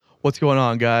What's going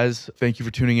on, guys? Thank you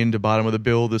for tuning in to Bottom of the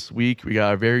Bill this week. We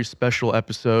got a very special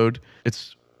episode.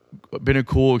 It's been a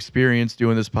cool experience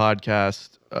doing this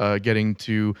podcast, getting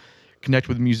to connect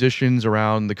with musicians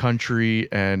around the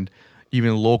country and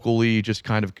even locally, just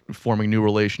kind of forming new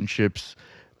relationships.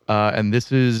 And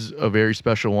this is a very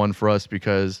special one for us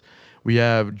because we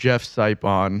have Jeff Sipe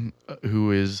on, who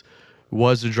was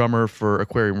the drummer for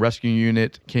Aquarium Rescue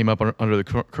Unit, came up under the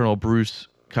Colonel Bruce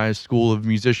kind of school of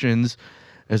musicians,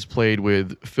 has played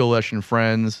with Phil Lesh and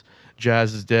Friends,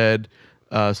 Jazz is Dead,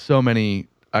 so many.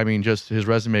 I mean, just his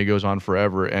resume goes on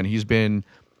forever, and he's been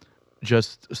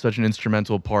just such an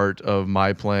instrumental part of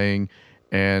my playing,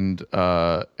 and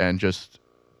just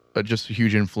a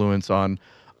huge influence on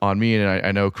me, and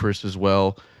I know Chris as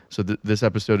well. So this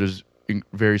episode is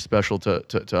very special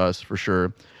to us for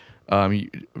sure.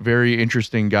 Very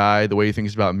interesting guy. The way he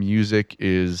thinks about music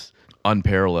is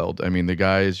unparalleled. I mean, the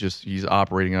guy is he's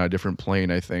operating on a different plane,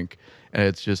 I think. And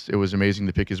it was amazing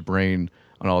to pick his brain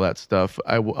on all that stuff.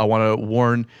 I want to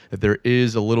warn that there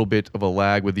is a little bit of a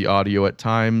lag with the audio at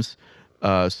times.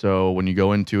 So when you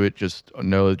go into it, just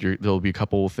know that there'll be a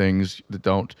couple of things that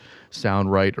don't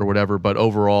sound right or whatever. But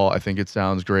overall, I think it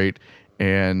sounds great.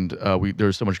 And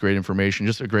there's so much great information,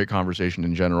 just a great conversation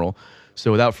in general.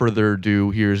 So without further ado,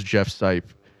 here's Jeff Sipe.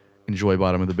 Enjoy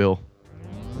Bottom of the Bill.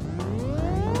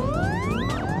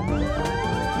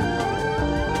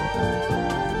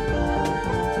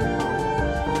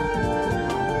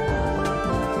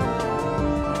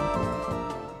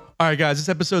 All right, guys, this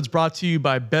episode's brought to you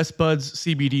by Best Buds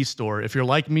CBD Store. If you're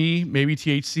like me, maybe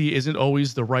THC isn't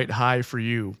always the right high for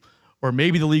you, or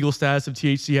maybe the legal status of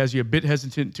THC has you a bit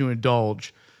hesitant to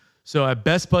indulge. So at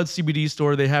Best Buds CBD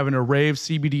Store, they have an array of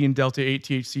CBD and Delta-8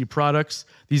 THC products.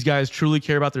 These guys truly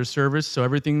care about their service, so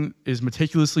everything is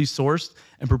meticulously sourced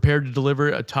and prepared to deliver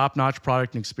a top-notch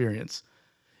product and experience.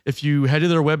 If you head to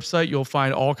their website, you'll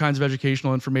find all kinds of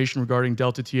educational information regarding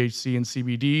Delta THC and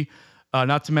CBD.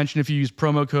 Not to mention, if you use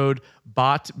promo code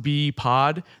BotB,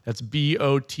 that's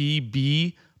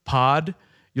BOTB pod,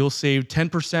 you'll save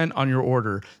 10% on your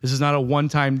order. This is not a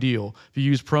one-time deal. If you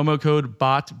use promo code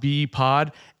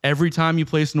BotB, every time you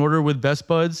place an order with Best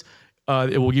Buds,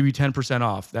 it will give you 10%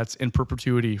 off. That's in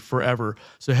perpetuity, forever.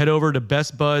 So head over to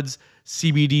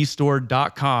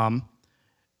bestbudscbdstore.com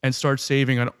and start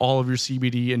saving on all of your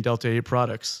CBD and Delta-8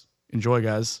 products. Enjoy,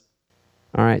 guys.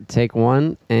 All right, take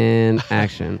one and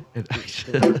action.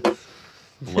 Love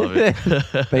it.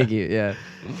 Thank you. Yeah.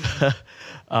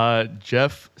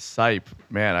 Jeff Sipe,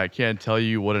 man, I can't tell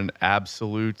you what an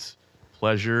absolute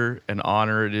pleasure and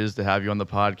honor it is to have you on the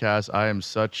podcast. I am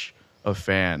such a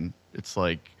fan. It's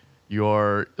like you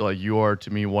are to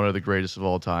me one of the greatest of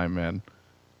all time, man.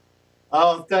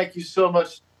 Oh, thank you so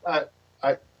much.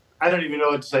 I don't even know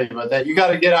what to say about that. You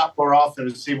got to get out more often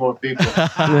and see more people.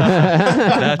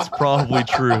 That's probably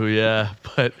true, yeah.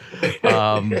 But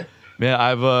man,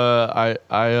 I'm a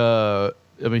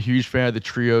huge fan of the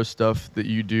trio stuff that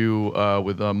you do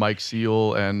with Mike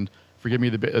Seal and forgive me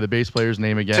the bass player's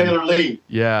name again. Taylor Lee.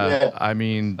 Yeah. I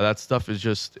mean, that stuff is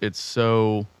it's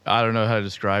so, I don't know how to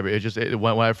describe it.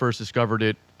 When I first discovered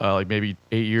it, like maybe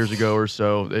 8 years ago or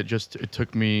so, it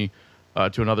took me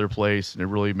to another place, and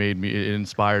it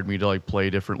inspired me to like play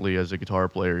differently as a guitar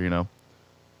player, you know?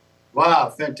 Wow,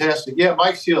 fantastic. Yeah,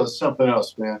 Mike Seal is something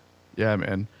else, man. Yeah,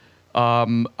 man.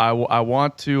 I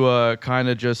want to kind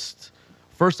of just,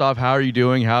 first off, how are you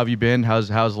doing? How have you been?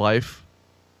 How's life?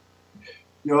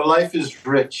 You know, life is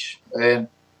rich, and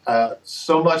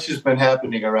so much has been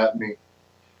happening around me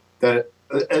that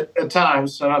at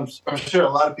times, and I'm sure a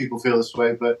lot of people feel this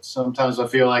way, but sometimes I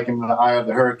feel like I'm in the eye of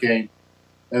the hurricane,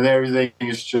 and everything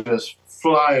is just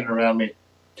flying around me.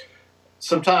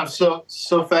 Sometimes so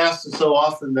fast and so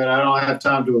often that I don't have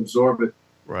time to absorb it.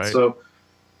 Right. So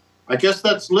I guess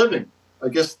that's living. I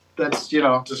guess that's,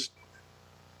 just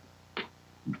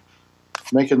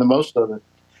making the most of it.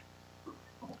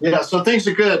 Yeah, so things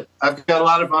are good. I've got a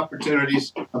lot of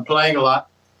opportunities. I'm playing a lot,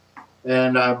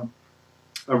 and I'm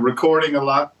recording a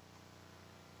lot,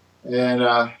 and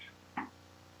I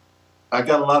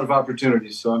got a lot of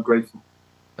opportunities, so I'm grateful.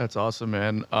 That's awesome,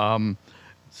 man.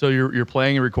 So you're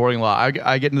playing and recording a lot.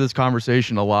 I get into this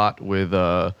conversation a lot with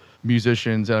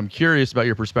musicians, and I'm curious about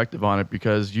your perspective on it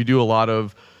because you do a lot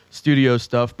of studio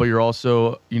stuff, but you're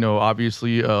also,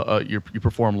 obviously you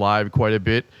perform live quite a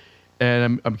bit.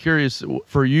 And I'm curious,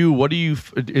 for you,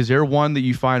 is there one that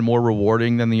you find more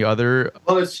rewarding than the other?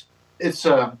 Well, it's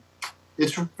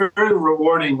very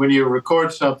rewarding when you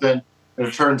record something and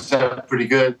it turns out pretty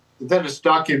good. And then it's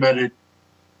documented,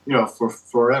 for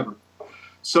forever.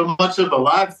 So much of the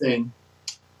live thing,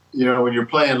 when you're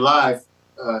playing live,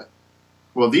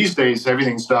 well, these days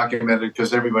everything's documented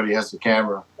because everybody has a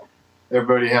camera.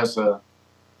 Everybody has a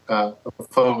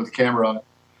phone with a camera on it.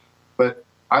 But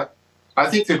I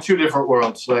think they're two different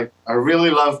worlds. Like, I really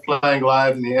love playing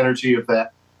live and the energy of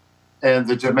that, and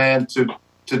the demand to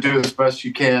do as best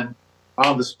you can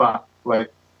on the spot,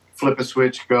 like flip a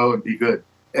switch, go and be good.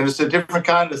 And it's a different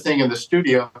kind of thing in the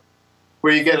studio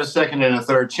where you get a second and a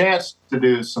third chance to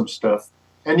do some stuff,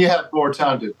 and you have more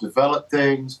time to develop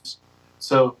things.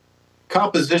 So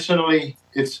compositionally,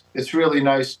 it's really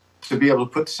nice to be able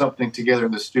to put something together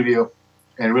in the studio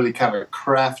and really kind of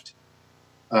craft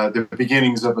the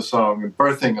beginnings of a song and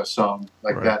birthing a song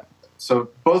like Right. that. So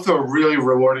both are really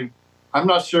rewarding. I'm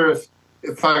not sure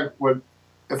if I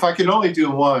could only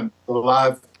do one, the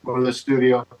live or the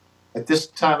studio, at this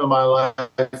time of my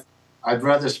life, I'd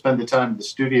rather spend the time in the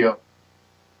studio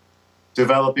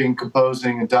developing,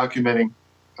 composing, and documenting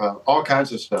all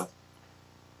kinds of stuff.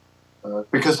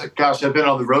 Because, gosh, I've been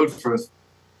on the road for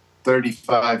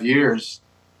 35 years,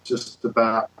 just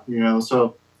about,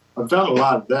 so I've done a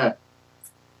lot of that.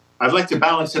 I'd like to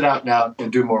balance it out now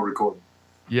and do more recording.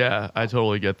 Yeah, I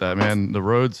totally get that, man. The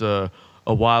road's a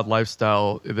wild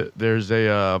lifestyle. There's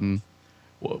when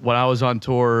I was on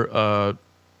tour,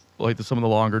 like some of the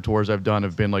longer tours I've done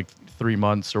have been like 3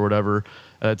 months or whatever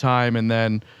at a time, and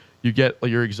then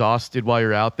you're exhausted while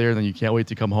you're out there, and then you can't wait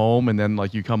to come home, and then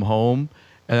like you come home,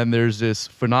 and then there's this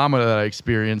phenomena that I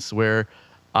experience where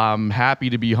I'm happy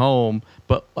to be home,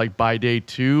 but like by day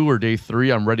 2 or day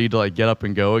 3, I'm ready to like get up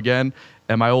and go again.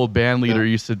 And my old band leader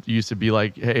used to be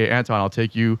like, "Hey, Anton, I'll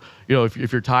take you.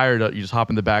 If you're tired, you just hop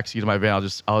in the back seat of my van.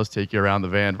 I'll just take you around the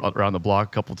van, around the block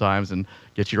a couple times, and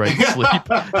get you right to sleep."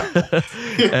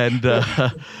 And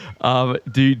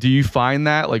do you find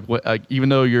that like even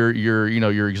though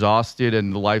you're exhausted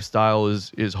and the lifestyle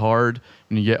is hard,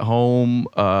 when you get home,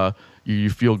 you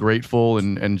feel grateful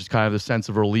and just kind of the sense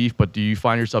of relief, but do you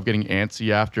find yourself getting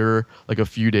antsy after like a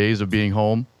few days of being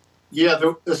home? Yeah,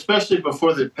 especially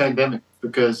before the pandemic,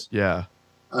 because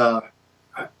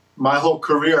my whole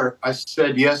career, I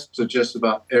said yes to just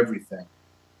about everything.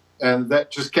 And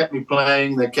that just kept me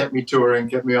playing, that kept me touring,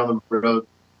 kept me on the road.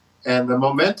 And the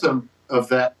momentum of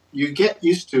that, you get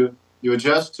used to, you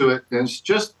adjust to it, and it's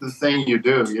just the thing you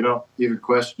do. You don't even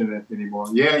question it anymore.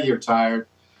 Yeah, you're tired.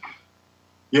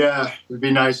 Yeah, it'd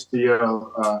be nice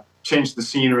to change the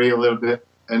scenery a little bit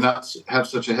and not have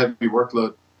such a heavy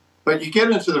workload. But you get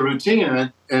into the routine,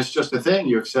 and it's just a thing.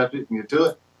 You accept it and you do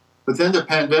it. But then the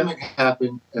pandemic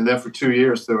happened, and then for 2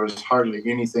 years there was hardly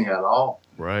anything at all.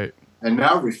 Right. And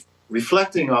now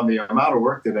reflecting on the amount of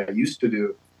work that I used to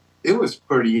do, it was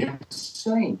pretty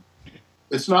insane.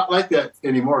 It's not like that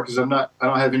anymore because I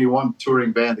don't have any one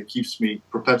touring band that keeps me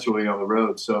perpetually on the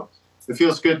road. So it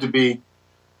feels good to be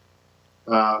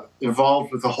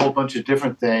involved with a whole bunch of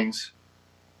different things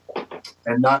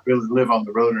and not really live on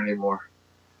the road anymore.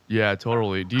 Yeah,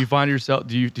 totally. Do you find yourself?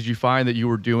 Did you find that you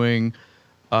were doing?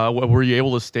 Were you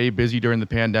able to stay busy during the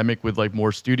pandemic with like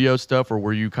more studio stuff, or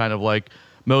were you kind of like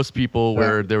most people,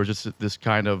 where there was just this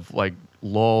kind of like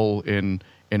lull in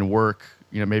work?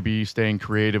 Maybe staying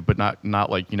creative, but not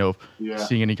like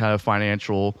seeing any kind of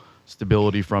financial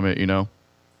stability from it.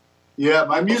 Yeah,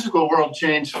 my musical world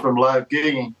changed from live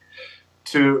gigging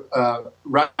to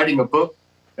writing a book,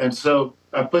 and so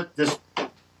I put this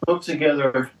book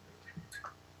together.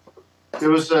 It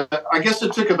was, I guess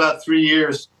it took about 3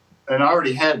 years, and I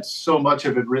already had so much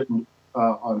of it written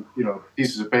on,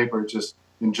 pieces of paper, just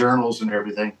in journals and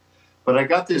everything. But I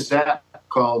got this app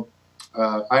called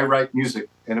I Write Music,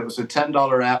 and it was a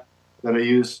 $10 app that I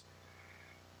used.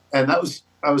 And I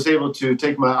was able to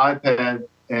take my iPad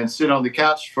and sit on the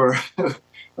couch for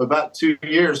about 2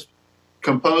 years,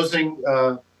 composing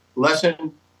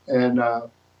lesson and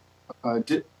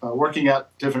working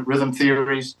out different rhythm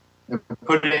theories, and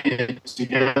putting it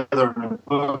together in a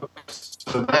book.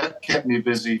 So that kept me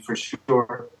busy for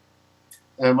sure.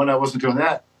 And when I wasn't doing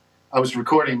that, I was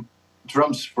recording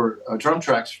drum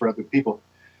tracks for other people.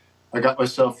 I got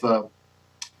myself the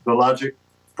Logic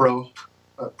Pro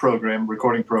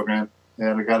recording program,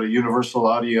 and I got a Universal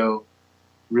Audio,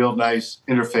 real nice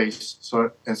interface,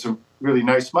 and some really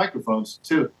nice microphones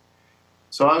too.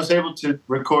 So I was able to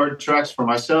record tracks for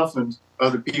myself and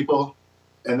other people,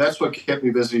 and that's what kept me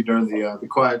busy during the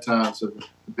quiet times of the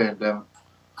pandemic.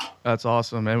 That's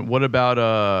awesome. And what about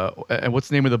and what's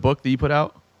the name of the book that you put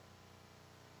out?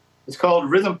 It's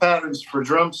called Rhythm Patterns for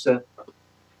Drum Set.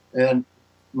 And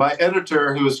my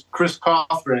editor, who is Chris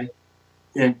Coffray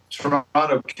in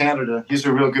Toronto, Canada, he's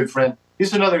a real good friend.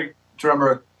 He's another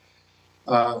drummer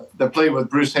that played with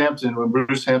Bruce Hampton. When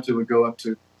Bruce Hampton would go up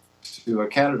to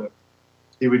Canada,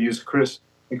 he would use Chris.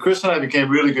 And Chris and I became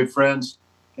really good friends.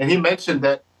 And he mentioned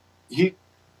that he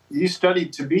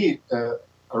studied to be a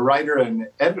writer and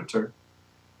editor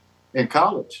in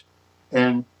college.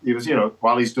 And he was,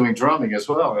 while he's doing drumming as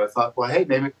well. And I thought, well, hey,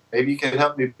 maybe you can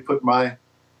help me put my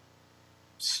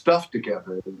stuff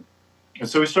together. And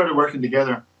so we started working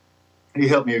together. He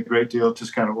helped me a great deal,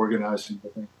 just kind of organizing the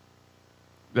thing.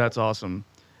 That's awesome.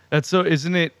 That's so,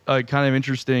 isn't it kind of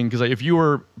interesting? Because like, if you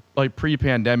were like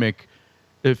pre-pandemic,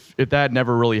 if that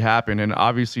never really happened, and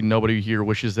obviously nobody here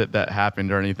wishes that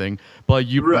happened or anything, but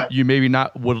you maybe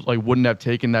wouldn't have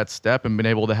taken that step and been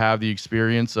able to have the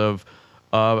experience of,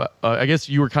 I guess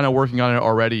you were kind of working on it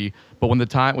already, but when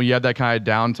you have that kind of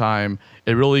downtime,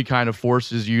 it really kind of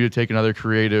forces you to take another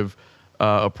creative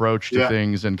approach to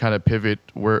things and kind of pivot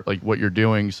where like what you're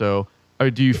doing. So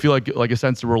do you feel like a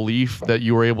sense of relief that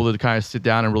you were able to kind of sit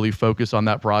down and really focus on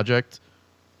that project?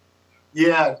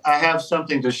 Yeah, I have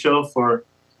something to show for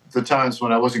the times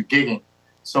when I wasn't gigging.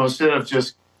 So instead of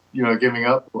just, giving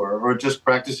up or just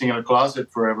practicing in a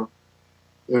closet forever,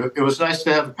 it was nice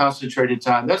to have a concentrated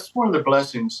time. That's one of the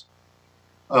blessings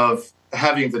of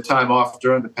having the time off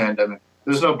during the pandemic.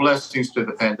 There's no blessings to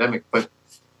the pandemic, but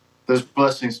there's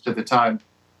blessings to the time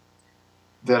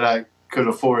that I could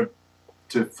afford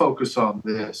to focus on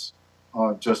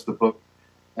just the book.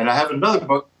 And I have another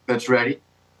book that's ready,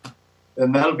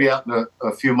 and that'll be out in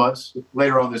a few months,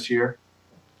 later on this year.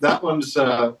 That one's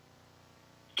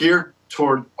geared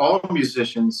toward all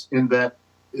musicians in that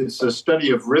it's a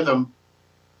study of rhythm,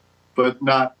 but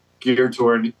not geared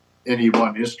toward any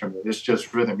one instrument. It's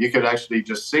just rhythm. You could actually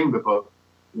just sing the book,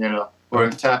 or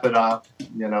tap it out,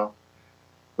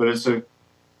 But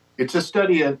it's a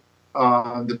study of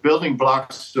the building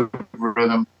blocks of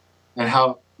rhythm and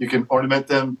how you can ornament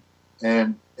them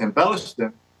and embellish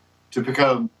them to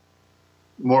become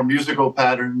more musical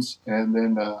patterns. And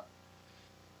then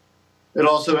it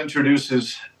also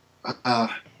introduces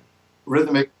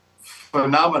rhythmic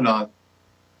phenomena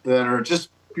that are just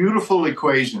beautiful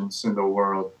equations in the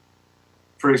world.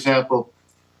 For example,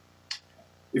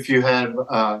 if you have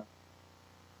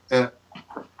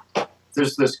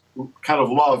there's this kind of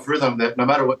law of rhythm that no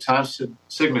matter what time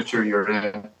signature you're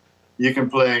in, you can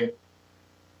play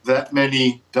that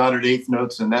many dotted eighth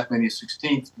notes and that many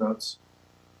 16th notes,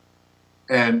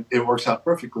 and it works out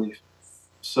perfectly.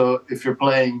 So if you're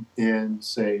playing in,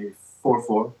 say,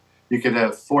 4/4, you could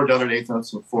have 4 dotted eighth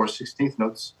notes and 4 16th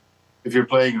notes. If you're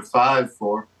playing in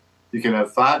 5/4, you can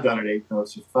have 5 dotted eighth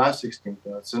notes and 5 16th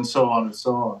notes, and so on and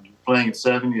so on. You're playing at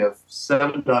 7, you have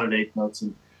 7 dotted eighth notes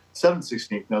and 7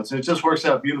 16th notes, and it just works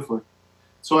out beautifully.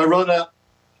 So I wrote out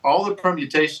all the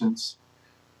permutations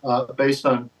based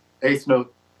on eighth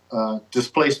note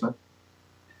displacement,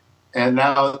 and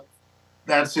now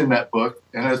that's in that book,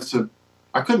 and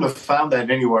I couldn't have found that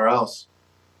anywhere else.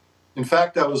 In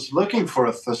fact, I was looking for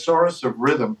a thesaurus of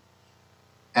rhythm,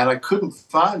 and I couldn't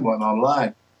find one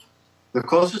online. The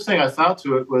closest thing I found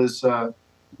to it was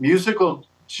musical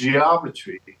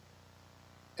geometry,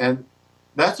 and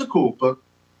that's a cool book,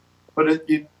 but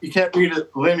you can't read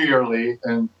it linearly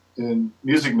and in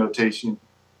music notation.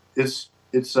 It's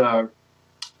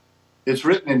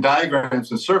written in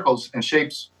diagrams and circles and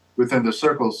shapes within the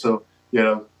circles. So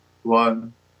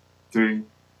 1, 3,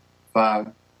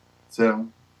 5,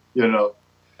 7.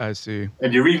 I see.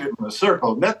 And you read it in a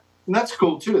circle, and that's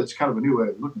cool too. It's kind of a new way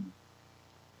of looking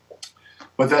at it.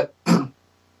 But that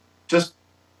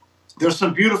there's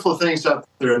some beautiful things out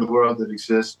there in the world that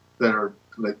exist that are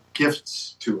like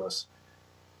gifts to us.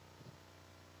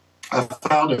 I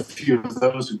found a few of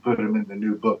those and put them in the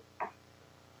new book.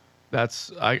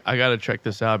 I gotta check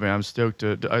this out, man. I'm stoked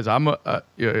as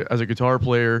as a guitar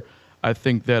player. I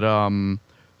think that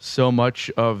so much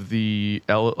of the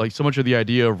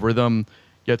idea of rhythm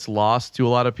gets lost to a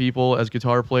lot of people as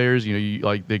guitar players.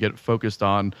 They get focused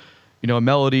on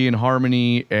melody and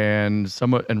harmony and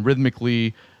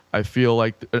rhythmically. I feel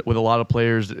like with a lot of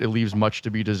players, it leaves much to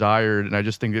be desired. And I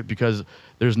just think that because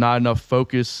there's not enough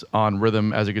focus on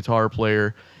rhythm as a guitar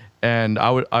player, and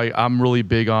I'm really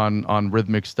big on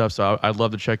rhythmic stuff. So I'd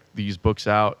love to check these books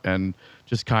out and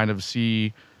just kind of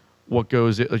see what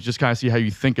goes, just kind of see how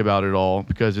you think about it all,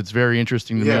 because it's very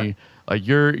interesting to me. Like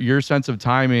your sense of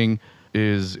timing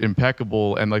is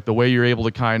impeccable, and like the way you're able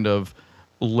to kind of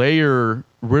layer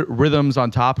rhythms on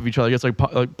top of each other. It's like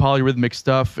polyrhythmic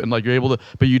stuff, and like you're able to,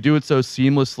 but you do it so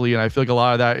seamlessly. And I feel like a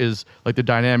lot of that is like the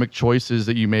dynamic choices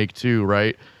that you make too,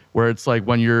 right? Where it's like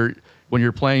when you're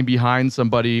playing behind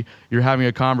somebody, you're having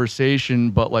a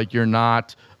conversation, but like you're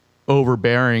not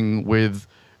overbearing with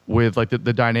like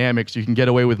the dynamics. You can get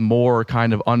away with more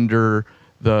kind of under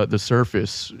the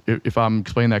surface, if I'm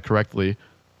explaining that correctly.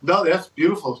 No, that's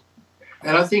beautiful.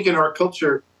 And I think in our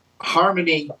culture,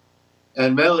 harmony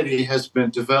and melody has been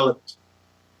developed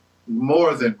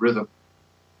more than rhythm.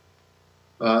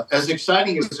 As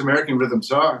exciting as American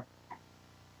rhythms are,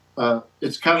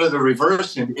 it's kind of the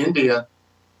reverse in India,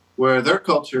 where their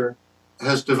culture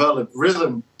has developed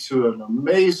rhythm to an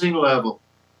amazing level.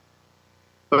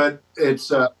 But it's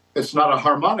not a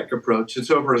harmonic approach.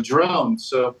 It's over a drum.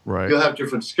 So you'll have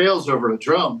different scales over a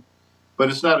drum, but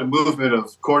it's not a movement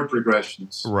of chord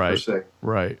progressions per se.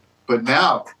 Right. But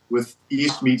now, with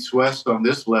East meets West on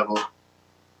this level,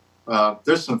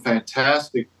 there's some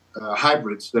fantastic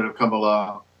hybrids that have come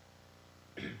along,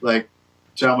 like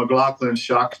John McLaughlin,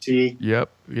 Shakti. Yep.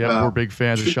 We're big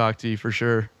fans of Shakti for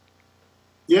sure.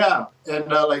 Yeah, and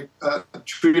like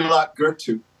Trilok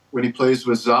Gurtu, when he plays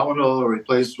with Zawinul or he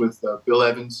plays with Bill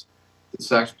Evans, the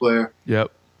sax player.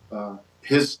 Yep.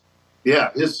 His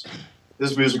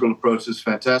musical approach is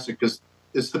fantastic because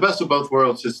it's the best of both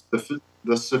worlds. It's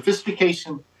the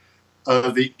sophistication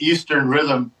of the Eastern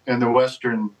rhythm and the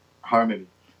Western harmony.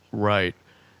 Right.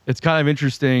 It's kind of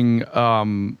interesting.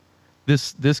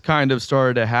 This kind of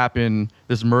started to happen.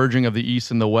 This merging of the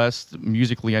East and the West,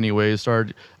 musically, anyways,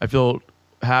 started. I feel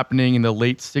happening in the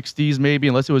late '60s, maybe,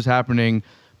 unless it was happening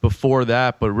before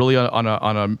that. But really, on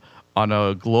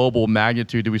a global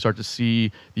magnitude, did we start to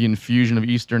see the infusion of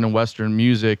Eastern and Western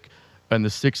music in the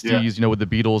 '60s? You know, with the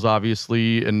Beatles,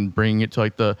 obviously, and bringing it to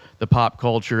like the pop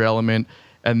culture element,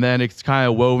 and then it's kind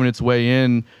of woven its way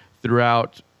in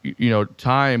throughout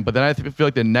time. But then I feel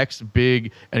like the next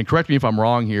big, and correct me if I'm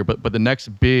wrong here, but the next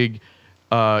big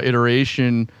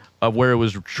iteration of where it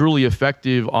was truly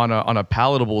effective on a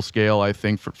palatable scale, I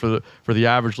think for the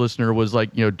average listener, was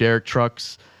like Derek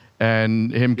Trucks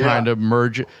and him kind of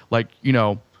merge, like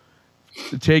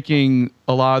taking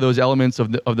a lot of those elements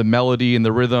of the melody and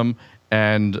the rhythm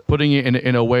and putting it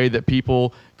in a way that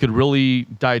people could really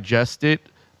digest it,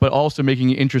 but also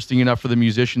making it interesting enough for the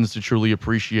musicians to truly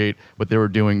appreciate what they were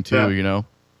doing too,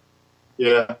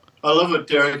 Yeah. I love what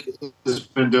Derek has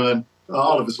been doing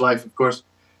all of his life, of course.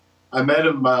 I met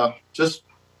him I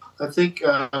think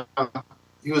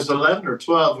he was 11 or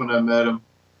 12 when I met him.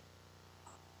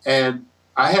 And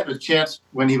I had a chance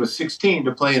when he was 16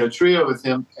 to play in a trio with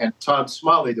him and Todd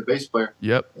Smalley, the bass player.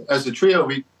 Yep. As a trio,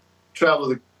 we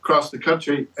traveled across the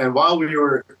country. And while we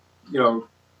were,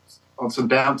 on some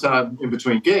downtime in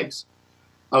between gigs,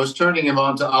 I was turning him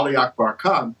on to Ali Akbar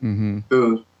Khan,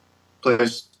 who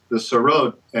plays the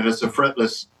sarod, and it's a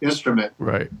fretless instrument,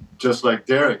 right? Just like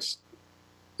Derek's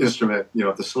instrument,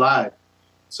 the slide.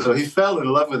 So he fell in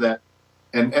love with that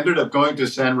and ended up going to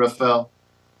San Rafael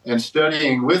and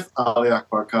studying with Ali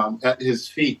Akbar Khan at his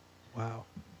feet. Wow.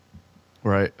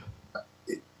 Right.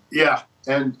 Yeah.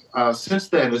 And since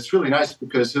then, it's really nice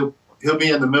because he'll be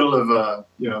in the middle of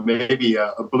maybe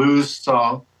a blues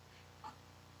song,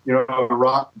 a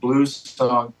rock blues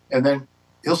song, and then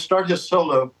he'll start his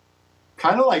solo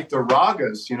kind of like the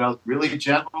ragas, really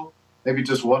gentle, maybe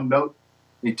just one note.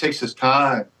 He takes his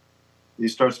time. He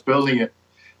starts building it,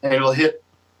 and it'll hit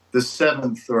the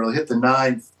seventh or it'll hit the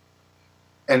ninth,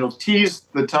 and it'll tease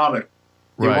the tonic.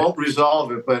 Right. It won't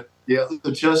resolve it, but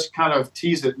it'll just kind of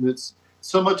tease it. And it's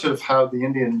so much of how the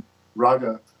Indian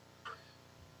raga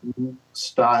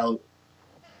style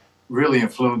really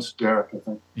influenced Derek, I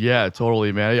think. Yeah,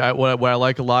 totally, man. What I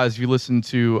like a lot is if you listen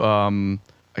to,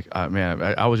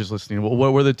 I was just listening.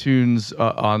 What were the tunes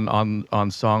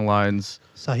on song lines?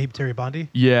 Sahib Teri Bandi?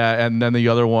 Yeah, and then the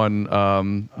other one,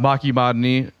 Maki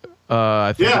Madni.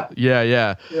 I think.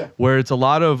 Yeah. Where it's a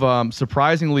lot of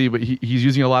surprisingly, but he's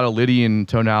using a lot of Lydian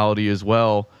tonality as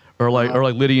well, or like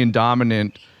Lydian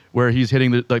dominant, where he's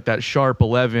hitting that sharp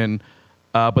 11,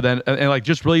 but then and like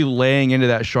just really laying into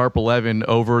that sharp 11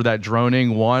 over that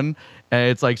droning 1, and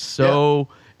it's like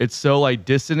it's so like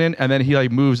dissonant, and then he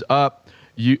like moves up.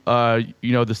 The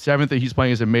 7th that he's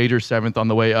playing is a major 7th on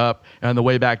the way up, and on the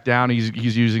way back down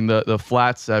he's using the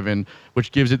flat 7,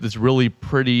 which gives it this really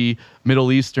pretty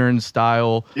Middle Eastern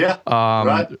style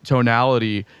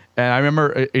tonality. And I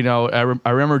remember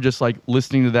I remember just like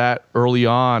listening to that early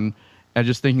on and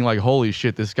just thinking like, holy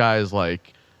shit, this guy is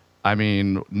like, I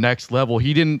mean, next level.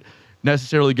 He didn't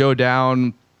necessarily go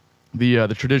down the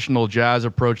traditional jazz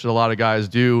approach that a lot of guys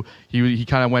do. He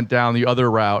kind of went down the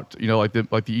other route, like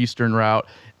the Eastern route,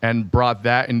 and brought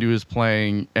that into his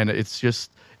playing, and it's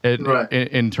just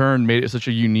in turn made it such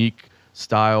a unique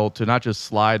style to not just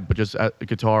slide but just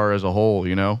guitar as a whole.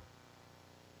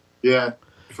 Yeah,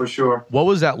 for sure. What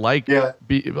was that like? Yeah,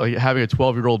 like having a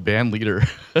 12-year-old band leader.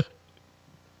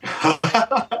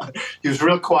 He was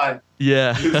real quiet.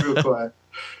 Yeah, he was real quiet.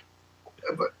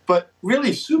 But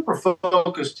really super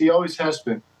focused. He always has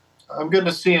been. I'm going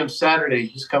to see him Saturday.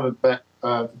 He's coming back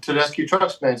Tedeschi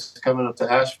Trucks Band's coming up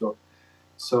to Asheville.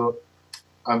 So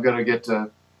I'm going to get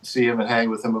to see him and hang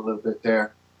with him a little bit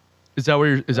there. Is that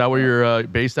where you're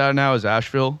based out now? Is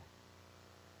Asheville?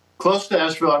 Close to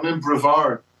Asheville. I'm in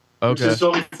Brevard, which is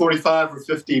only 45 or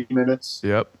 50 minutes.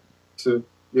 Yep.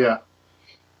 Yeah.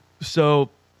 So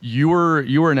you were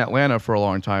in Atlanta for a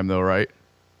long time, though, right?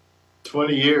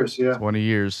 20 years, yeah. 20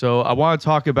 years. So I want to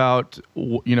talk about,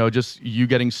 just you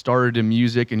getting started in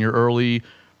music and your early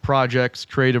projects,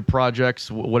 creative projects,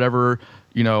 whatever,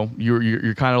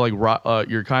 you're kind of like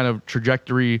your kind of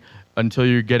trajectory until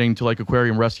you're getting to like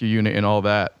Aquarium Rescue Unit and all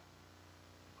that.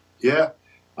 Yeah.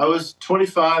 I was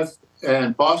 25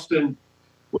 and Boston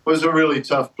was a really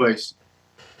tough place.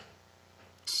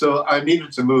 So I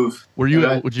needed to move. Did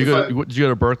you go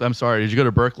to Berkeley? I'm sorry. Did you go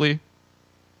to Berkeley?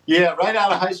 Yeah, right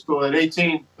out of high school at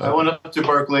 18, I went up to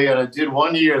Berkeley and I did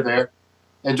 1 year there.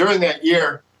 And during that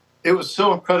year, it was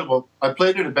so incredible. I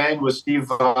played in a band with Steve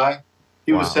Vai.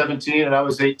 He was 17 and I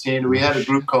was 18. We had a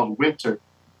group called Winter.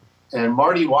 And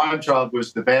Marty Weintraub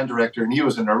was the band director and he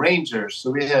was an arranger.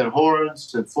 So we had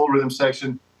horns and full rhythm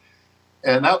section.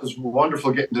 And that was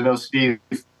wonderful getting to know Steve.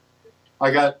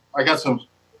 I got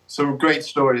some great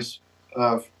stories.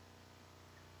 So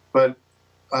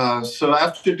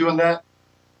after doing that,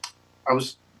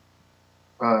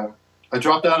 I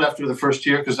dropped out after the first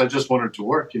year because I just wanted to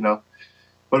work,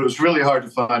 But it was really hard to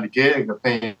find a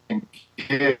paying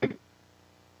gig.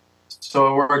 So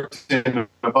I worked in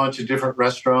a bunch of different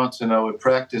restaurants and I would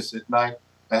practice at night.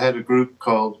 I had a group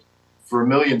called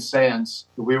Vermilion Sands.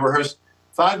 We rehearsed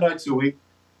 5 nights a week.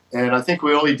 And I think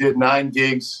we only did 9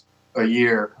 gigs a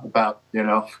year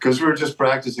because we were just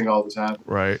practicing all the time.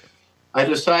 Right. I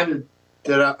decided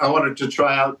that I wanted to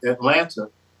try out Atlanta.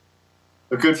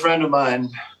 A good friend of mine,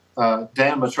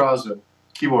 Dan Matraza,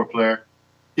 keyboard player,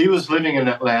 he was living in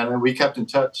Atlanta, and we kept in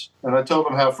touch. And I told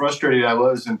him how frustrated I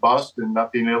was in Boston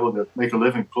not being able to make a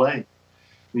living playing.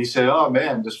 And he said, "Oh,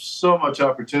 man, there's so much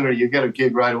opportunity. You get a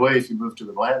gig right away if you move to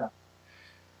Atlanta."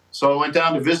 So I went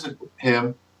down to visit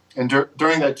him, and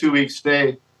during that 2-week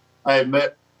stay, I had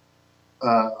met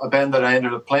a band that I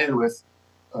ended up playing with,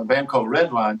 a band called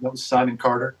Redline. That was Simon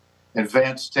Carter and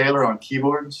Vance Taylor on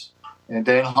keyboards and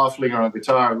Dan Hofflinger on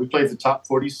guitar. We played the top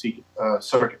 40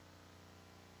 circuit.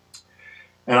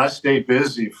 And I stayed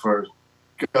busy for,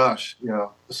 a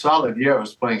solid year. I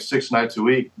was playing 6 nights a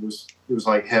week. It was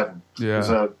like heaven. Yeah. I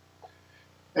was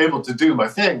able to do my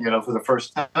thing, for the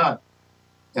first time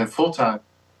and full time.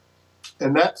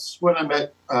 And that's when I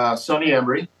met Sonny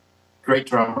Emery, great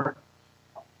drummer.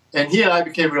 And he and I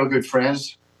became real good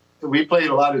friends. We played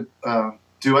a lot of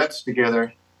duets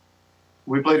together.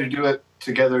 We played a duet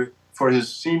together for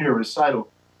his senior recital.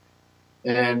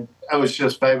 And that was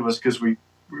just fabulous because we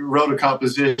wrote a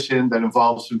composition that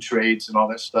involved some trades and all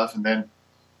that stuff. And then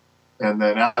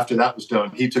after that was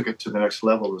done, he took it to the next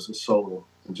level as a solo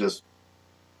and just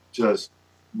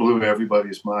blew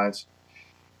everybody's minds.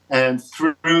 And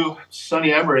through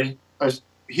Sonny Emery,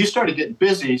 he started getting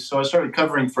busy, so I started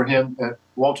covering for him at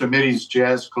Walter Mitty's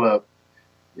Jazz Club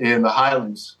in the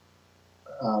Highlands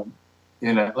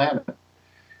in Atlanta.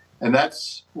 And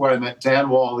that's where I met Dan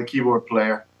Wall, the keyboard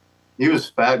player. He was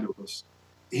fabulous.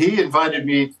 He invited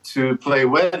me to play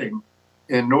wedding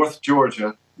in North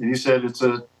Georgia. And he said, it's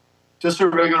just a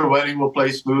regular wedding. We'll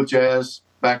play smooth jazz,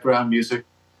 background music.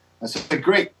 I said,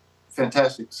 great,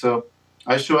 fantastic. So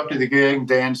I show up to the gig,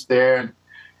 Dan's there,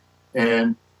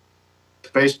 and the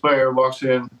bass player walks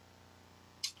in,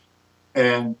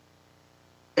 and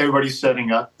everybody's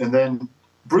setting up. And then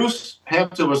Bruce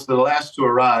Hampton was the last to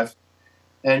arrive,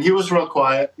 and he was real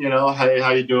quiet, hey,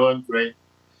 how you doing? Great.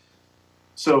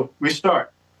 So we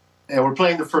start, and we're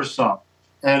playing the first song,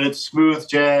 and it's smooth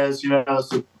jazz,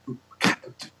 so,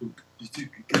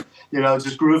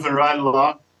 just grooving right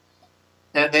along.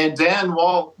 And then Dan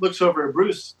Wall looks over at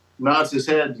Bruce, nods his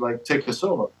head, like, take a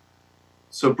solo.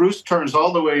 So Bruce turns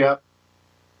all the way up,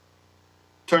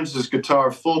 turns his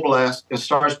guitar full blast, and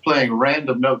starts playing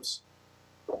random notes.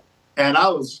 And I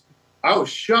was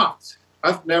shocked.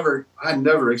 I never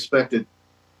expected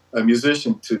a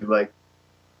musician to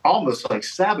almost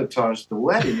sabotage the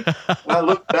wedding. And I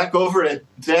looked back over at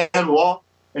Dan Wall,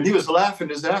 and he was laughing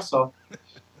his ass off.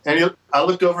 And I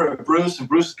looked over at Bruce, and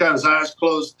Bruce got his eyes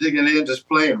closed, digging in, just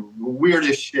playing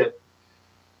weirdest shit.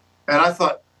 And I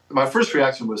thought, my first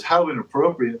reaction was how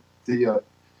inappropriate, the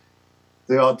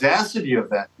audacity of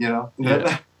that, And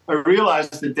then I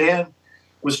realized that Dan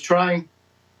was trying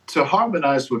to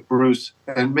harmonize with Bruce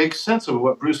and make sense of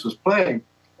what Bruce was playing.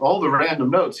 All the random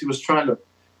notes, he was trying to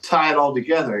tie it all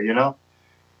together,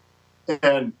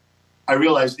 And I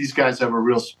realized these guys have a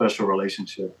real special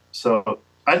relationship. So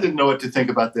I didn't know what to think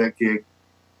about that gig.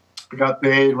 I got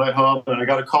paid, went home, and I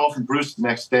got a call from Bruce the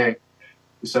next day.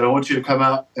 He said, I want you to come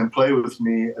out and play with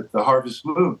me at the Harvest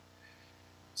Moon.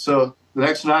 So the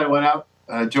next night I went out,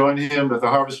 I joined him at the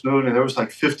Harvest Moon, and there was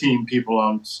like 15 people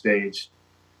on stage.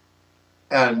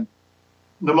 And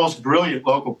the most brilliant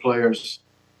local players.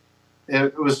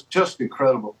 It was just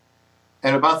incredible.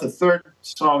 And about the third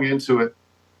song into it,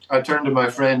 I turned to my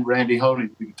friend Randy Honey,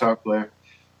 the guitar player.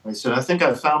 I said, I think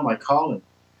I found my calling.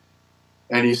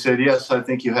 And he said, yes, I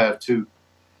think you have too.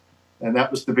 And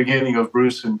that was the beginning of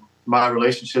Bruce and my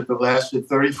relationship that lasted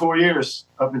 34 years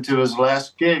up into his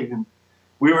last gig. And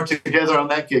we were together on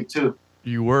that gig too.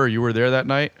 You were there that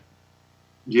night?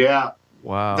 Yeah.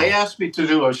 Wow. They asked me to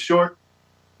do a short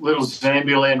little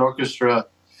Zombieland Orchestra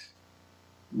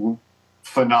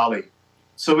finale.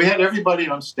 So we had everybody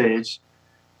on stage,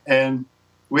 and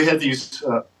we had these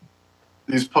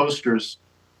posters,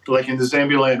 like in the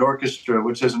Zombieland Orchestra,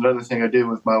 which is another thing I did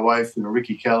with my wife and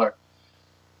Ricky Keller.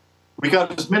 We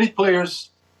got as many players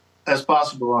as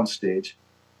possible on stage,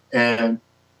 and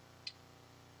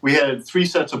we had 3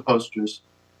 sets of posters.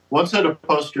 One set of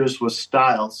posters was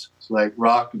styles, like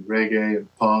rock and reggae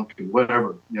and punk and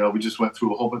whatever. We just went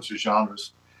through a whole bunch of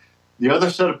genres. The other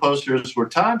set of posters were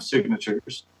time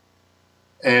signatures,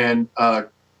 and a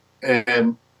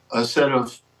set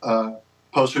of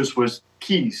posters was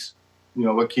keys,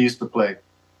 what keys to play.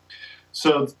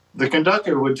 So the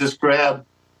conductor would just grab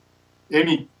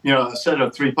any, a set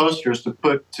of 3 posters to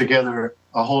put together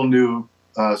a whole new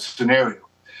scenario.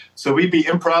 So we'd be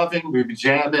improvising, we'd be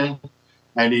jamming,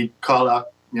 and he'd call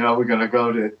out, we're going to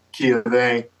go to key of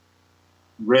A,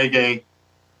 reggae,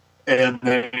 and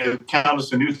then he'd count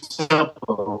us a new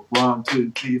tempo. 1,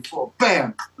 2, 3, 4,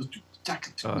 bam!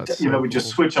 We just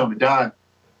switch on the dime.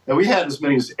 And we had as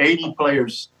many as 80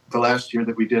 players the last year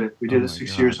that we did it. We did it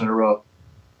 6 years in a row.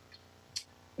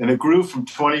 And it grew from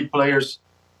 20 players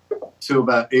to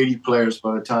about 80 players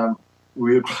by the time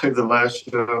we had played the last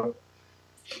show.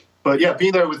 But yeah,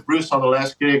 being there with Bruce on the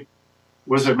last gig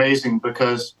was amazing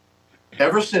because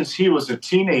ever since he was a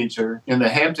teenager in the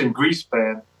Hampton Grease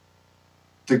band,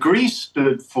 the Grease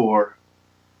stood for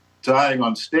dying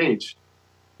on stage.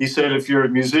 He said, if you're a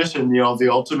musician, the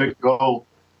ultimate goal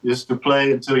is to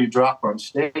play until you drop on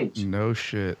stage. No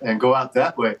shit. And go out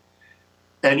that way.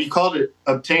 And he called it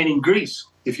obtaining grease.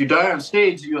 If you die on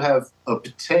stage, you have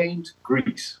obtained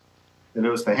grease. And it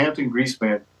was the Hampton Grease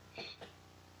band.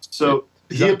 So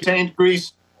he obtained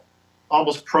grease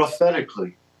almost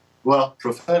prophetically. Well,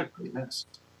 prophetically, yes.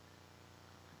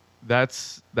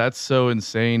 That's so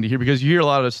insane to hear, because you hear a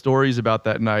lot of stories about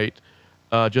that night,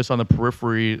 just on the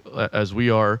periphery as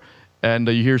we are, and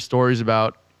you hear stories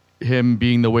about him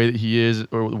being the way that he is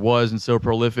or was and so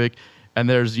prolific, and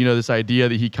there's this idea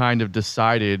that he kind of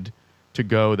decided to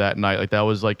go that night, like that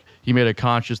was like he made a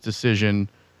conscious decision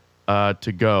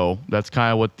to go. That's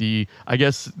kind of what the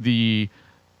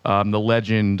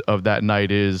legend of that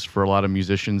night is for a lot of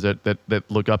musicians that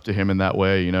look up to him in that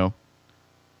way,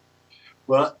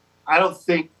 Well, I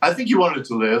think he wanted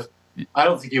to live. I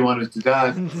don't think he wanted to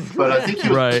die, but I think he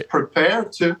was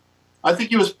prepared to. I think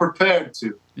he was prepared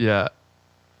to. Yeah.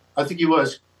 I think he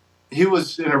was. He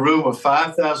was in a room of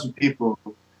 5,000 people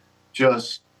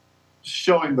just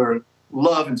showing their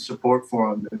love and support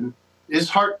for him. And his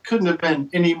heart couldn't have been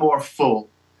any more full.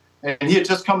 And he had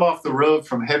just come off the road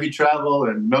from heavy travel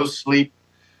and no sleep.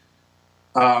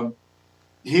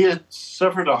 He had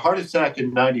suffered a heart attack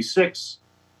in '96.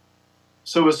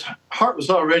 So his heart was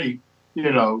already,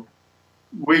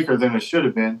 weaker than it should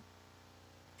have been.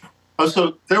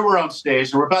 So there we're on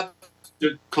stage, and we're about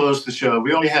to close the show.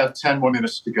 We only have 10 more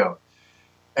minutes to go.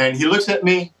 And he looks at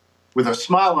me with a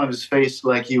smile on his face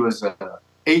like he was an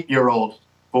 8-year-old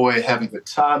boy having the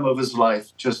time of his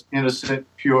life, just innocent,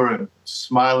 pure, and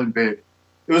smiling big.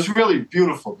 It was really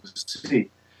beautiful to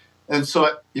see. And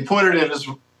so he pointed at his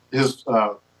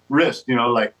wrist,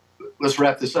 like, let's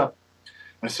wrap this up.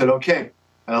 I said, okay.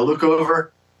 And I look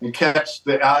over and catch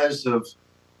the eyes of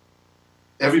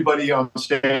everybody on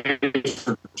stage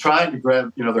trying to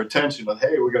grab, their attention. Like,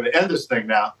 hey, we're going to end this thing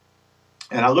now.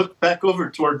 And I look back over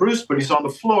toward Bruce, but he's on the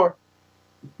floor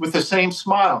with the same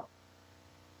smile.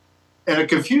 And it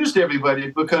confused everybody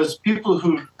because people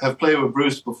who have played with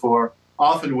Bruce before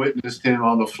often witnessed him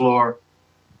on the floor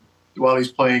while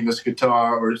he's playing this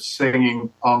guitar or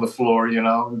singing on the floor,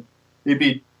 He'd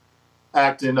be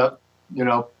acting up,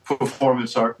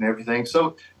 performance art and everything. So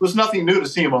it was nothing new to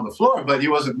see him on the floor, but he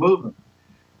wasn't moving.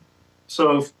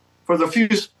 So for the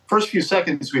first few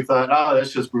seconds, we thought,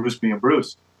 that's just Bruce being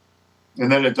Bruce.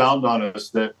 And then it dawned on us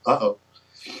that,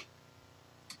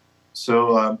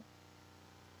 So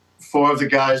 4 of the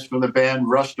guys from the band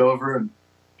rushed over and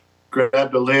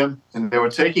grabbed a limb, and they were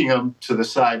taking him to the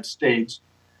side stage.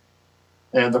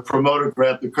 And the promoter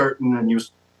grabbed the curtain and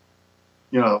used,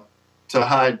 to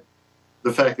hide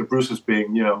the fact that Bruce was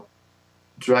being,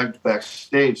 dragged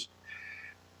backstage.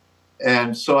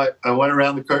 And so I went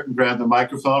around the curtain, grabbed the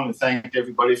microphone, and thanked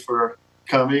everybody for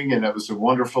coming. And it was a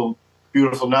wonderful,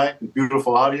 beautiful night, a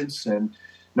beautiful audience. And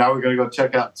now we're going to go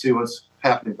check out and see what's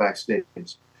happening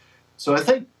backstage. So I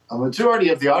think a majority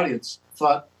of the audience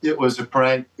thought it was a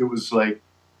prank. It was like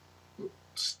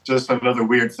just another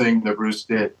weird thing that Bruce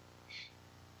did.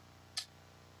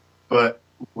 But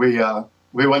we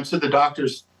went to the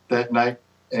doctors that night,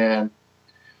 and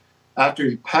after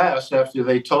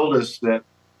they told us that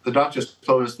the doctors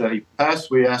told us that he passed,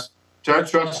 we asked,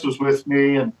 George Trucks was with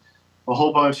me, and a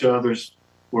whole bunch of others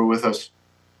were with us.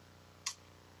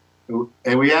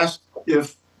 And we asked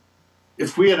if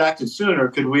we had acted sooner,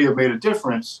 could we have made a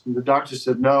difference? And the doctor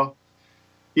said no.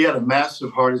 He had a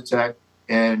massive heart attack,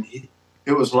 and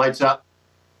it was lights out.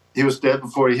 He was dead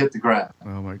before he hit the ground.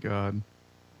 Oh, my God.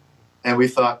 And we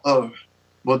thought, well,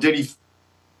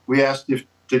 we asked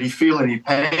did he feel any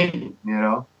pain,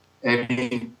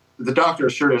 And the doctor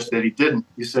assured us that he didn't.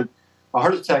 He said, a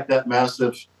heart attack that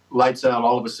massive, lights out,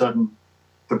 all of a sudden,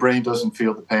 the brain doesn't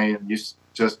feel the pain. You just,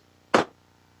 just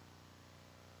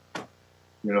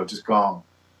gone.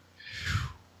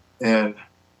 And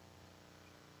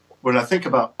when I think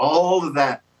about all of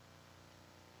that,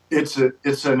 it's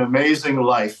an amazing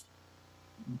life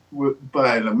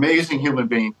by an amazing human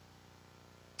being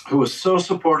who was so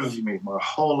supportive of me my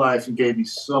whole life and gave me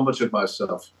so much of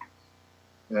myself.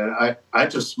 And I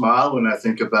just smile when I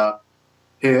think about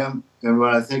him, and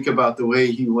when I think about the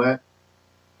way he went,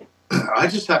 I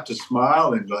just have to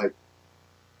smile and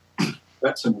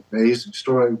that's an amazing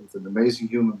story with an amazing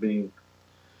human being.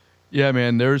 Yeah,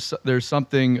 man, there's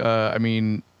something,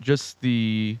 just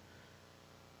the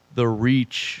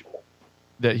reach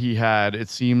that he had, it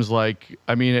seems like,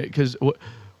 because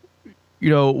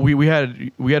we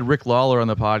had Rick Lawler on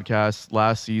the podcast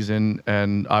last season,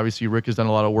 and obviously Rick has done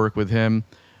a lot of work with him,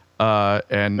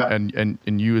 and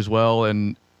you as well.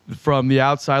 And from the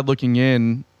outside looking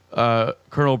in,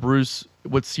 Colonel Bruce,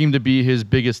 what seemed to be his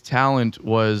biggest talent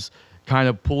was kind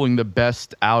of pulling the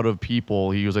best out of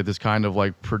people. He was like this kind of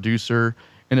like producer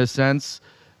in a sense.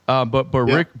 But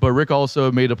Rick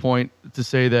also made a point to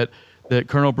say that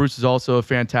Colonel Bruce is also a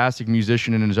fantastic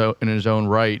musician in his own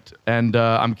right. And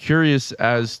I'm curious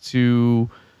as to,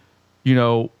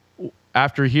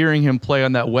 after hearing him play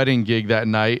on that wedding gig that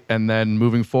night and then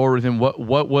moving forward with him,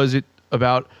 what was it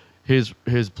about his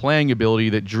playing ability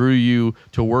that drew you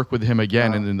to work with him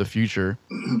again and in the future?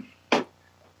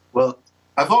 Well,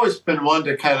 I've always been one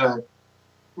to kind of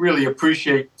really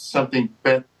appreciate something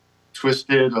bent,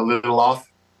 twisted, a little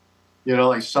off,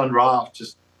 like Sun Ra,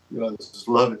 just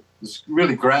love it. It's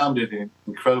really grounded in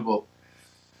incredible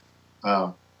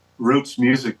roots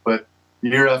music, but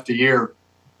year after year,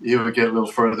 you would get a little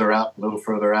further out.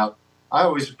 I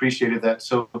always appreciated that.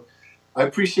 So I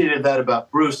appreciated that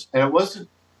about Bruce. And it wasn't,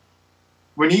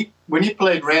 when he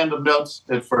played random notes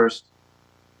at first,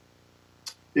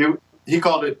 he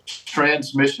called it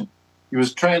transmission. He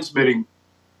was transmitting,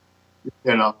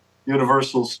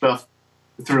 universal stuff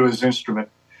through his instrument.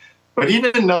 But he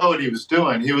didn't know what he was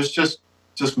doing. He was just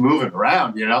moving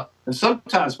around, And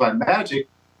sometimes by magic,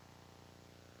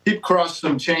 he'd cross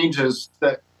some changes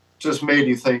that just made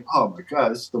you think, oh, my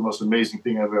God, this is the most amazing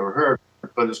thing I've ever heard.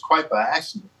 But it's quite by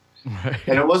accident. Right.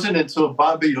 And it wasn't until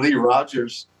Bobby Lee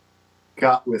Rogers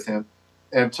got with him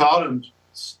and taught him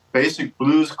basic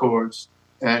blues chords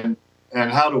and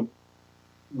how to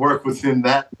work within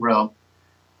that realm.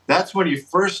 That's when he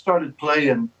first started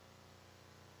playing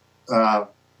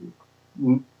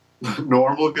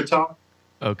normal guitar.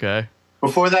 Okay.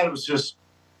 Before that, it was just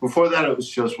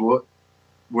what,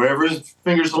 wherever his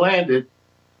fingers landed,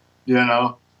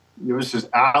 it was just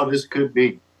out as could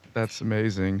be. That's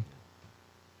amazing.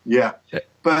 Yeah,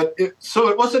 but it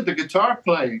wasn't the guitar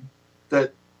playing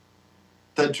that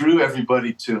drew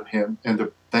everybody to him in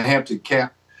the Hampton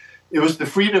camp. It was the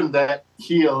freedom that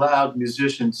he allowed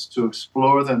musicians to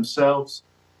explore themselves,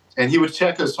 and he would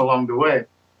check us along the way.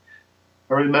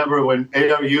 I remember when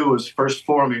ARU was first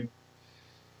forming,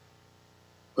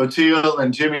 Oteil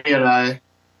and Jimmy and I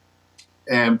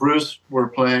and Bruce were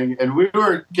playing, and we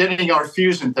were getting our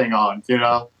fusion thing on,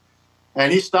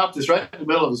 And he stopped us right in the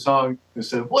middle of the song and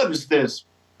said, "What is this,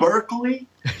 Berkeley?"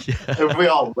 Yeah. And we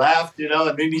all laughed, And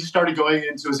then he started going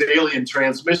into his alien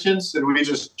transmissions, and we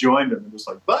just joined him. It was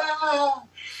like, bah!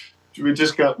 We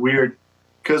just got weird.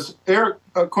 Because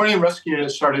Accordion Rescue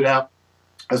Unit started out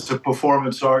as a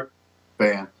performance art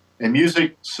band, and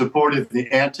music supported the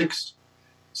antics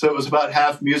So it was about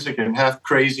half music and half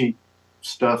crazy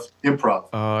stuff, improv.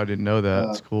 Oh, I didn't know that.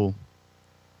 That's cool.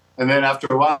 And then after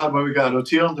a while, when we got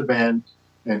Oteil in the band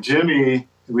and Jimmy,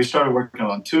 we started working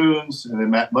on tunes. And then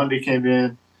Matt Mundy came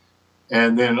in.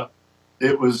 And then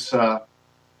it was the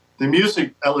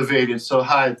music elevated so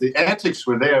high. The antics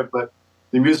were there, but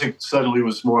the music suddenly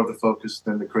was more of the focus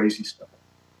than the crazy stuff.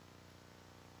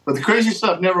 But the crazy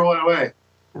stuff never went away.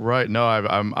 Right. No,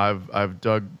 I've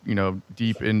dug,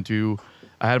 deep into.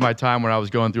 I had my time when I was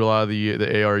going through a lot of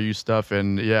the ARU stuff,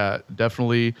 and yeah,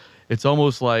 definitely, it's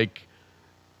almost like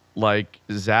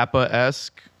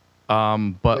Zappa-esque,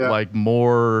 but like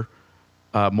more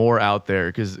out there,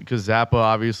 because Zappa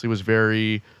obviously was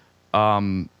very, all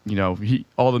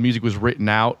the music was written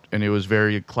out, and it was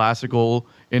very classical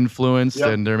influenced,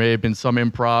 and there may have been some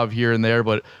improv here and there,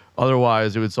 but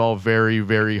otherwise it was all very,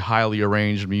 very highly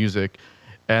arranged music.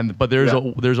 But there's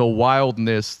a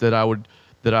wildness that I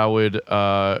would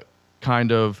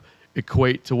kind of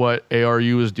equate to what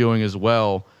ARU is doing as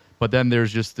well. But then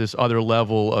there's just this other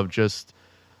level of just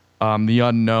the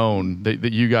unknown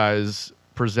that you guys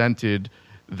presented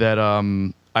that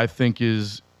I think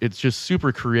it's just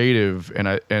super creative,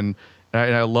 and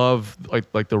I love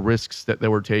like the risks that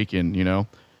were taken.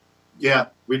 Yeah,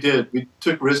 we did. We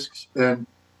took risks, and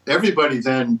everybody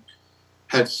then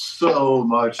had so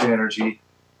much energy.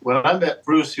 When I met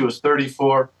Bruce, he was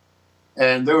 34,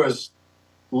 and there was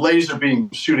laser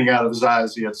beams shooting out of his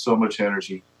eyes. He had so much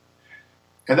energy.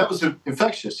 And that was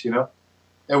infectious,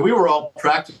 And we were all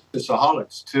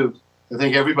practiceaholics, too. I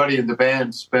think everybody in the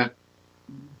band spent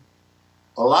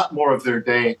a lot more of their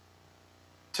day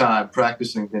time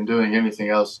practicing than doing anything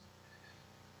else.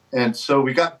 And so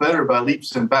we got better by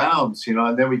leaps and bounds,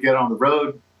 and then we get on the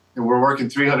road, and we're working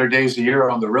 300 days a year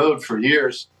on the road for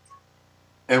years.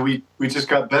 And we just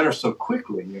got better so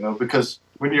quickly, because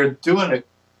when you're doing it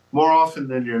more often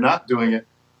than you're not doing it,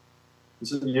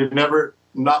 you're never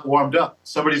not warmed up.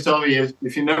 Somebody told me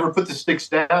if you never put the sticks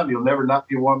down, you'll never not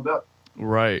be warmed up.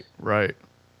 Right.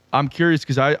 I'm curious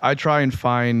because I try and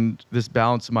find this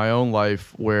balance in my own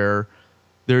life where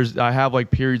I have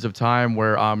like periods of time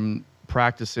where I'm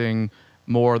practicing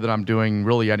more than I'm doing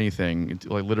really anything,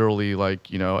 like literally,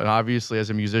 and obviously as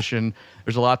a musician,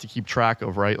 there's a lot to keep track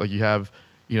of, right? Like you have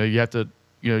to,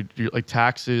 like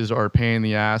taxes are a pain in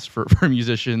the ass for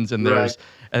musicians, and there's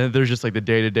just like the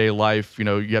day-to-day life,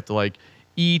 you have to like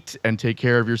eat and take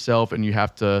care of yourself, and you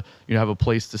have to, have a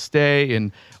place to stay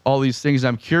and all these things.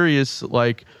 I'm curious,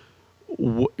 like,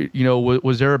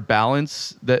 was there a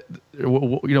balance that,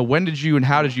 when did you and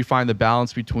how did you find the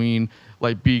balance between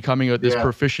like becoming this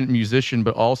proficient musician,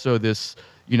 but also this,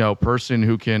 person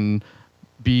who can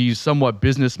be somewhat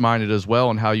business minded as well,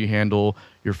 and how you handle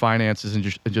your finances and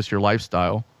just your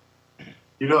lifestyle?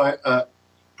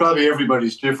 Probably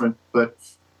everybody's different, but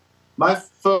my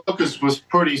focus was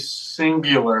pretty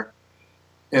singular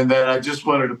in that I just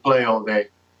wanted to play all day.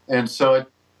 And so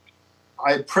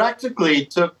I practically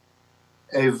took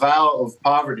a vow of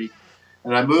poverty,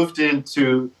 and I moved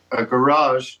into a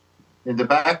garage in the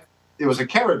back. It was a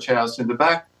carriage house in the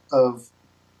back of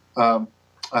a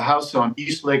house on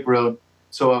East Lake Road.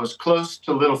 So I was close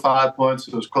to Little Five Points.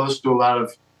 I was close to a lot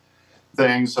of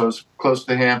things. I was close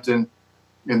to Hampton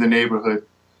in the neighborhood.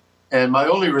 And my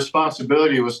only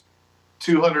responsibility was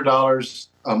 $200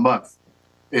 a month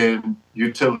in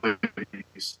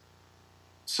utilities.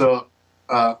 So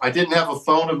I didn't have a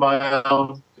phone of my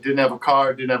own. I didn't have a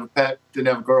car. Didn't have a pet. Didn't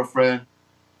have a girlfriend.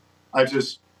 I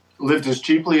just lived as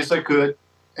cheaply as I could,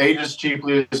 ate as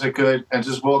cheaply as I could, and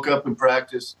just woke up and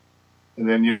practiced. And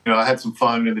then, I had some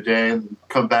fun in the day and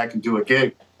come back and do a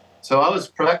gig. So I was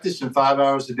practicing 5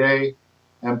 hours a day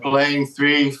and playing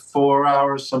 3-4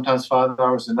 hours, sometimes 5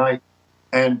 hours a night.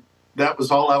 And that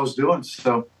was all I was doing.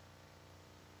 So,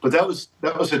 but that was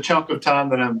a chunk of time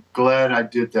that I'm glad I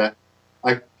did that.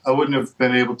 I wouldn't have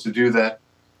been able to do that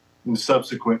in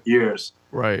subsequent years.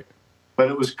 Right. But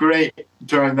it was great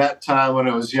during that time when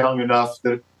I was young enough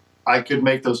that I could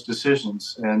make those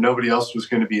decisions and nobody else was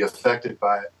going to be affected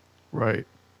by it. Right.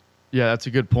 Yeah, that's a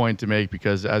good point to make,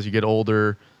 because as you get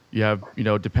older, you have,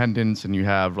 dependents, and you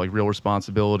have like real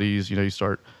responsibilities. You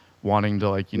start wanting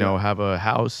to have a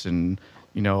house and,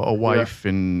 a wife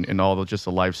and all just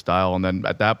a lifestyle. And then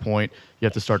at that point, you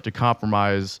have to start to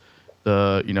compromise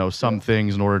the, some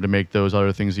things in order to make those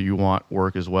other things that you want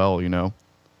work as well,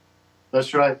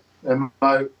 That's right. And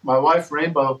my wife,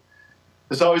 Rainbow,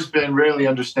 has always been really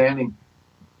understanding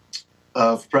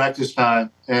of practice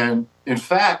time. And in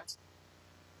fact,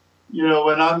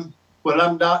 when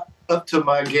I'm not up to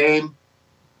my game,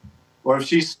 or if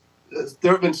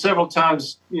there have been several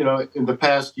times, in the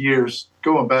past years,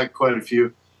 going back quite a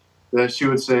few, that she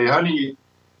would say, "Honey,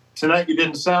 tonight you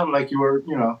didn't sound like you were,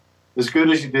 as good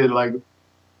as you did, like,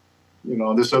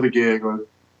 this other gig or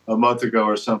a month ago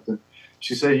or something."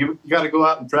 She said, "You got to go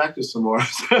out and practice some more."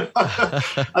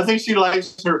 I think she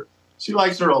likes her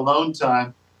alone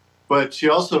time, but she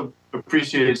also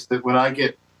appreciates that when I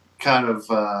get kind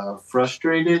of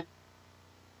frustrated,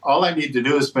 all I need to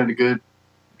do is spend a good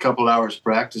couple hours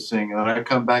practicing, and I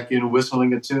come back in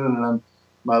whistling a tune, and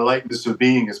my lightness of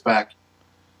being is back.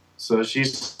 So she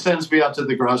sends me out to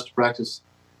the garage to practice.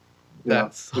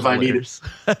 That's if I need it.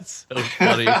 That's so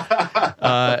funny.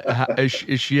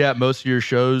 Is she at most of your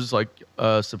shows, like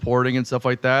supporting and stuff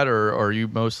like that, or are you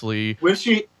mostly? When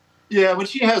she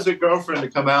has a girlfriend to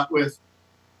come out with,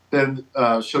 then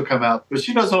she'll come out. But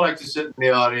she doesn't like to sit in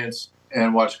the audience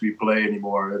and watch me play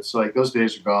anymore. It's like those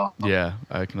days are gone. Yeah,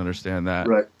 I can understand that.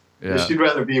 Right. Yeah. She'd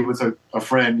rather be with a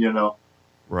friend,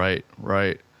 Right.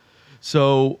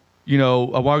 So, I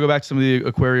want to go back to some of the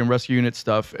aquarium rescue unit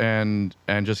stuff and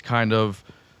just kind of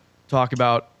talk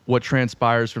about what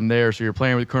transpires from there. So you're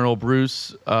playing with Colonel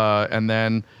Bruce, and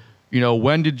then,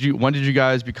 when did you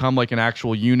guys become like an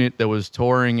actual unit that was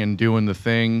touring and doing the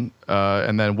thing?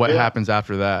 And then what happens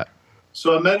after that?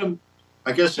 So I met him,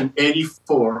 I guess, in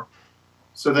 '84.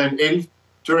 So then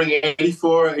during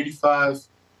 '84, '85,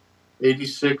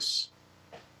 '86,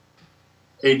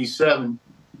 '87,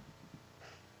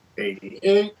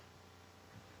 '88.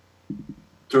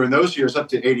 During those years up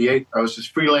to '88, I was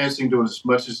just freelancing, doing as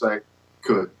much as I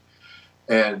could.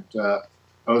 And I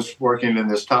was working in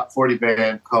this top 40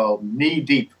 band called Knee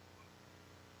Deep.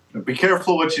 Now, be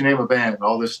careful what you name a band.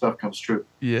 All this stuff comes true.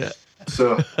 Yeah.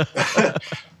 So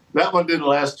that one didn't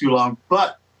last too long.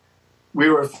 But we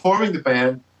were forming the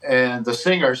band, and the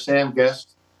singer, Sam Guest,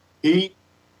 he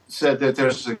said that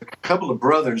there's a couple of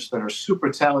brothers that are super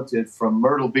talented from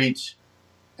Virginia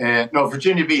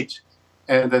Beach,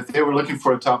 and that they were looking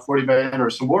for a top 40 band or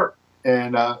some work.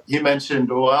 And he mentioned,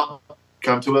 well,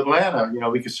 come to Atlanta.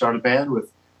 We could start a band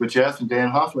with Jeff and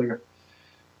Dan Hofflinger.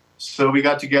 So we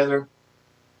got together,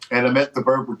 and I met the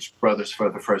Burbridge brothers for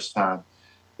the first time.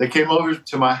 They came over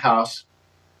to my house,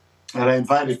 and I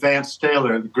invited Vance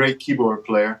Taylor, the great keyboard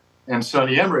player, and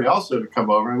Sonny Emery also to come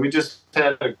over. And we just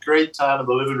had a great time in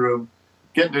the living room,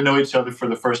 getting to know each other for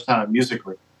the first time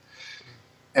musically.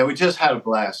 And we just had a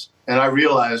blast. And I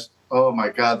realized, oh my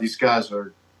God, these guys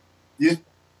can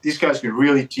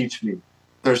really teach me.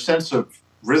 Their sense of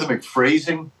rhythmic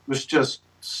phrasing was just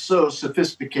so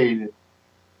sophisticated.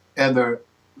 And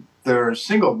their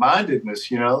single-mindedness,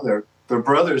 they're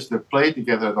brothers that played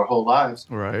together their whole lives.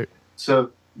 Right.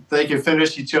 So they can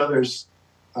finish each other's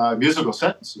musical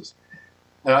sentences.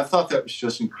 And I thought that was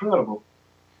just incredible.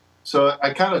 So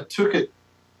I kind of took it,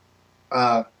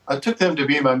 I took them to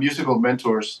be my musical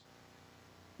mentors.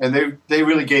 And they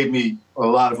really gave me a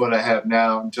lot of what I have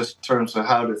now, just in terms of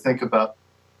how to think about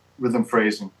rhythm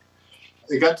phrasing.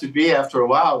 It got to be, after a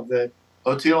while, that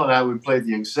Oteil and I would play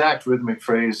the exact rhythmic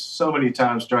phrase so many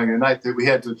times during the night that we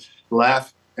had to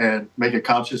laugh and make a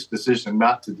conscious decision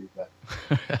not to do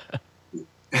that.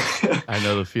 I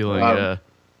know the feeling,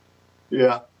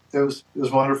 Yeah, it was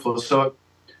wonderful. So,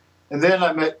 and then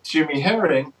I met Jimmy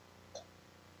Herring.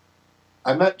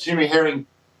 I met Jimmy Herring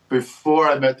before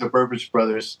I met the Burbridge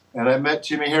brothers, and I met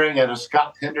Jimmy Herring at a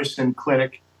Scott Henderson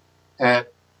clinic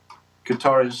at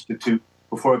Guitar Institute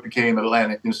before it became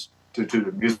Atlantic Institute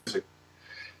of Music.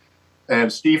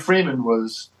 And Steve Freeman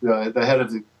was the head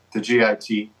of the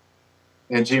GIT,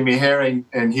 and Jimmy Herring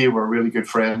and he were really good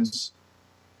friends.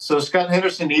 So Scott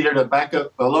Henderson needed a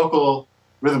local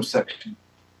rhythm section.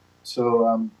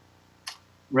 So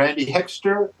Randy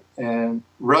Hexter and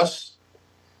Russ,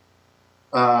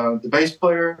 the bass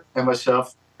player, and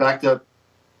myself backed up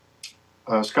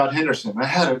Scott Henderson. I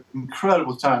had an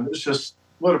incredible time. It was just,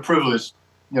 what a privilege,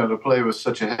 to play with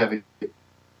such a heavy.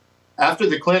 After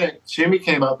the clinic, Jimmy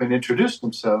came up and introduced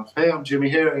himself. Hey, I'm Jimmy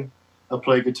Herring. I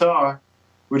play guitar.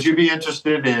 Would you be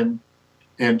interested in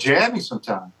jamming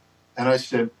sometime? And I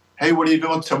said, hey, what are you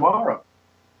doing tomorrow?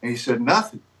 And he said,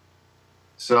 nothing.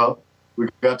 So we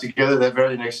got together that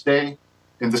very next day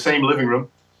in the same living room,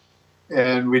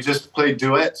 and we just played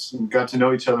duets and got to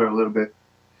know each other a little bit.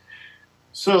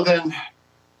 So then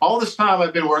all this time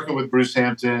I've been working with Bruce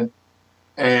Hampton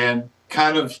and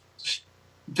kind of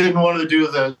didn't want to do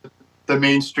the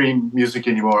mainstream music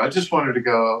anymore. I just wanted to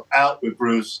go out with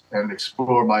Bruce and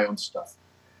explore my own stuff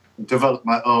and develop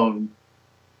my own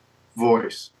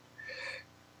voice.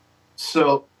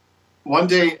 So one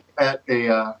day at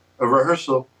a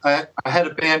rehearsal, I had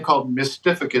a band called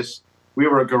Mystificus. We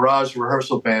were a garage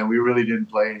rehearsal band. We really didn't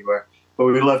play anywhere, but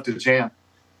we loved to jam.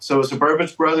 So it was the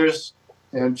Burbridge brothers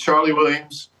and Charlie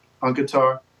Williams on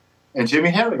guitar, and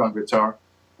Jimi Hendrix on guitar.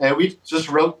 And we just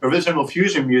wrote original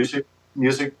fusion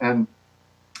music and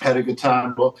had a good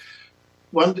time.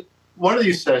 Well, one of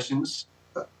these sessions,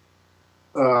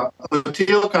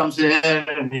 Teal comes in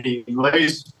and he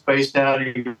lays his face down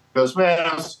and he goes, "Man,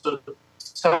 I'm so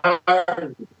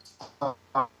tired of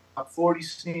the top 40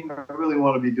 scene. I really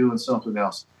want to be doing something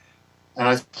else."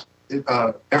 And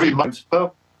every month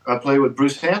I play with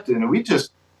Bruce Hampton, and we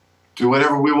just do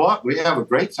whatever we want. We have a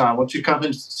great time. Why don't you come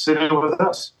and sit in with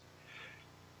us?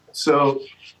 So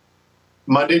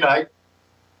Monday night,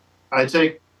 I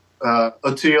take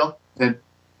Teal and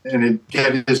it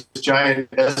get his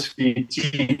giant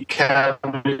SVT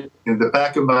cabinet in the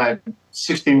back of my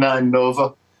 '69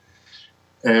 Nova,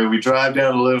 and we drive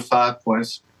down to Little Five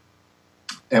Points,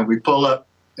 and we pull up,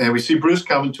 and we see Bruce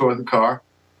coming toward the car,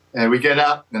 and we get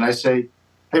out, and I say,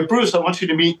 "Hey, Bruce, I want you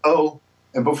to meet O."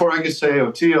 And before I could say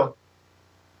Teal,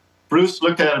 Bruce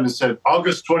looked at him and said,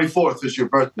 "August 24th is your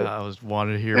birthday." I was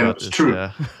wanting to hear And about it's this. true.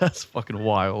 Yeah, that's fucking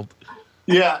wild.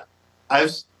 Yeah,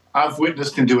 I've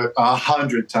witnessed him do it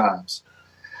 100 times.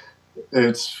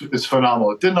 It's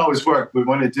phenomenal. It didn't always work, but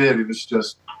when it did, it was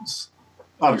just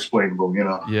unexplainable, you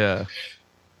know. Yeah.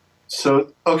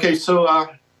 So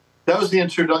that was the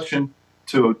introduction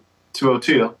to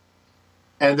Teal,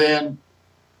 and then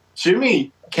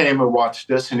Jimmy came and watched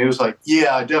this, and he was like,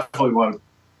 "Yeah, I definitely want to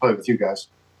play with you guys."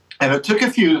 And it took a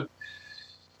few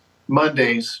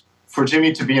Mondays for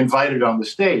Jimmy to be invited on the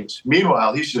stage.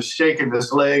 Meanwhile, he's just shaking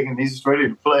his leg and he's ready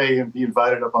to play and be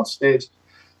invited up on stage.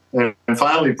 And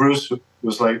finally, Bruce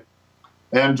was like,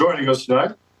 "And joining us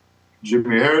tonight,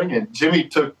 Jimmy Herring." And Jimmy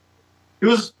he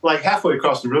was like halfway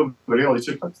across the room, but he only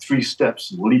took like 3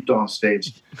 steps and leaped on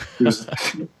stage. He was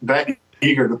that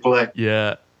eager to play.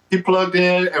 Yeah. He plugged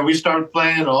in and we started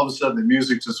playing, and all of a sudden the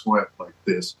music just went like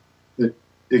this.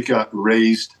 It got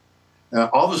raised.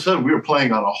 All of a sudden we were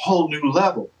playing on a whole new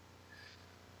level.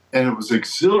 And it was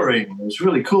exhilarating. It was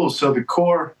really cool. So the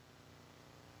core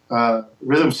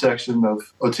rhythm section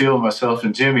of Teal, myself,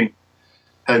 and Jimmy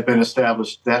had been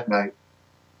established that night.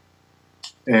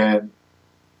 And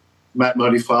Matt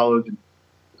Muddy followed,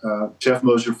 and Jeff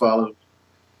Moser followed.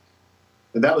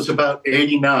 And that was about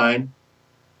 89.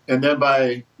 And then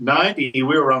by 90,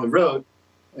 we were on the road.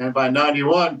 And by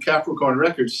 91, Capricorn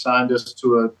Records signed us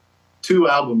to a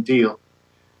 2-album deal.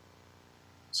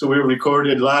 So we were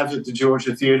recorded live at the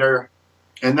Georgia Theater,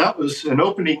 and that was an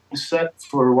opening set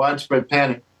for Widespread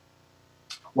Panic.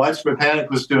 Widespread Panic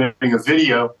was doing a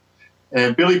video,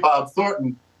 and Billy Bob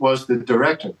Thornton was the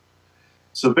director.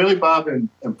 So Billy Bob and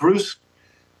Bruce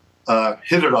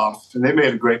hit it off, and they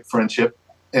made a great friendship.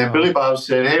 And Billy Bob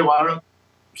said, "Hey,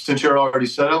 since you're already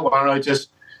set up, why don't I just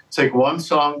take one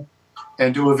song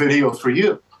and do a video for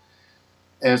you?"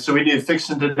 And so we did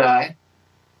 "Fixin' to Die"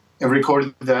 and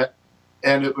recorded that.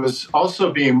 And it was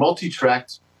also being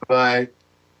multi-tracked by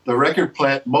the record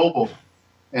plant Mobile.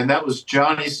 And that was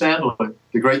Johnny Sandlin,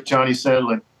 the great Johnny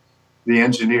Sandlin, the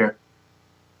engineer.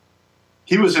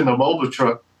 He was in the Mobile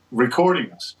truck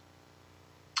recording us.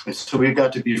 And so we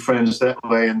got to be friends that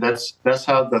way. And that's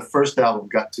how the first album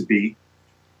got to be,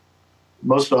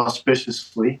 most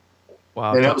auspiciously.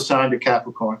 Wow. And that was signed to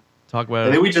Capricorn. Talk about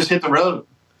and then we just hit the road.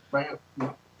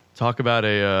 Talk about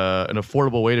an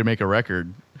affordable way to make a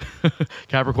record.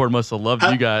 Capricorn must have loved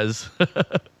you guys.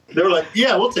 They were like,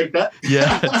 "Yeah, we'll take that."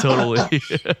 Yeah, totally.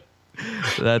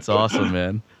 That's awesome,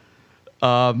 man.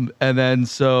 And then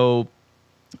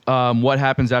what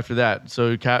happens after that?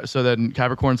 So then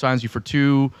Capricorn signs you for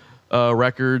 2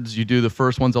 records. You do the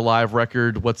first one's a live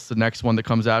record. What's the next one that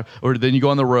comes out? Or then you go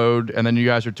on the road, and then you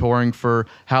guys are touring for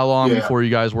how long before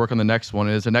you guys work on the next one?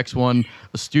 Is the next one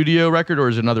a studio record, or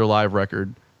is it another live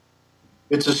record?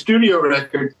 It's a studio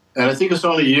record, and I think it's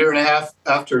only a year and a half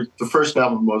after the first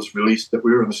album was released that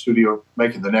we were in the studio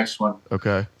making the next one.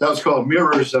 Okay. That was called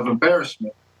Mirrors of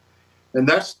Embarrassment. And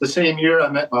that's the same year I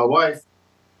met my wife.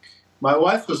 My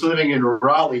wife was living in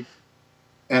Raleigh,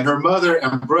 and her mother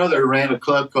and brother ran a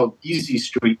club called Easy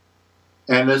Street.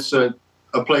 And it's a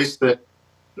place that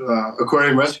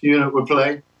Aquarium Rescue Unit would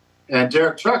play, and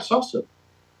Derek Trucks also.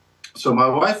 So my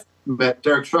wife met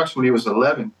Derek Trucks when he was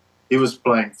 11. He was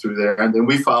playing through there, and then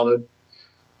we followed.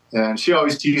 And she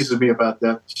always teases me about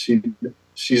that.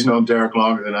 She's known Derek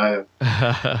longer than I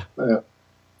have.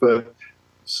 But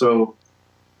so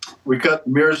we cut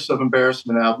Mirrors of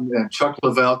Embarrassment album, and Chuck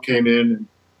Leavell came in and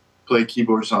played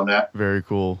keyboards on that. Very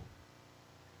cool.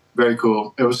 Very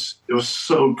cool. It was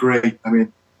so great. I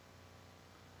mean,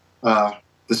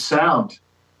 the sound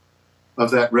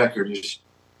of that record is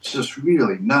just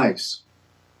really nice.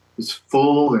 It's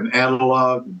full and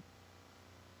analog and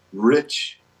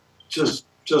rich, just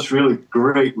just really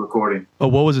great recording. Oh,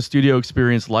 what was the studio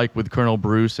experience like with Colonel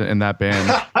Bruce and that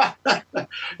band?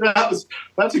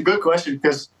 That's a good question,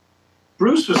 because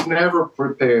Bruce was never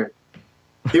prepared.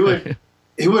 He would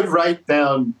write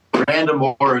down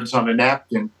random words on a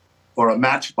napkin or a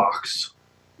matchbox,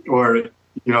 or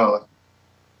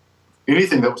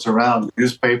anything that was around,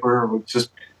 newspaper,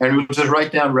 and he would just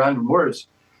write down random words.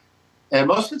 And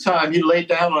most of the time, he'd lay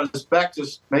down on his back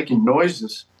just making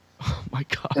noises. Oh my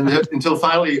God! Until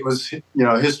finally, it was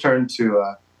his turn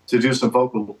to do some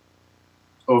vocal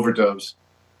overdubs.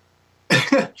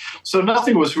 So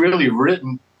nothing was really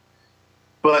written,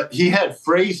 but he had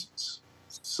phrases.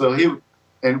 So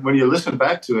and when you listen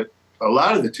back to it, a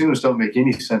lot of the tunes don't make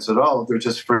any sense at all. They're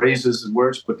just phrases and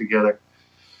words put together.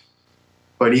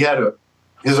 But he had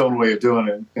his own way of doing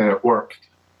it, and it worked.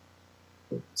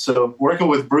 So working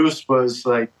with Bruce was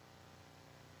like,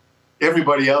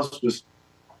 everybody else was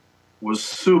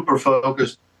super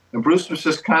focused, and Bruce was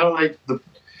just kind of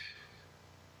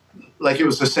like it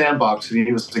was a sandbox, and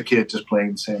he was a kid just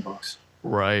playing the sandbox.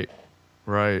 Right.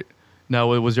 Now,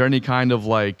 was there any kind of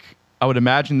I would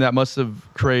imagine that must have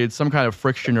created some kind of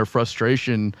friction or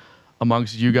frustration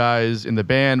amongst you guys in the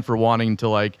band for wanting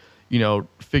to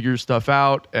figure stuff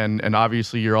out, and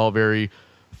obviously you're all very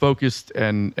focused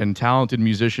and talented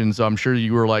musicians. So I'm sure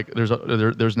you were there's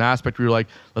an aspect where you're like,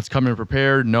 let's come in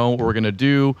prepared, know what we're gonna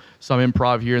do, some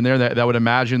improv here and there. That would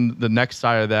imagine the next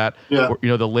side of that. Yeah.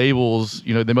 Or, the labels,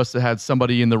 they must have had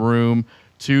somebody in the room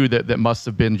too that must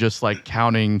have been just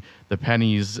counting the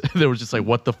pennies. They were just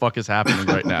what the fuck is happening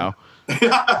right now?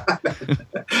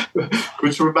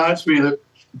 Which reminds me that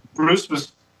Bruce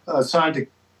was signed to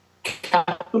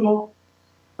Capitol.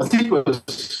 I think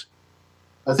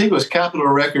it was Capitol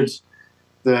Records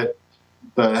that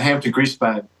the Hampton Grease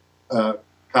Band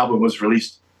album was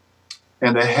released,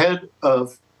 and the head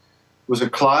of was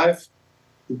it Clive?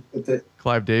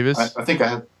 Clive Davis. I think I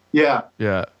have. Yeah.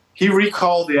 Yeah. He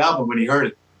recalled the album when he heard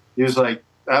it. He was like,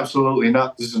 "Absolutely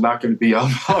not. This is not going to be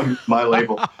on my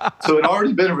label." So it had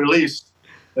already been released,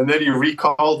 and then he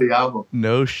recalled the album.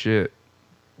 No shit.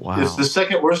 Wow. It's the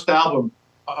second worst album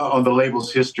on the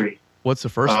label's history. What's the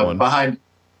first one? Behind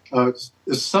it's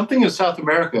something in South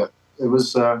America. It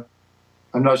was I'm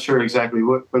not sure exactly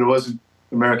what, but it wasn't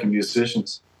American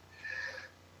musicians.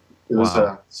 It was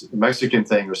a Mexican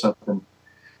thing or something.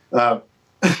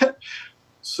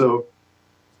 So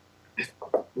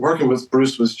working with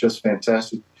Bruce was just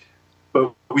fantastic.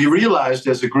 But we realized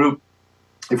as a group,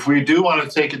 if we do want to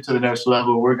take it to the next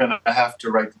level, we're going to have to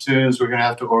write the tunes. We're going to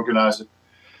have to organize it.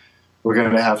 We're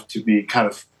going to have to be kind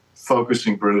of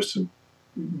focusing Bruce and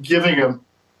giving him.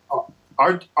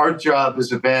 Our job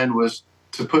as a band was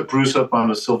to put Bruce up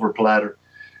on a silver platter,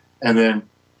 and then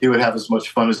he would have as much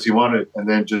fun as he wanted, and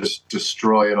then just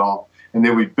destroy it all. And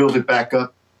then we'd build it back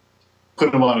up,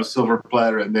 put him on a silver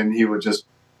platter, and then he would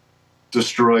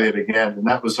destroy it again. And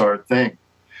that was our thing.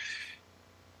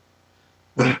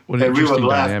 What an and we would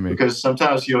laugh dynamic. Because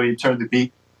sometimes, you turn the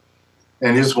beat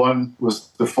and his one was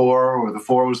the 4 or the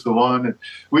 4 was the 1. And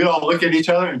we'd all look at each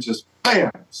other and just,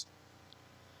 bam,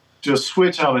 just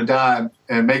switch on a dime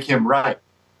and make him right.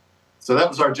 So that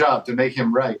was our job, to make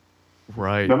him right.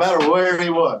 Right. No matter where he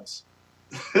was.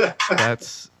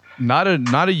 That's not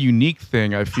a unique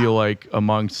thing, I feel like,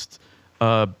 amongst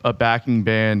a backing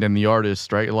band and the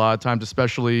artist, right? A lot of times,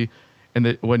 especially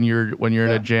when you're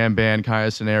in a jam band kind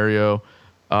of scenario,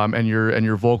 and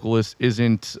your vocalist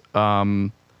isn't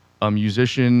a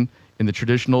musician in the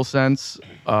traditional sense,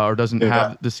 or doesn't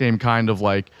have the same kind of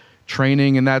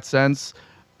training in that sense.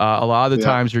 A lot of the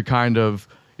times you're kind of,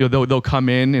 they'll come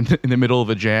in the middle of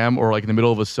a jam or in the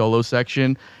middle of a solo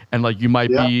section, and you might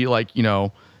be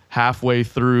halfway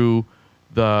through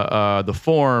the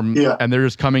form, and they're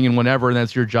just coming in whenever, and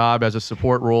that's your job as a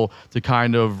support role to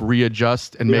kind of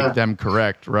readjust and make them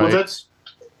correct, right?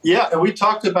 Well, and we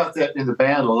talked about that in the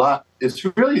band a lot. It's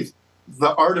really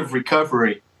the art of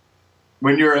recovery.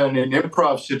 When you're in an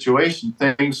improv situation,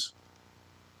 things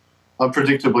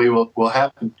unpredictably will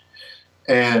happen.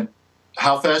 And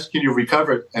how fast can you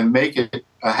recover it and make it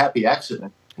a happy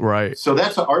accident? Right. So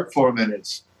that's an art form in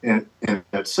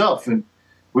itself. And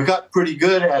we got pretty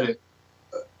good at it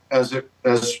as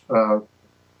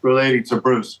relating to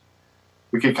Bruce.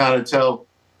 We could kind of tell,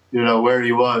 where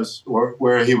he was or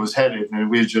where he was headed, and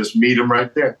we'd just meet him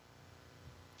right there.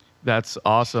 That's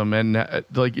awesome. And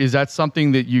is that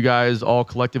something that you guys all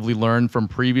collectively learned from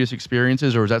previous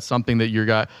experiences, or is that something that you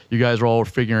guys are all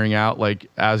figuring out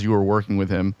as you were working with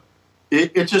him?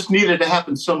 It just needed to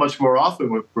happen so much more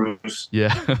often with Bruce.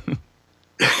 Yeah.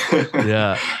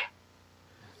 Yeah.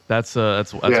 That's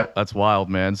wild,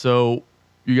 man. So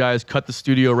you guys cut the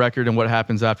studio record, and what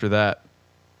happens after that?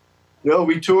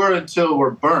 We tour until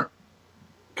we're burnt,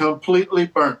 completely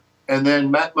burnt. And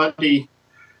then Matt Mundy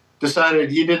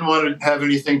decided he didn't want to have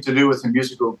anything to do with the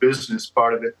musical business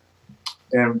part of it.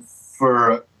 And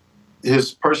for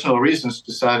his personal reasons,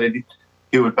 decided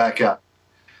he would back out.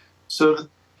 So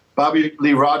Bobby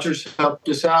Lee Rogers helped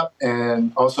us out,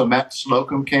 and also Matt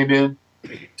Slocum came in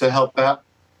to help out.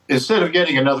 Instead of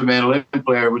getting another mandolin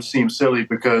player, which seemed silly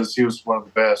because he was one of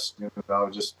the best, it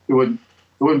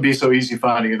wouldn't be so easy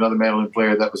finding another mandolin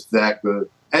player that was that good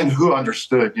and who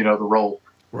understood, the role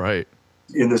right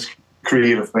in this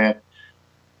creative band.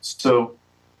 So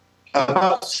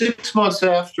about 6 months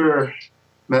after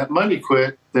Matt Mundy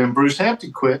quit, then Bruce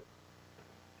Hampton quit,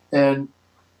 and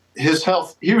his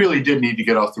health, he really did need to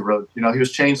get off the road. He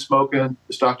was chain smoking.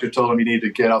 His doctor told him he needed to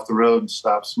get off the road and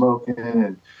stop smoking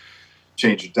and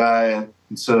change your diet.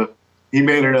 And so he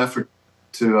made an effort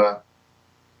to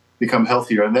become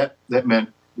healthier. And that meant,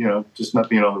 just not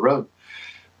being on the road.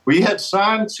 We had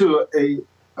signed to a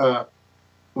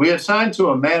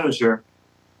manager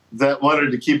that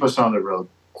wanted to keep us on the road.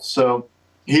 So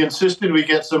he insisted we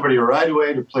get somebody right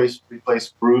away to replace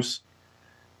Bruce.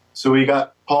 So we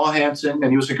got Paul Hansen,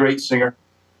 and he was a great singer.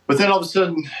 But then all of a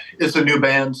sudden, it's a new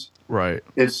band. Right.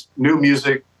 It's new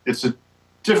music. It's a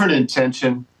different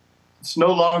intention. It's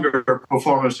no longer a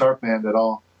performance art band at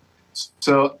all.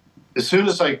 So as soon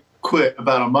as I quit,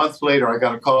 about a month later, I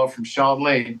got a call from Sean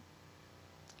Lane.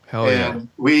 Hell yeah. And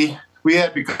we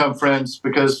had become friends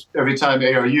because every time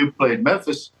ARU played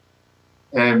Memphis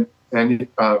and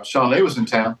Sean Lane was in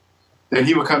town, then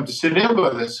he would come to sit in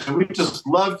with us, and we just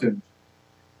loved him.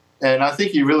 And I think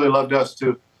he really loved us,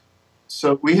 too.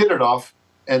 So we hit it off.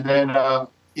 And then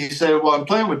he said, well, I'm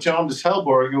playing with Jonas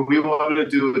Hellborg, and we wanted to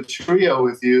do a trio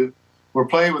with you. We're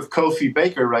playing with Kofi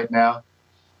Baker right now,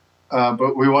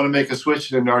 but we want to make a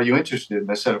switch, and are you interested? And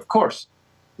I said, of course.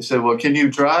 He said, well, can you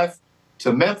drive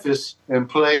to Memphis and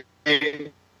play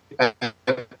at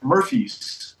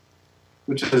Murphy's,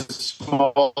 which is a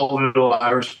small little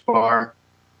Irish bar?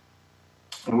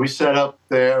 And we set up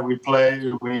there, we played,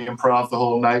 we improv the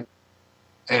whole night,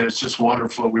 and it's just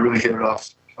wonderful. We really hit it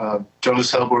off.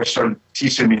 Jonas Hellborg started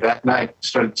teaching me that night,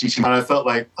 and I felt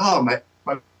like, oh, my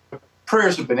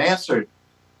prayers have been answered.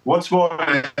 Once more,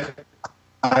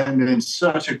 I'm in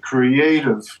such a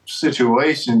creative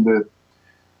situation that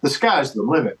the sky's the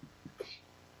limit.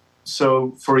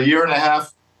 So for a year and a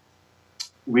half,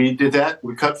 we did that.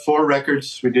 We cut 4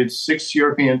 records. We did 6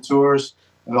 European tours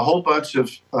and a whole bunch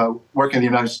of work in the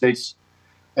United States.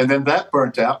 And then that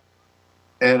burnt out.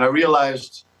 And I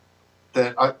realized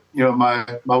that,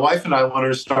 my wife and I wanted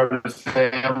to start a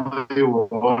family. We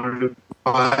wanted to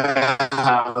buy a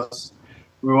house.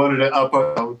 We wanted to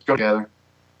go together.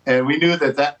 And we knew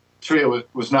that trio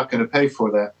was not going to pay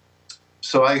for that.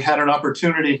 So I had an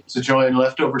opportunity to join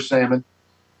Leftover Salmon.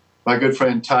 My good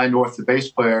friend Ty North, the bass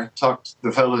player, talked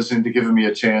the fellas into giving me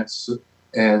a chance.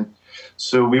 And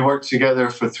so we worked together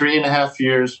for 3.5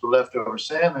 years for Leftover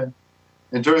Salmon.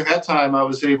 And during that time, I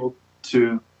was able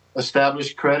to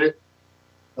establish credit,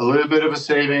 a little bit of a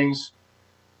savings,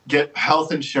 get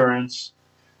health insurance.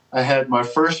 I had my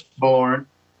firstborn,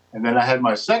 and then I had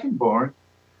my secondborn.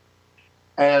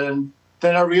 And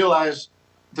then I realized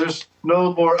there's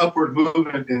no more upward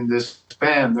movement in this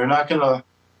band. They're not going to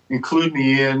include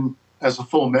me in as a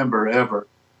full member ever.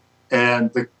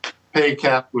 And the pay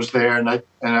cap was there, and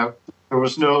there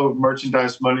was no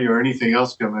merchandise money or anything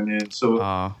else coming in.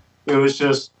 So it was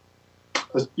just,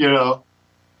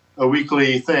 a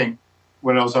weekly thing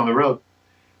when I was on the road.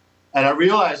 And I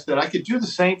realized that I could do the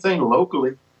same thing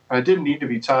locally. I didn't need to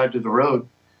be tied to the road.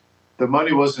 The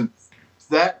money wasn't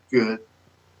that good.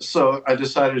 So I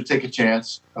decided to take a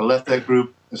chance. I left that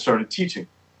group and started teaching.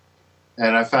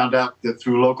 And I found out that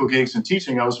through local gigs and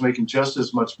teaching, I was making just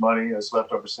as much money as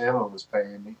Leftover Salmon was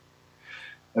paying me.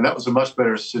 And that was a much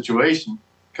better situation,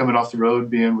 coming off the road,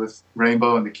 being with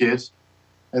Rainbow and the kids.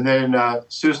 And then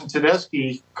Susan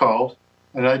Tedeschi called,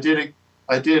 and I did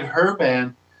her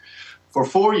band for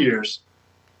 4 years.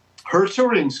 Her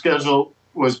touring schedule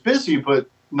was busy, but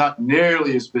not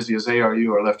nearly as busy as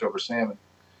ARU or Leftover Salmon.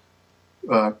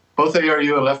 Both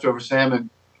ARU and Leftover Salmon,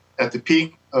 at the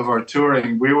peak of our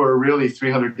touring, we were really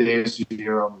 300 days a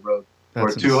year on the road,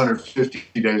 or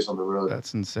 250 days on the road.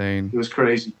 That's insane. It was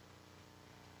crazy.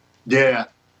 Yeah.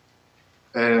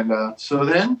 And so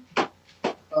then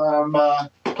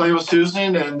play with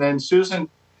Susan, and then Susan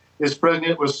is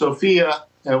pregnant with Sophia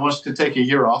and wants to take a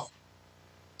year off.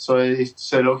 So I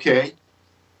said, okay.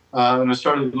 And I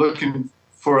started looking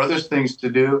for other things to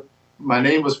do. My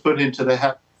name was put into the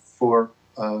hat for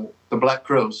the Black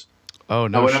Crowes. Oh,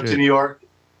 no I went shit. up to New York,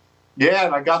 Yeah,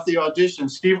 and I got the audition.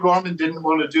 Steve Gorman didn't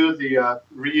want to do the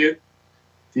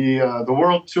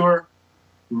world tour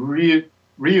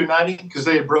reuniting because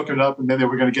they had broken up, and then they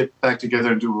were going to get back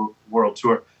together and do a world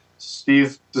tour.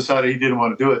 Steve decided he didn't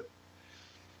want to do it.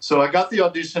 So I got the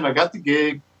audition, I got the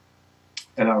gig,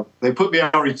 and they put me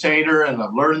on retainer, and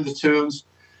I'm learning the tunes.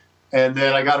 And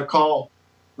then I got a call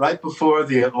right before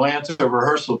the Atlanta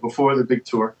rehearsal, before the big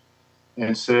tour,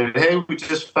 and said, hey, we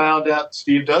just found out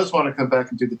Steve does want to come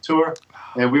back and do the tour,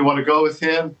 and we want to go with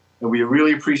him, and we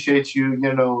really appreciate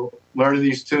you, learning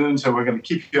these tunes, and we're going to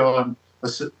keep you on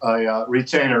a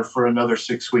retainer for another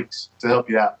 6 weeks to help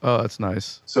you out. Oh, that's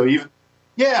nice. So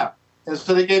and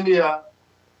so they gave me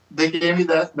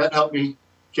that helped me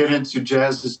get into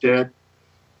Jazz is Dead.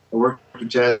 I worked with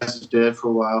Jazz is Dead for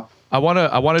a while. I want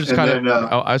to just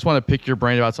I just want to pick your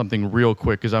brain about something real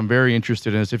quick because I'm very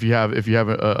interested in this. If you have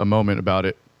a moment about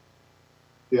it.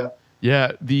 Yeah.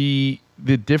 Yeah. The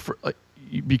different,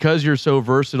 because you're so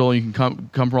versatile, you can come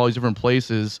from all these different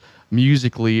places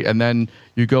musically, and then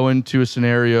you go into a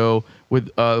scenario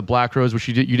with Black Rose, which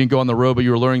you didn't go on the road, but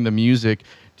you were learning the music.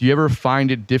 Do you ever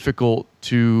find it difficult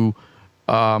to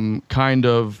kind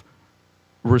of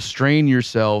restrain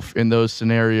yourself in those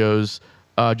scenarios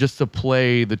just to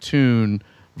play the tune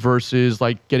versus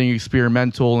like getting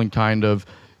experimental and kind of,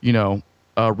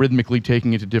 rhythmically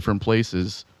taking it to different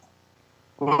places?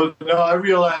 Well, no, I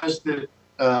realized that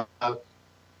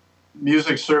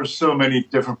music serves so many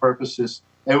different purposes.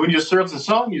 And when you serve the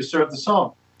song, you serve the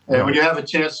song. And Right. when you have a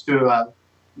chance to,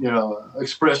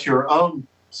 express your own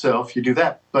self, you do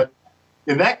that. But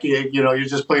in that gig, you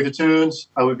just play the tunes.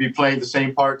 I would be playing the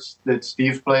same parts that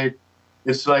Steve played.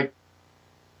 It's like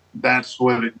that's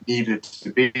what it needed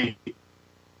to be.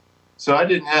 So I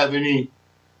didn't have any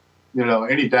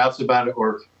doubts about it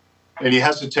or any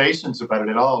hesitations about it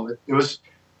at all. It was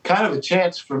kind of a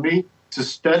chance for me to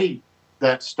study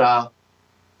that style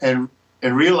and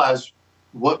realize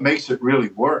what makes it really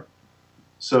work.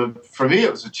 So for me,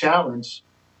 it was a challenge.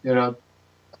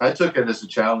 I took it as a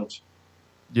challenge.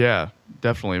 Yeah,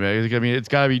 definitely, man. I mean, it's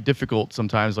got to be difficult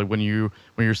sometimes, like when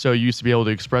you're so used to be able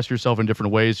to express yourself in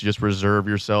different ways, to just reserve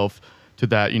yourself to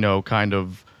that, kind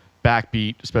of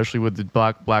backbeat, especially with the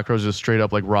Black Roses straight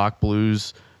up like rock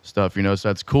blues stuff, So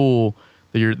that's cool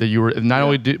that you were not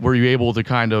only were you able to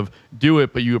kind of do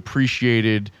it, but you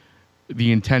appreciated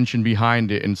the intention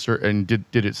behind it and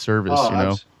did it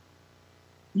service,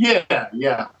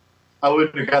 Yeah. I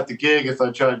wouldn't have got the gig if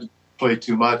I tried to play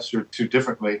too much or too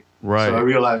differently. Right. So I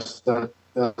realized that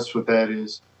that's what that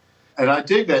is. And I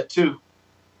dig that too.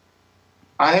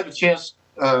 I had a chance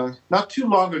not too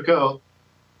long ago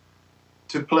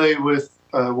to play with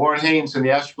Warren Haynes in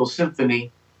the Asheville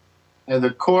Symphony. And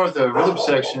the core of the rhythm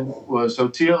section was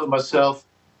Oteil and myself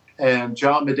and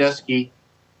John Medeski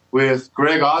with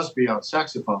Greg Osby on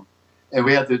saxophone. And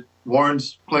we had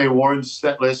Warren's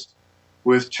set list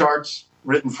with charts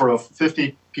written for a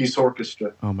 50-piece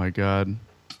orchestra. Oh my God.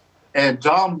 And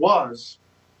Don was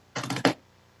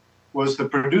the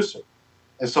producer.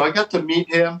 And so I got to meet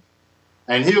him,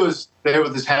 and he was there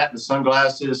with his hat and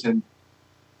sunglasses and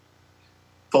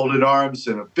folded arms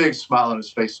and a big smile on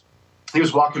his face. He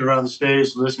was walking around the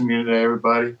stage listening to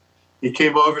everybody. He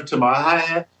came over to my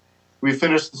hi-hat. We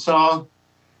finished the song,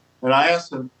 and I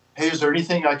asked him, hey, is there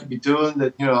anything I could be doing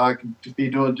that, I could be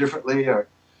doing differently, or,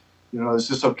 is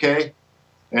this okay?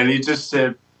 And he just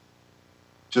said,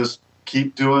 just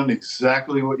keep doing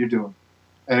exactly what you're doing.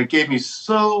 And it gave me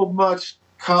so much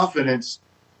confidence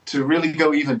to really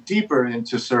go even deeper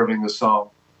into serving the song.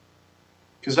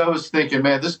 Because I was thinking,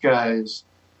 man, this guy is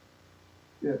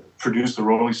produced the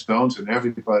Rolling Stones and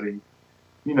everybody.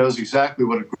 He knows exactly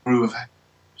what a groove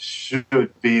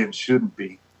should be and shouldn't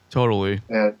be. Totally.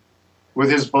 And with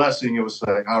his blessing, it was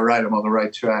like, all right, I'm on the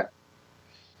right track.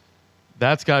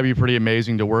 That's got to be pretty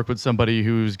amazing to work with somebody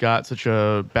who's got such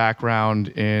a background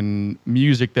in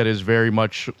music that is very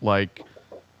much like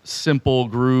simple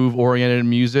groove oriented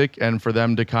music, and for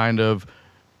them to kind of,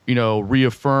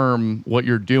 reaffirm what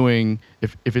you're doing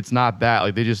if it's not that,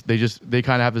 like they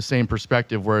kind of have the same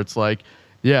perspective where it's like,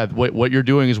 yeah, what you're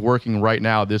doing is working right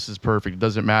now. This is perfect. It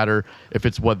doesn't matter if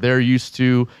it's what they're used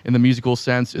to in the musical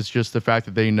sense. It's just the fact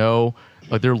that they know,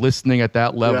 like they're listening at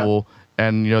that level. Yeah.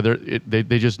 And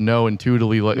they just know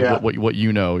intuitively what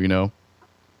you know.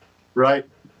 Right.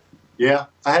 Yeah,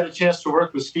 I had a chance to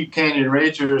work with Steep Canyon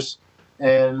Rangers,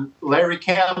 and Larry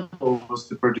Campbell was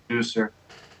the producer.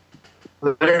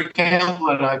 Larry Campbell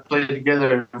and I played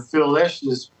together in Phil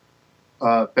Lesch's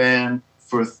band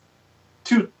for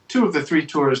two of the three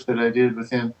tours that I did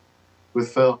with him,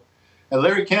 with Phil. And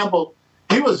Larry Campbell,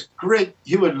 he was great.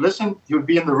 He would listen. He would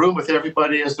be in the room with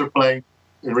everybody as they're playing.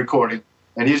 in recording,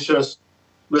 and he's just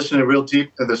listening real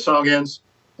deep, and the song ends,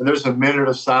 and there's a minute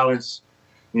of silence,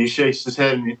 and he shakes his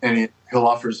head, and he'll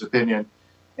offer his opinion.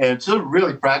 And it's some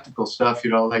really practical stuff,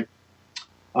 like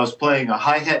I was playing a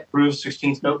hi-hat groove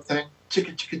 16th note thing,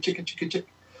 chicka, chicka, chicka, chicka, chicka.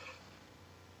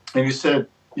 And he said,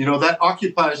 that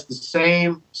occupies the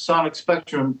same sonic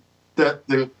spectrum that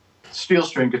the steel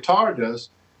string guitar does.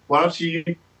 Why don't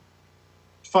you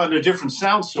find a different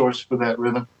sound source for that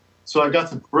rhythm? So I got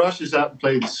the brushes out and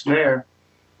played the snare,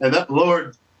 and that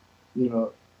lowered,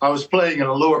 I was playing in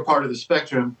a lower part of the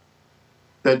spectrum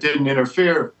that didn't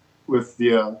interfere with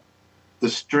the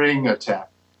string attack,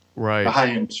 Right. the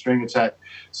high-end string attack.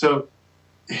 So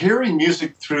hearing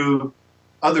music through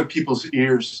other people's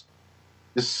ears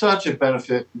is such a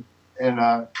benefit, and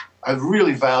I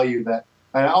really value that.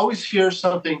 I always hear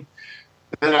something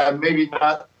that I maybe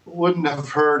wouldn't have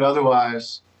heard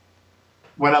otherwise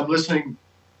when I'm listening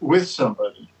with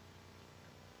somebody.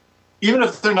 Even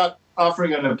if they're not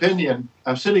offering an opinion,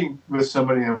 I'm sitting with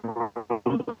somebody and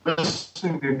we're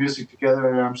listening to music together,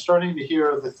 and I'm starting to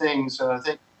hear the things, and I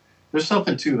think there's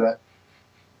something to that.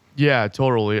 Yeah,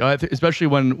 totally. Especially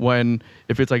when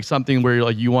if it's like something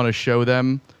where you want to show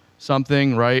them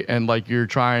something, right? And like you're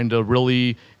trying to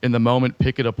really in the moment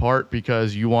pick it apart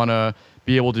because you want to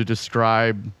be able to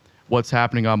describe what's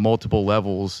happening on multiple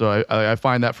levels. So I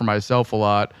find that for myself a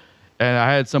lot. And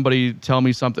I had somebody tell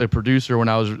me something, a producer when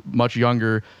I was much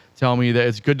younger, tell me that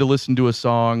it's good to listen to a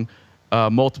song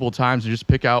multiple times and just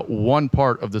pick out one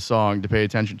part of the song to pay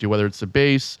attention to, whether it's the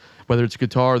bass, whether it's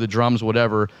guitar, the drums,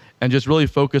 whatever, and just really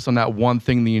focus on that one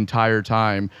thing the entire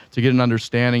time to get an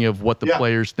understanding of what the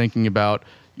player's thinking about,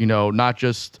 not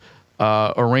just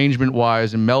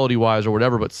arrangement-wise and melody-wise or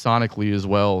whatever, but sonically as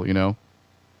well,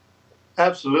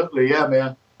 Absolutely, yeah,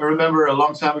 man. I remember a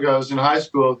long time ago, I was in high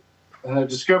school, and I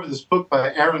discovered this book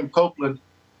by Aaron Copland,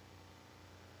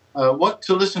 What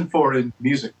to Listen For in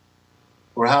Music,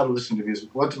 or How to Listen to Music,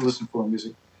 What to Listen For in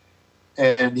Music.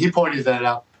 And he pointed that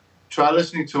out. Try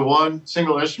listening to one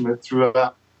single instrument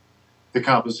throughout the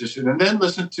composition, and then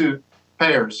listen to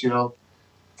pairs,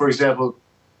 For example,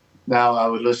 now I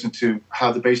would listen to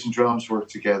how the bass and drums work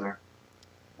together,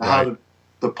 how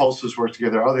the pulses work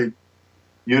together. Are they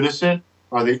unison?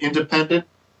 Are they independent?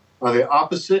 Are they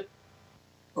opposite?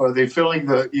 Are they filling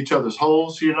each other's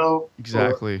holes,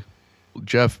 Exactly.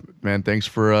 Jeff, man, thanks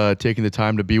for taking the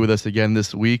time to be with us again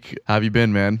this week. How have you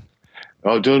been, man?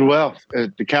 Oh, doing well.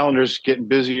 The calendar's getting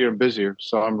busier and busier,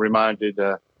 so I'm reminded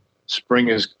spring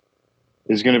is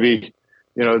going to be,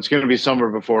 it's going to be summer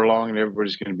before long, and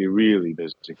everybody's going to be really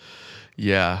busy.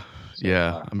 Yeah,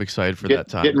 I'm excited for that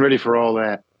time. Getting ready for all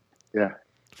that. Yeah,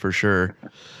 for sure.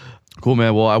 Cool,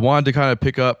 man. Well, I wanted to kind of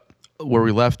pick up where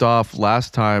we left off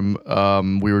last time.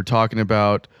 We were talking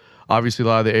about obviously a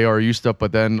lot of the ARU stuff,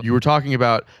 but then you were talking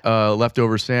about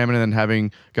Leftover Salmon and then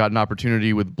having got an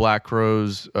opportunity with Black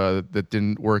Crows that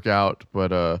didn't work out.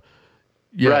 But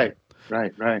Right.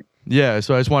 Yeah,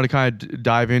 so I just wanted to kind of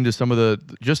dive into some of the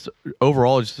just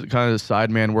overall just kind of the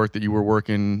sideman work that you were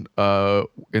working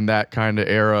in that kind of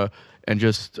era, and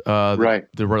just the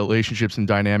relationships and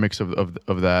dynamics of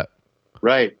that.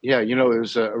 Right. Yeah. It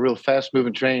was a real fast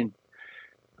moving train.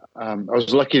 I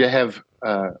was lucky to have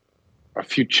a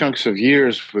few chunks of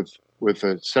years with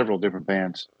several different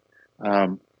bands.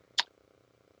 But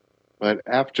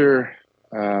after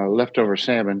Leftover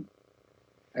Salmon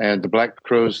and the Black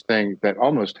Crows thing that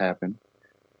almost happened,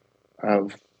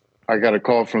 I got a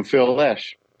call from Phil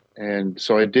Lesh. And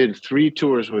so I did 3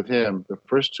 tours with him. The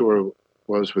first tour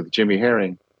was with Jimmy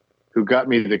Herring, who got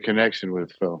me the connection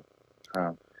with Phil.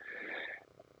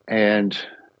 And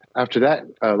after that,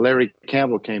 Larry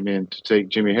Campbell came in to take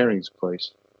Jimmy Herring's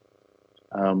place.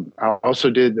 I also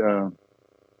did a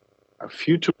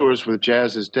few tours with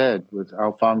Jazz is Dead with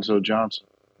Alfonso Johnson,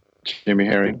 Jimmy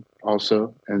Herring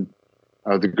also, and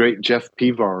the great Jeff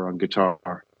Pivar on guitar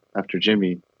after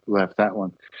Jimmy left that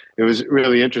one. It was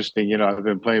really interesting. I've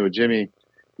been playing with Jimmy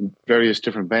in various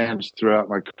different bands throughout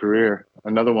my career.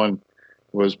 Another one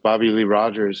was Bobby Lee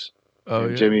Rogers,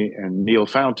 Jimmy and Neil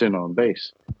Fountain on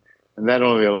bass. And that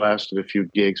only lasted a few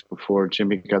gigs before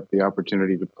Jimmy got the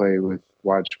opportunity to play with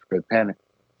Widespread Panic.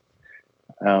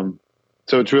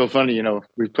 So it's real funny,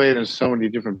 we played in so many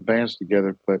different bands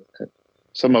together, but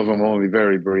some of them only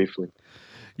very briefly.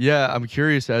 Yeah, I'm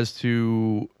curious as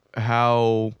to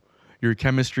how your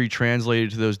chemistry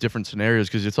translated to those different scenarios,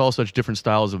 because it's all such different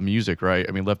styles of music, right?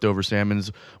 I mean, Leftover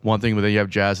Salmon's one thing, but then you have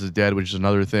Jazz is Dead, which is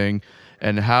another thing.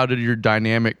 And how did your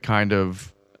dynamic kind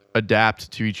of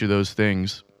adapt to each of those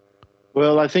things?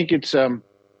 Well, I think it's, I've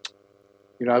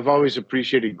always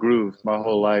appreciated groove my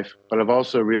whole life, but I've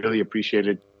also really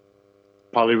appreciated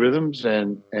polyrhythms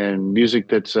and music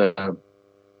that's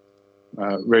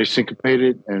very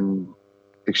syncopated and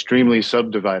extremely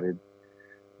subdivided.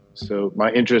 So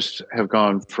my interests have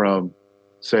gone from,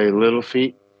 say, Little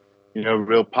Feat,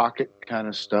 real pocket kind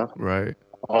of stuff, Right.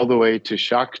 all the way to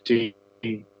Shakti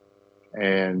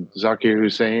and Zakir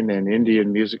Hussain and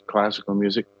Indian music, classical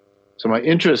music. So my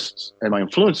interests and my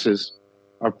influences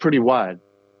are pretty wide.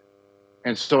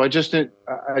 And so I just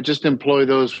employ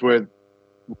those where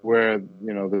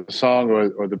the song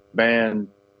or the band,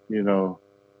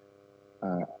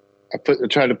 I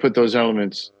try to put those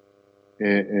elements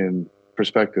in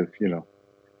perspective,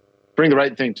 bring the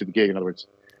right thing to the gig. In other words,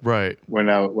 Right. When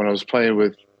I was playing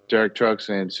with Derek Trucks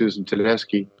and Susan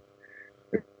Tedeschi,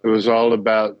 it was all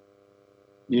about,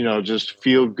 just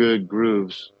feel good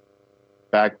grooves,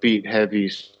 backbeat heavy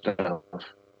stuff,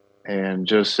 and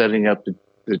just setting up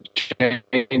the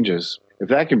changes. If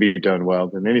that can be done well,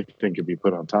 then anything can be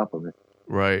put on top of it.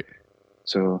 Right.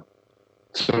 So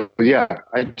yeah,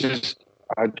 I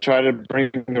try to bring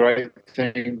the right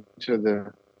thing to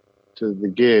the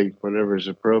gig, whatever is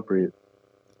appropriate.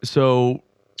 So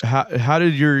how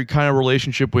did your kind of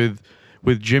relationship with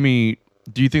Jimmy,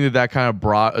 do you think that kind of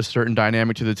brought a certain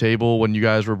dynamic to the table when you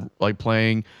guys were like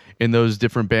playing in those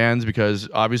different bands? Because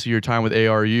obviously your time with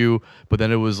ARU, but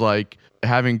then it was like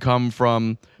having come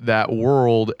from that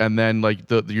world and then like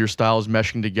your styles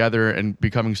meshing together and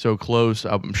becoming so close,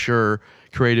 I'm sure,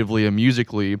 creatively and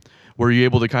musically. Were you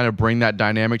able to kind of bring that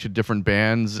dynamic to different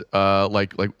bands,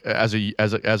 like as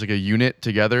like a unit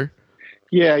together?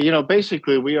 Yeah,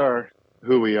 basically we are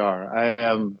who we are. I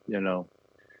am,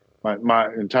 my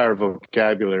entire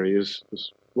vocabulary is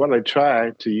what I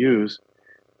try to use.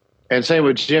 And same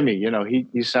with Jimmy,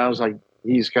 he sounds like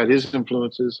he's got his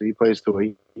influences. He plays the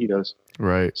way he does.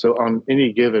 Right. So on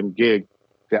any given gig,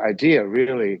 the idea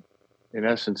really, in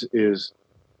essence, is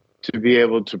to be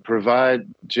able to provide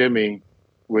Jimmy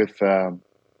with a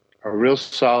real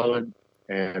solid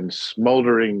and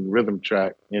smoldering rhythm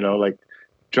track, like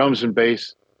drums and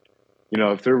bass.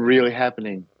 If they're really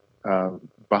happening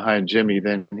behind Jimmy,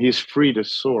 then he's free to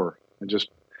soar and just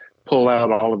pull out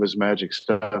all of his magic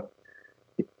stuff.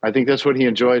 I think that's what he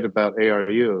enjoyed about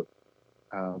ARU,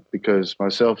 because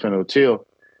myself and Oteil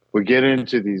would get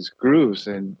into these grooves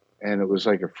and it was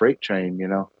like a freight train,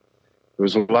 It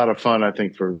was a lot of fun, I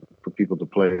think, for people to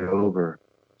play over.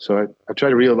 So I try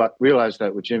to realize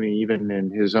that with Jimmy, even in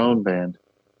his own band,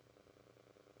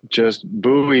 just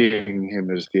buoying him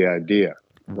is the idea.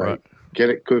 Right. Like, get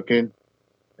it cooking.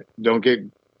 Don't get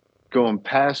going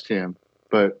past him.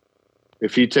 But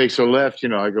if he takes a left,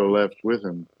 I go left with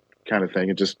him kind of thing.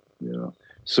 And just,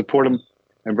 support him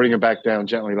and bring him back down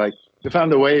gently. Like if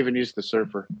I'm the wave and he's the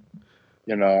surfer,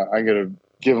 I'm going to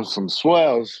give him some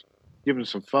swells, give him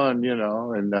some fun,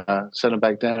 and set him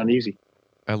back down easy.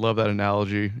 I love that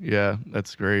analogy. Yeah,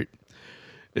 that's great.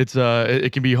 It's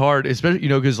it can be hard, especially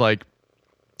because like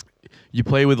you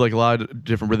play with like a lot of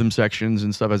different rhythm sections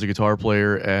and stuff as a guitar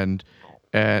player, and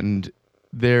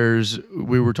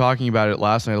we were talking about it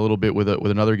last night a little bit with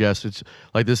another guest. It's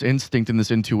like this instinct and this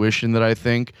intuition that I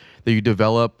think that you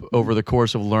develop over the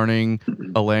course of learning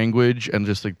a language, and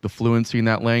just like the fluency in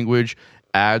that language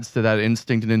adds to that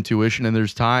instinct and intuition. And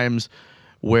there's times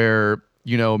where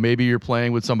maybe you're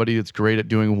playing with somebody that's great at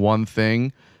doing one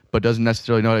thing but doesn't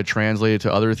necessarily know how to translate it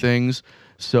to other things.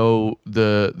 So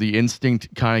the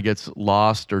instinct kind of gets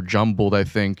lost or jumbled, I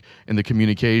think, in the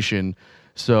communication.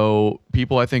 So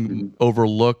people, I think,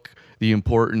 overlook the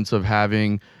importance of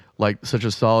having like such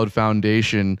a solid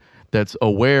foundation that's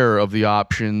aware of the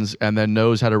options and then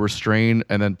knows how to restrain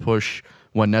and then push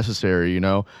when necessary,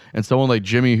 And someone like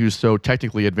Jimmy, who's so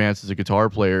technically advanced as a guitar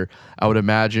player, I would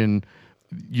imagine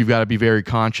you've got to be very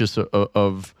conscious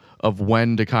of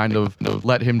when to kind of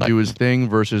let him do his thing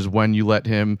versus when you let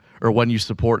him or when you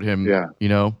support him. Yeah.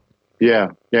 Yeah,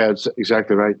 it's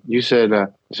exactly right. You said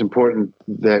it's important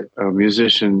that a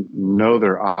musician know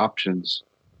their options.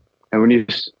 And when you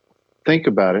think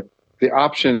about it, the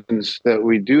options that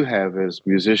we do have as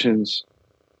musicians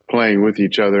playing with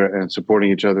each other and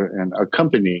supporting each other and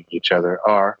accompanying each other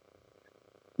are,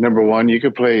 number one, you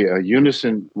could play a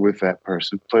unison with that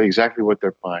person, play exactly what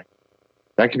they're playing.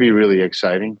 That could be really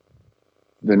exciting.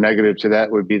 The negative to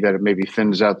that would be that it maybe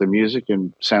thins out the music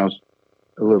and sounds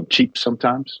a little cheap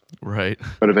sometimes. Right.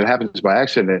 But if it happens by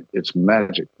accident, it's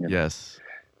magic. Yes.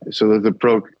 So the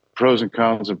pros and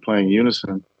cons of playing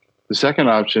unison. The second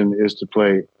option is to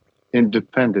play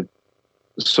independent,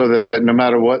 so that no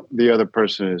matter what the other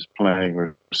person is playing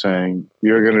or saying,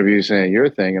 you're going to be saying your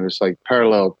thing, and it's like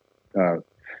parallel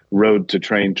road to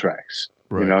train tracks.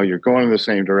 Right. You're going in the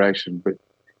same direction, but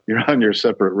you're on your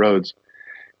separate roads.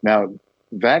 Now,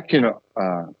 that can,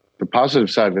 the positive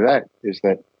side of that is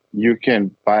that you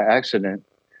can, by accident,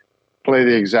 play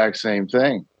the exact same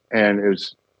thing, and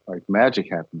it's like magic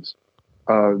happens.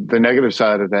 The negative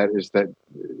side of that is that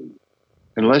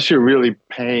unless you're really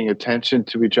paying attention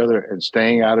to each other and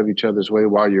staying out of each other's way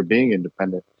while you're being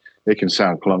independent, it can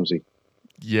sound clumsy.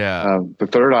 Yeah. The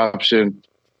third option,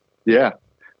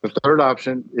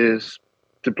 is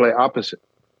to play opposite.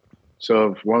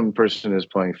 So if one person is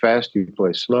playing fast, you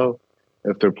play slow.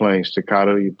 If they're playing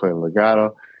staccato, you play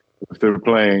legato. If they're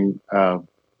playing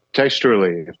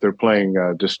texturally, if they're playing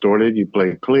distorted, you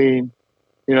play clean.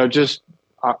 Just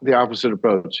the opposite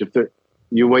approach.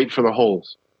 You wait for the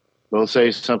holes. They'll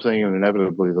say something, and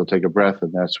inevitably they'll take a breath,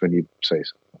 and that's when you say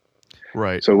something.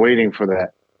 Right. So waiting for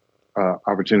that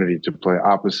opportunity to play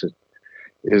opposite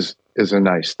is a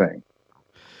nice thing.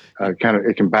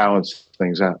 It can balance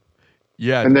things out.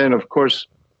 Yeah. And then, of course,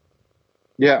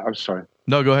 I'm sorry.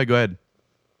 No, go ahead.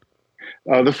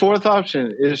 The fourth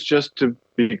option is just to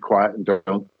be quiet and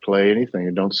don't play anything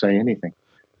and don't say anything.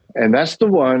 And that's the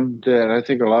one that I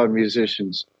think a lot of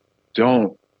musicians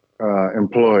don't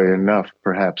employ enough,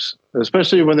 perhaps,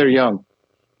 especially when they're young.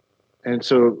 And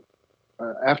so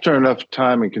after enough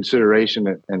time and consideration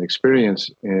and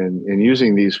experience in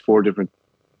using these four different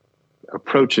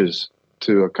approaches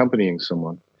to accompanying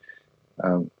someone,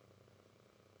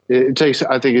 it takes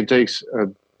a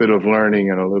bit of learning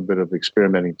and a little bit of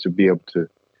experimenting to be able to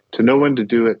know when to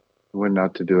do it, when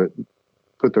not to do it,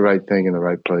 put the right thing in the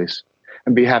right place,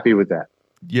 and be happy with that.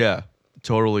 Yeah,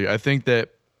 totally. I think that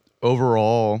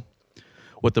overall,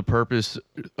 what the purpose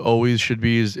always should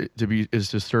be is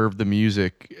to serve the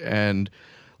music. And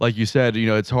like you said,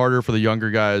 it's harder for the younger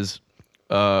guys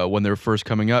when they're first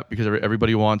coming up because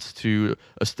everybody wants to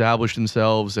establish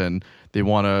themselves and they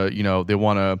want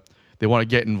to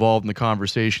get involved in the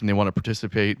conversation. They want to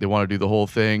participate. They want to do the whole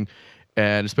thing.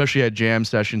 And especially at jam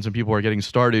sessions when people are getting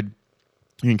started,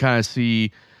 you can kind of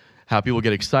see how people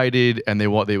get excited and they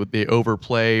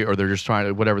overplay, or they're just trying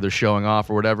to, whatever, they're showing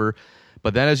off or whatever.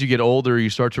 But then as you get older,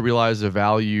 you start to realize the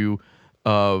value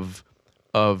of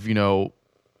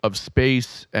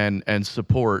space and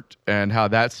support, and how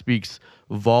that speaks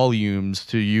volumes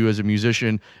to you as a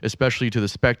musician, especially to the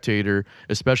spectator,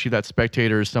 especially if that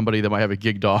spectator is somebody that might have a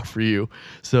gig to offer you.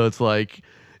 So it's like,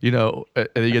 and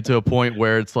you get to a point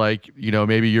where it's like,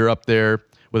 maybe you're up there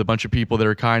with a bunch of people that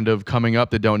are kind of coming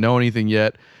up that don't know anything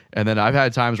yet. And then I've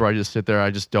had times where I just sit there,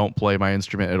 I just don't play my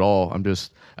instrument at all. I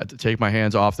have to take my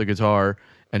hands off the guitar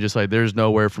and just like, there's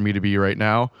nowhere for me to be right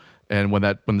now. And when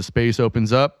the space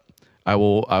opens up, I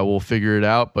will figure it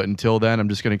out. But until then, I'm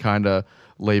just going to kind of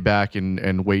lay back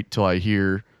and wait till I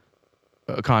hear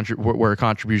where a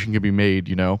contribution can be made,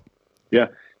 Yeah,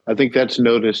 I think that's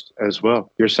noticed as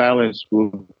well. Your silence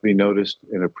will be noticed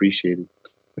and appreciated.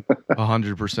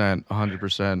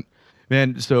 100%.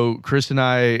 Man, so Chris and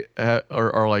I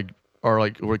are like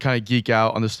we're kind of geek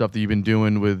out on the stuff that you've been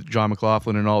doing with John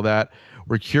McLaughlin and all that.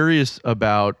 We're curious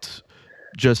about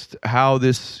just how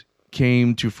this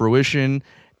came to fruition,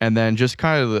 and then just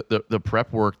kind of the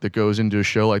prep work that goes into a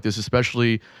show like this,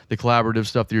 especially the collaborative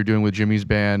stuff that you're doing with Jimmy's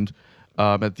band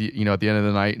at the end of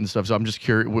the night and stuff. So I'm just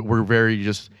curious. We're very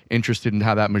just interested in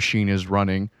how that machine is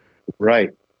running. Right.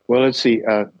 Well, let's see.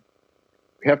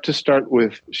 We have to start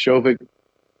with Shovik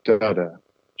Dutta.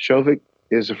 Shovik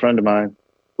is a friend of mine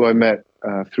who I met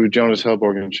through Jonas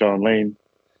Hellborg and Sean Lane.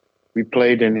 We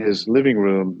played in his living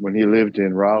room when he lived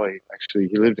in Raleigh. Actually,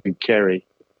 he lived in Cary,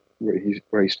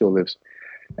 where he still lives.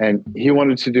 And he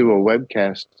wanted to do a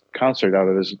webcast concert out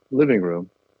of his living room.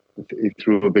 He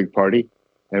threw a big party,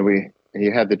 and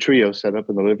he had the trio set up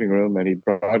in the living room, and he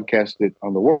broadcast it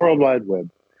on the World Wide Web.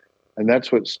 And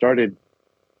that's what started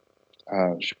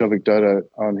Shovik Dutta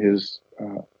on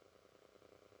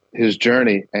his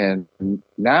journey. And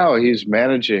now he's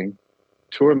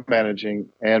tour managing,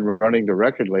 and running the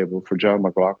record label for John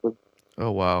McLaughlin.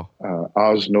 Oh, wow.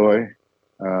 Oz Noy,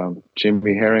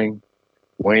 Jimmy Herring,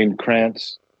 Wayne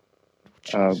Krantz.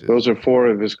 Those are four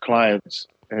of his clients,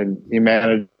 and he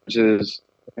manages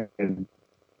and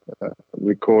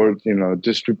records,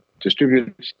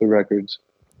 distributes the records,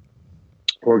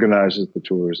 organizes the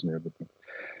tours and everything.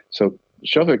 So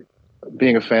Shovik,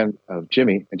 being a fan of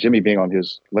Jimmy, and Jimmy being on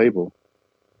his label,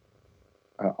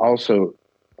 also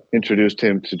introduced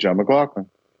him to John McLaughlin.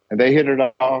 And they hit it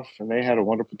off, and they had a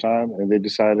wonderful time, and they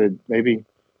decided maybe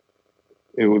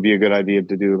it would be a good idea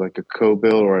to do like a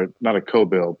co-bill, or not a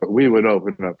co-bill, but we would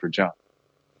open up for John.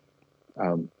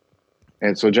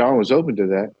 And so John was open to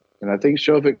that. And I think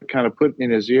Shovik kind of put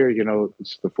in his ear,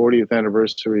 it's the 40th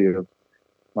anniversary of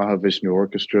Mahavishnu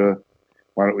Orchestra.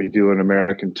 Why don't we do an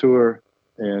American tour?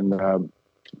 And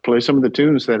play some of the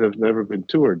tunes that have never been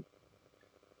toured.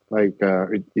 Like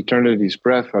Eternity's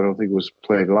Breath, I don't think was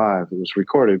played live. It was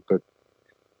recorded, but it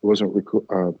wasn't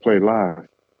played live.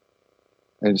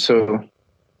 And so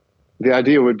the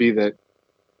idea would be that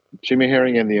Jimmy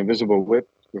Herring and the Invisible Whip,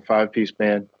 the 5-piece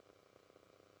band,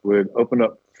 would open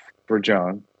up for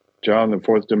John. John, the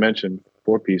Fourth Dimension,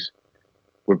 4-piece,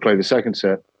 would play the second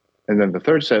set. And then the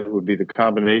third set would be the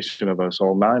combination of us,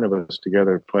 all 9 of us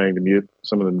together, playing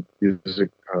some of the music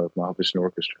of Mahavishnu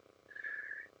Orchestra.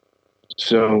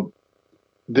 So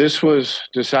this was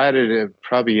decided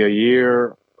probably a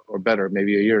year or better,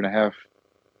 maybe a year and a half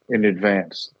in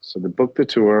advance. So they booked the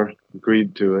tour,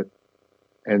 agreed to it,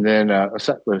 and then a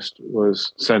set list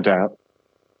was sent out.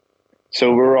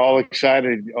 So we're all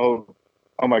excited. Oh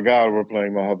my God, we're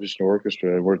playing Mahavishnu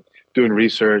Orchestra. We're doing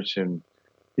research and,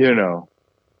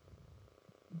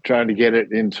 trying to get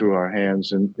it into our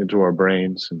hands and into our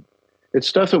brains. And it's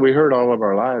stuff that we heard all of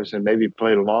our lives and maybe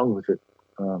played along with it.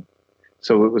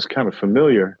 So it was kind of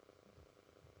familiar.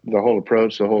 The whole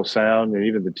approach, the whole sound, and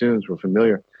even the tunes were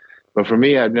familiar. But for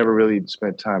me, I'd never really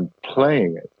spent time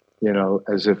playing it,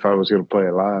 as if I was going to play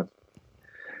it live.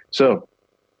 So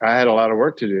I had a lot of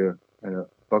work to do.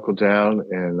 Buckle down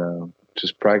and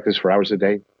just practice for hours a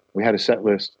day. We had a set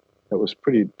list that was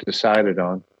pretty decided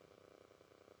on.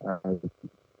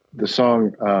 The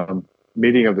song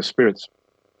Meeting of the Spirits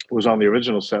was on the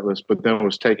original set list, but then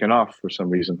was taken off for some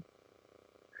reason.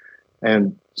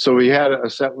 And so we had a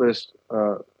set list.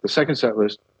 The second set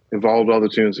list involved all the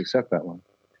tunes except that one.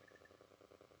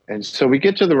 And so we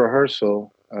get to the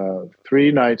rehearsal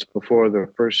 3 nights before the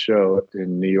first show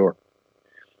in New York.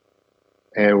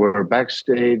 And we're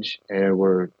backstage,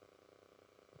 and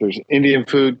there's Indian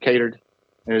food catered,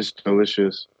 and it's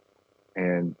delicious.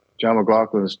 And John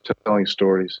McLaughlin is telling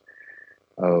stories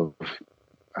of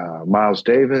Miles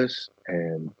Davis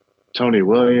and Tony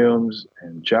Williams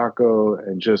and Jocko,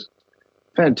 and just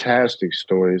fantastic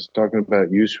stories, talking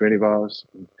about you, Srinivas.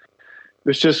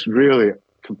 It's just really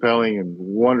compelling and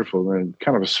wonderful, and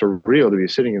kind of surreal to be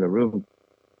sitting in the room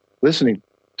listening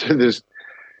to this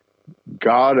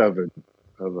god of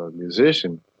a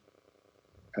musician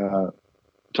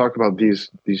talk about these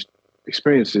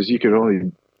experiences you could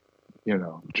only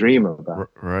dream about.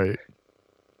 Right.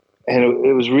 And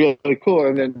it was really cool.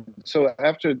 And then so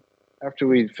after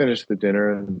we finished the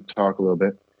dinner and talk a little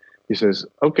bit, he says,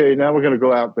 okay, now we're going to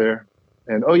go out there,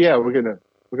 and we're going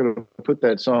to put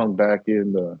that song back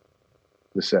in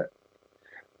the set.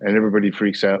 And everybody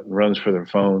freaks out and runs for their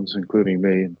phones, including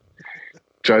me, and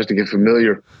tries to get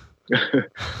familiar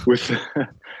with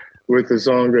the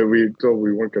song that we told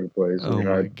we weren't going to play. So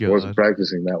I wasn't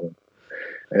practicing that one.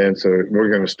 And so we're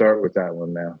going to start with that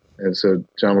one now. And so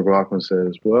John McLaughlin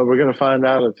says, well, we're going to find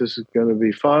out if this is going to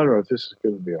be fun or if this is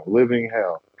going to be a living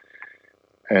hell.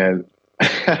 And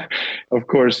of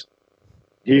course,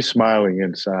 he's smiling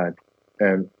inside.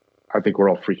 And I think we're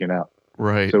all freaking out.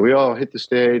 Right. So we all hit the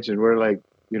stage, and we're like,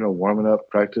 warming up,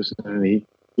 practicing. And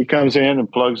he comes in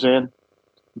and plugs in.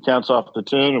 He counts off the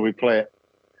tune, and we play it.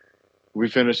 We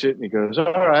finish it, and he goes,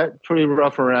 all right, pretty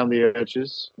rough around the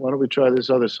edges. Why don't we try this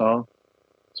other song?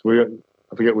 So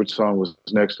I forget which song was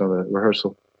next on the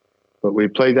rehearsal, but we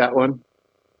played that one,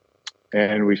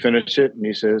 and we finished it, and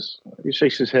he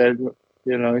shakes his head,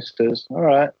 he says, all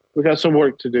right, we got some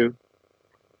work to do.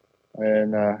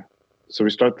 And so we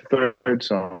start the third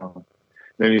song.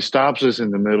 Then he stops us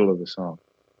in the middle of the song.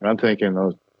 And I'm thinking,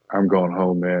 oh, I'm going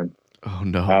home, man. Oh,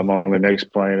 no. I'm on the next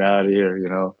plane out of here,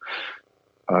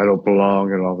 I don't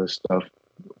belong and all this stuff.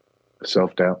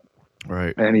 Self-doubt.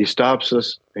 Right. And he stops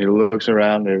us, and he looks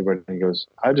around at everybody, and he goes,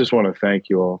 I just want to thank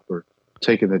you all for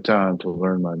taking the time to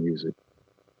learn my music.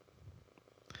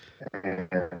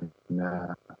 And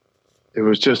it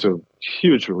was just a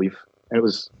huge relief. And it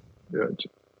was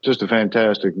just a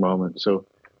fantastic moment. So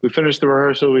we finished the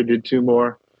rehearsal. We did 2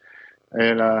 more.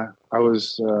 And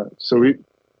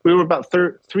we were about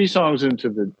 3 songs into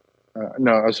the,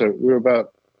 we were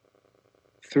about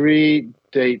 3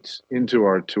 dates into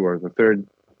our tour, the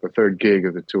third gig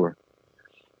of the tour.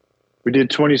 We did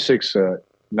 26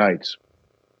 nights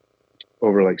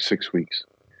over like 6 weeks.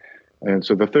 And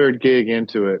so the third gig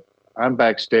into it, I'm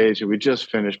backstage, and we just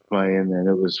finished playing, and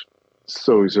it was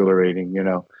so exhilarating,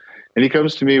 And he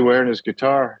comes to me wearing his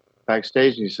guitar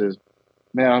backstage, and he says,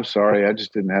 man, I'm sorry, I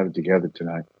just didn't have it together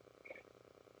tonight.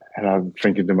 And I'm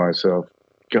thinking to myself,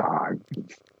 God,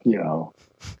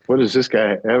 what does this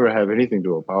guy ever have anything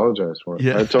to apologize for?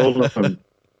 Yeah. I told him,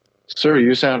 sir,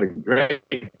 you sounded great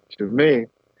to me.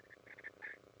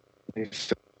 He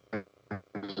said,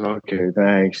 okay,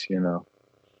 thanks, And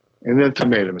then I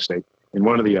made a mistake. in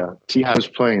one of the I was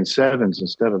playing sevens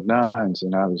instead of nines,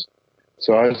 and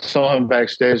so I saw him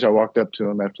backstage. I walked up to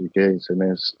him after the gig and said,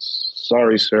 "Man,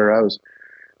 sorry, sir, I was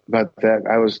about that.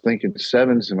 I was thinking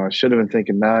sevens, and I should have been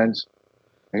thinking nines."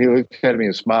 And he looked at me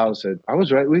and smiled and said, "I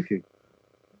was right with you."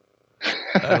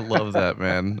 I love that,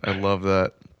 man. I love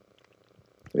that.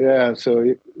 Yeah, so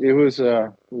it was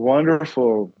a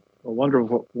wonderful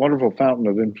fountain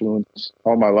of influence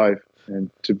all my life,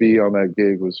 and to be on that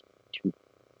gig was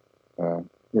a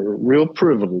real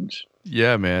privilege.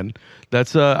 Yeah, man.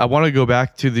 That's I want to go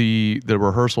back to the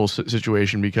rehearsal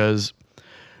situation, because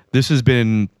this has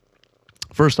been,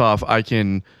 first off, I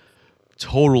can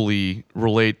totally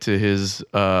relate to his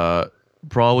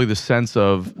probably the sense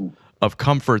of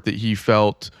comfort that he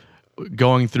felt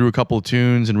going through a couple of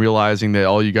tunes and realizing that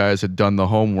all you guys had done the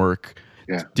homework.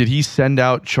 Yeah. Did he send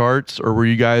out charts, or were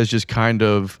you guys just kind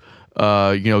of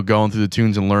going through the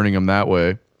tunes and learning them that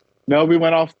way? No, we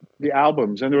went off the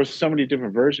albums, and there were so many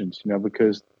different versions,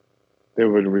 because they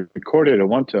would record it at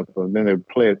one tempo, and then they would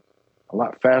play it a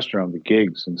lot faster on the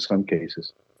gigs in some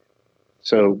cases.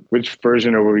 So which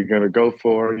version are we going to go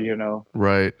for,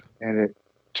 Right. And it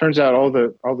turns out all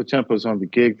the tempos on the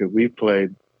gig that we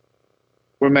played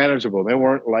were manageable. They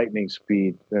weren't lightning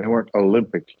speed. They weren't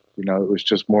Olympic. It was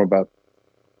just more about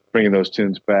bringing those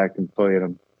tunes back and playing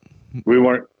them. We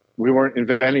weren't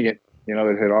inventing it.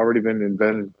 It had already been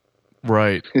invented.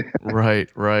 Right.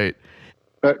 Right.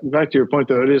 But back to your point,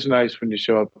 though, it is nice when you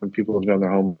show up and people have done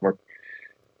their homework,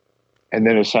 and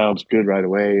then it sounds good right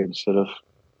away instead of,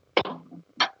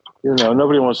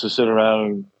 nobody wants to sit around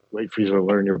and wait for you to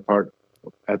learn your part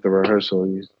at the rehearsal.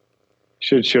 You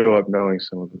should show up knowing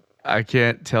some of it. I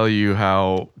can't tell you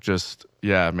how just,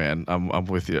 yeah, man, I'm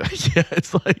with you. Yeah,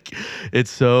 it's like, it's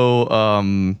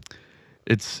so,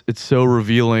 it's so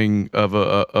revealing of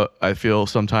I feel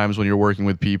sometimes when you're working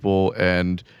with people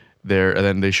and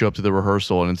then they show up to the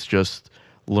rehearsal and it's just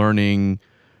learning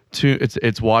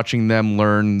it's watching them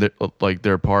learn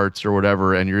their parts or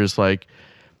whatever. And you're just like,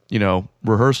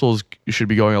 rehearsals should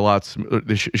be going a lot.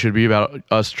 They should be about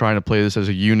us trying to play this as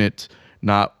a unit,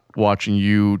 not watching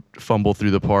you fumble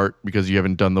through the part because you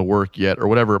haven't done the work yet or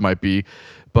whatever it might be.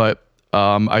 But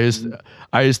I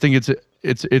just think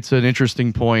it's an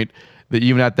interesting point that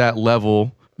even at that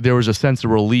level there was a sense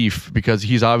of relief, because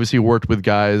he's obviously worked with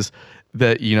guys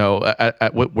that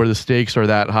where the stakes are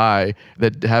that high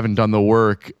that haven't done the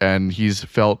work, and he's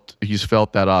felt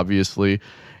that obviously,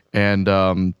 and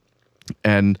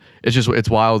it's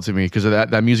wild to me because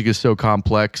that music is so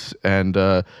complex, and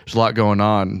there's a lot going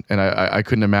on, and I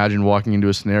couldn't imagine walking into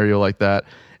a scenario like that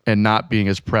and not being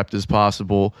as prepped as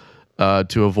possible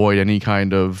to avoid any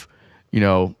kind of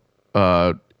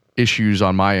issues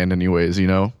on my end anyways.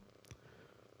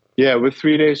 Yeah, with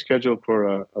 3 days scheduled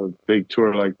for a big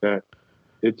tour like that,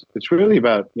 it's really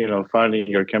about finding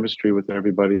your chemistry with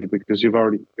everybody, because you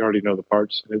already know the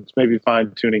parts. It's maybe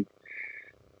fine tuning,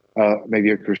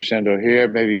 maybe a crescendo here,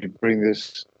 maybe bring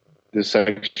this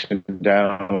section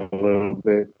down a little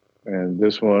bit, and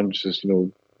this one just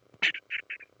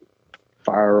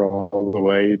fire all the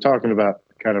way. You're talking about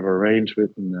kind of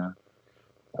arrangement and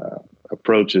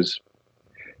approaches.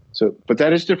 So, but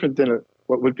that is different than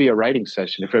what would be a writing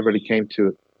session. If everybody came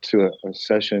to a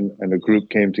session and a group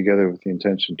came together with the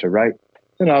intention to write,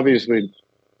 then obviously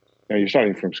you're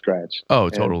starting from scratch. Oh,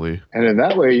 totally. And in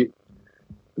that way,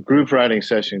 a group writing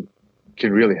session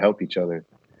can really help each other.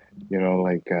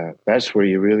 That's where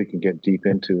you really can get deep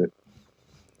into it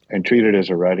and treat it as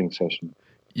a writing session.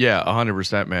 Yeah,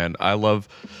 100%, man. I love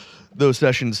those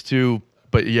sessions too.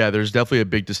 But yeah, there's definitely a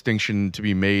big distinction to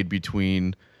be made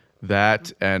between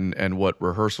that and what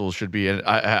rehearsals should be. And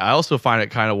I also find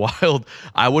it kind of wild.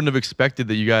 I wouldn't have expected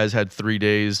that you guys had 3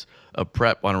 days of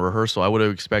prep on a rehearsal. I would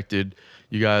have expected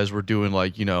you guys were doing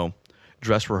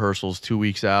dress rehearsals 2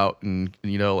 weeks out and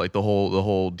the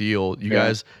whole deal. You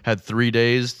guys had 3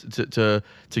 days to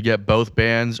get both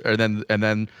bands, and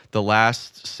then the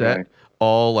last set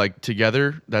all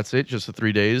together. That's it, just the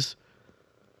 3 days.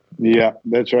 Yeah,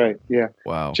 that's right. Yeah.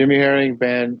 Wow. Jimmy Herring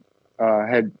band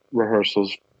had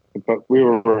rehearsals, but we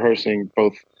were rehearsing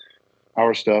both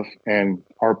our stuff and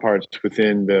our parts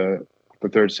within the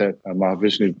third set of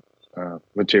Mahavishnu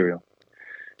material.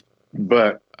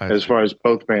 But as far as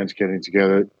both bands getting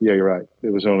together, yeah, you're right.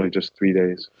 It was only just 3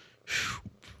 days.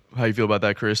 How you feel about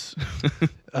that, Chris?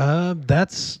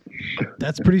 That's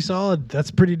pretty solid.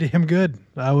 That's pretty damn good.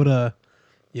 I would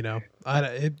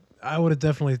I would have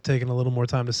definitely taken a little more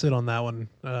time to sit on that one.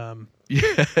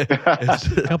 Yeah,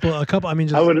 a couple. I mean,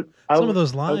 just some of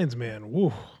those lines, man.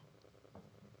 Woo.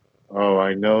 Oh,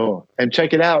 I know. And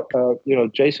check it out.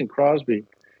 Jason Crosby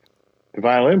the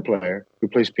violin player who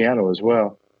plays piano as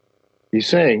well, he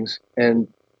sings, and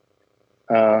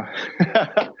on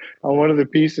one of the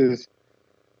pieces,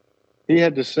 he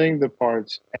had to sing the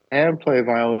parts and play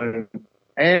violin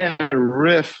and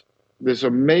riff this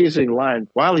amazing line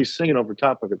while he's singing over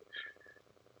top of it.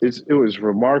 It was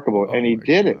remarkable, and he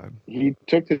did it. He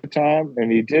took the time,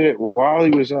 and he did it while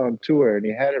he was on tour, and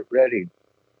he had it ready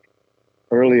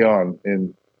early on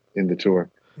in the tour.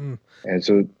 And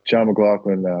so John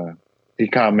McLaughlin, he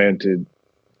commented,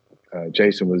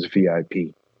 Jason was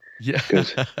VIP. Yeah,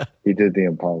 because he did the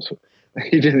impossible.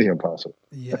 He did the impossible.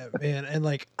 Yeah, man. And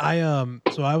like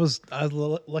so I was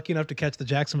lucky enough to catch the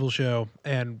Jacksonville show,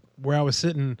 and where I was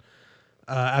sitting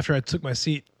after I took my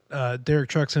seat, Derek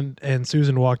Trucks and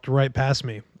Susan walked right past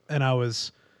me, and I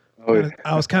was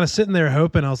kind of sitting there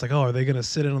hoping. I was like, oh, are they going to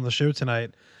sit in on the show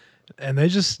tonight? And they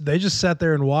just sat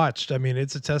there and watched. I mean,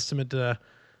 it's a testament to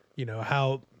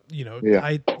how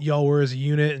tight y'all were as a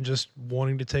unit, and just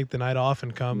wanting to take the night off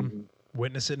and come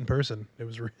witness it in person. It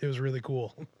was really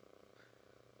cool.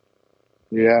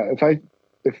 Yeah,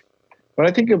 when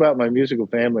I think about my musical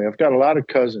family, I've got a lot of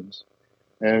cousins,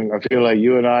 and I feel like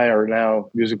you and I are now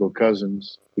musical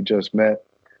cousins. We just met.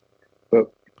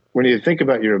 But when you think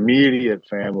about your immediate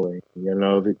family,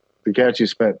 the cats you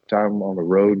spent time on the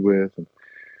road with, and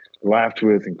laughed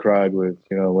with, and cried with,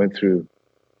 went through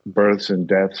births and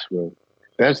deaths with,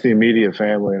 that's the immediate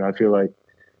family. And I feel like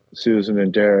Susan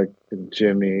and Derek and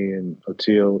Jimmy and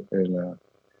Oteil and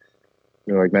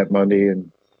like Matt Mundy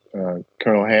and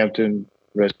Colonel Hampton,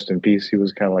 rest in peace. He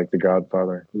was kind of like the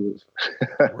godfather. He was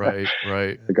right.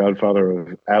 the godfather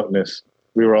of outness.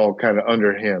 We were all kind of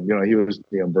under him. He was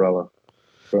the umbrella.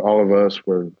 But all of us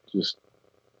were just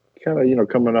kind of,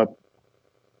 coming up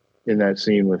in that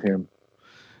scene with him.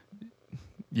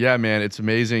 Yeah, man, it's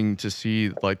amazing to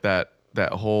see like that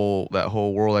whole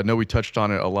world. I know we touched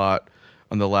on it a lot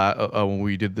on the when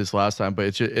we did this last time,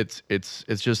 but it's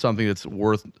just something that's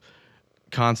worth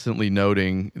constantly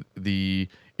noting, the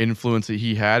influence that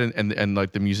he had and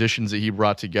like the musicians that he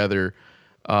brought together.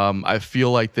 I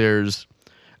feel like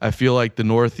the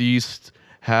Northeast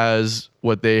has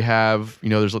what they have.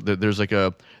 There's like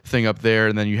a thing up there,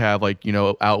 and then you have like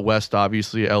out west,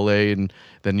 obviously LA, and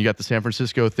then you got the San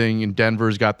Francisco thing, and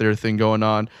Denver's got their thing going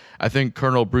on. I think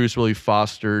Colonel Bruce really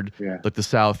fostered like the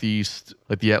Southeast,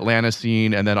 like the Atlanta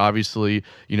scene, and then obviously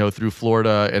through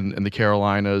Florida and the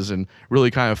Carolinas, and really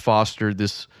kind of fostered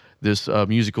this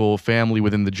musical family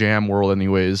within the jam world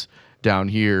anyways down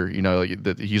here.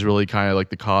 That he's really kind of like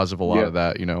the cause of a lot of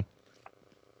that.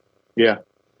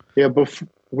 But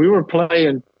we were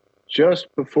playing just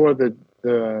before the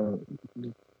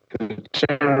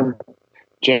term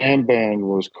jam band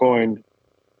was coined,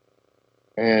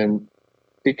 and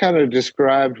it kind of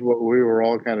described what we were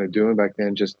all kind of doing back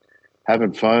then, just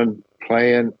having fun,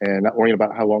 playing, and not worrying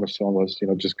about how long a song was,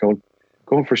 just going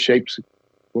for shapes,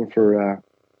 going for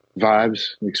vibes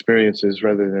and experiences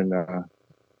rather than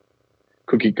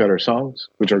cookie cutter songs,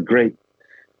 which are great.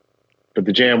 But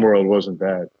the jam world wasn't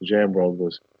that. The jam world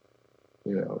was,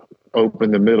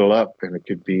 open the middle up, and it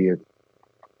could be an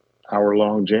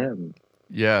hour-long jam.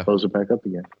 Yeah. Close it back up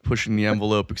again. Pushing the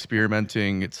envelope,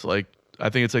 experimenting. I think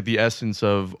it's like the essence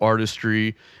of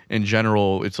artistry in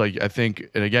general. It's like, I think,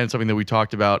 and again, something that we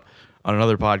talked about on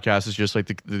another podcast is just like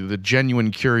the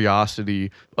genuine curiosity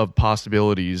of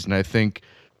possibilities. And I think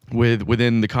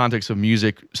within the context of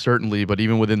music, certainly, but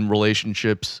even within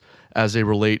relationships as they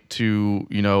relate to,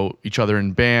 each other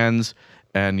in bands,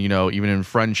 and even in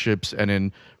friendships and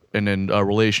in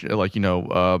relation, like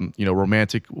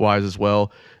romantic wise as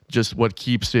well. Just what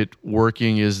keeps it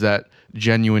working is that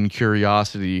genuine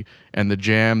curiosity, and the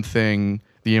jam thing,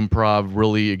 the improv,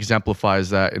 really exemplifies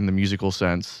that in the musical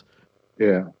sense.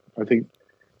 Yeah, I think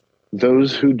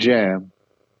those who jam,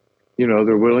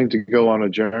 they're willing to go on a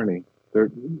journey.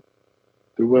 They're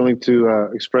willing to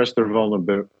express their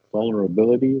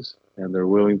vulnerabilities, and they're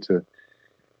willing to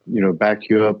back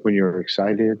you up when you're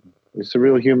excited. It's a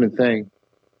real human thing.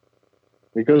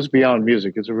 It goes beyond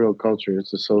music. It's a real culture.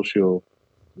 It's a social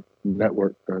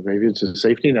network, or maybe it's a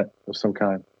safety net of some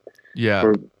kind.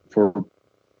 Yeah.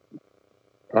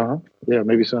 Yeah,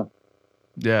 maybe so.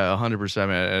 Yeah, 100%,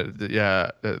 man.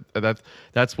 Yeah,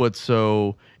 that's what's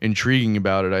so intriguing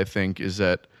about it, I think, is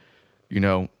that,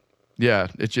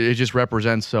 it just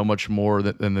represents so much more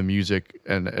than the music,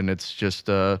 and it's just,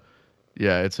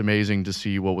 it's amazing to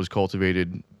see what was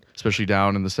cultivated, especially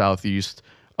down in the Southeast,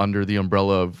 under the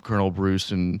umbrella of Colonel Bruce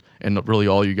and really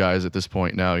all you guys at this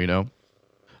point now, Yeah,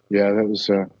 that was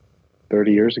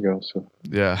 30 years ago. So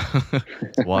yeah,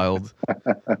 it's wild.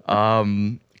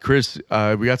 Chris,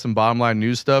 we got some bottom line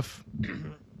news stuff.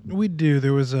 We do.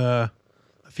 There was a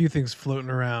few things floating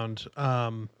around.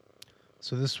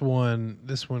 So this one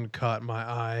caught my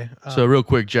eye. So real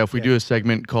quick, Jeff, we yeah. do a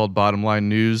segment called Bottom Line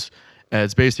News. And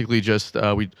it's basically just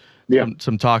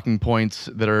some talking points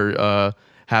that are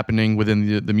happening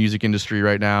within the music industry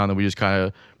right now, and then we just kind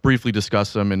of briefly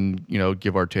discuss them and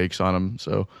give our takes on them.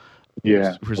 So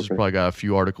Chris has probably got a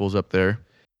few articles up there.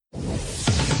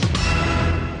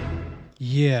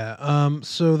 Yeah.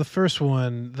 So the first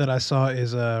one that I saw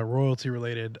is royalty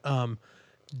related.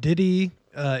 Diddy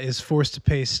is forced to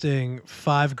pay Sting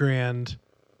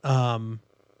 $5,000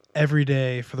 every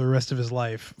day for the rest of his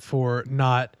life for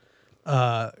not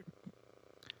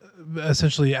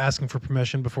essentially asking for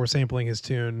permission before sampling his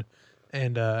tune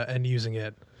and using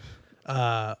it.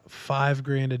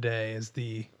 $5,000 a day is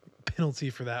the penalty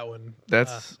for that one.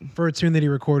 That's for a tune that he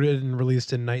recorded and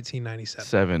released in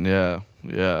 1997. Yeah.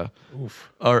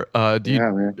 Oof. Do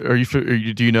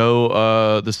you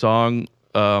know the song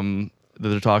that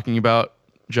they're talking about,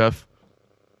 Jeff?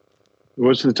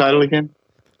 What's the title again?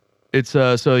 It's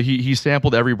so he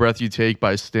sampled "Every Breath You Take"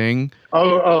 by Sting.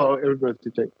 Oh, "Every Breath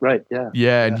You Take." Right. Yeah.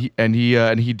 Yeah, and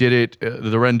he did it.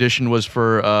 The rendition was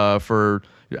for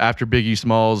after Biggie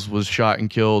Smalls was shot and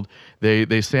killed.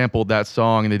 They sampled that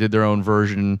song and they did their own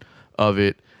version of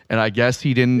it. And I guess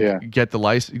he didn't get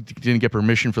didn't get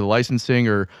permission for the licensing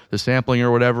or the sampling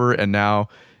or whatever. And now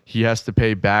he has to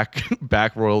pay back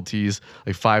royalties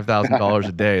like $5,000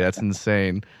 a day. That's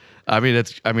insane. I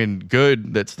mean,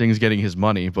 good that Sting's getting his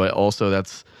money, but also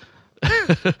that's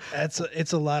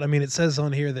it's a lot. I mean, it says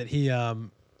on here that he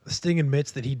Sting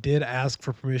admits that he did ask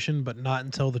for permission, but not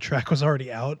until the track was already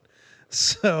out.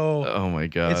 So oh my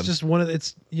god, it's just one of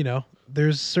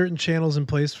there's certain channels in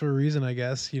place for a reason, I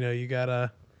guess. You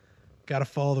gotta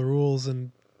follow the rules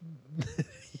and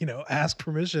ask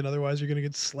permission, otherwise you're gonna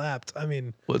get slapped. I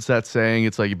mean, what's that saying?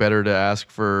 It's like better to ask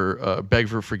for beg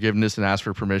for forgiveness and ask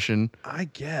for permission. I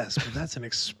guess, but that's an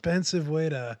expensive way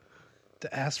to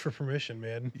ask for permission,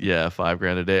 man. Yeah,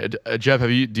 $5,000 a day. Jeff,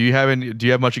 do you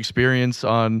have much experience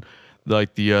on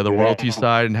like the royalty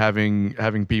side and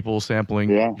having people sampling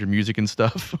your music and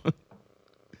stuff?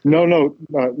 No,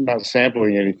 not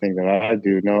sampling anything that I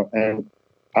do. No, and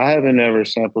I haven't ever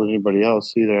sampled anybody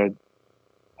else either.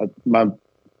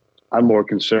 I'm more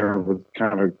concerned with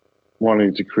kind of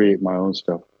wanting to create my own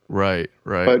stuff. Right.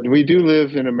 But we do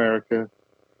live in America.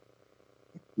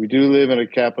 We do live in a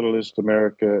capitalist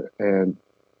America, and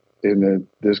in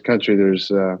this country,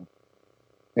 there's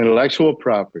intellectual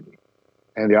property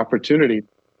and the opportunity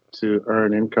to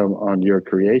earn income on your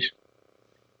creation.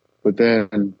 But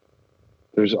then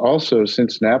there's also,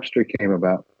 since Napster came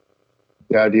about,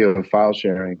 the idea of file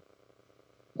sharing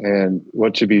and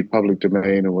what should be public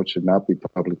domain and what should not be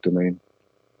public domain.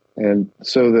 And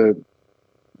so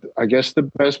I guess the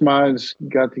best minds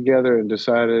got together and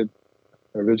decided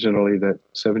originally that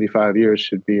 75 years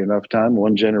should be enough time,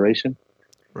 one generation.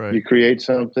 Right. You create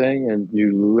something and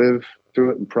you live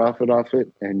through it and profit off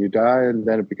it, and you die, and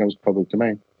then it becomes public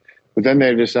domain. But then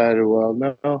they decided, well,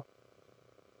 no,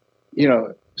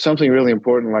 something really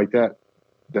important like that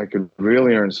could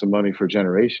really earn some money for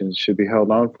generations should be held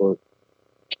on to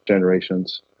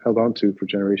for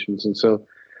generations. And so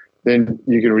then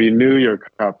you can renew your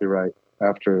copyright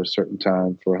after a certain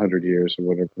time for 100 years or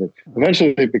whatever.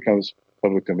 Eventually it becomes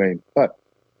public domain. But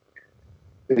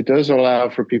it does allow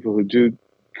for people who do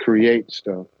create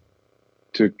stuff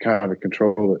to kind of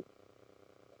control it.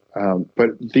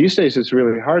 But these days it's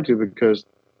really hard to, because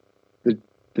the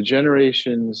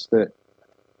generations that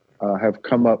have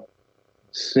come up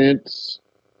since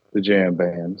the jam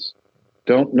bands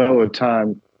don't know a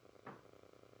time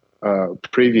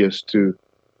previous to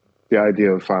the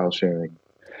idea of file sharing.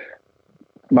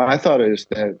 My thought is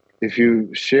that if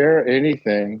you share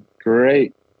anything,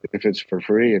 great. If it's for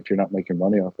free, if you're not making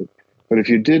money off it. But if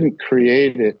you didn't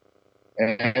create it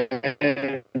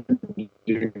and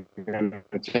you're going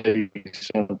to take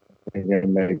something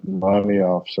and make money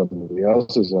off somebody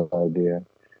else's idea,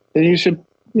 then you should,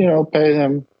 pay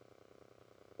them.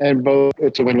 And both,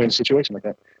 it's a win-win situation like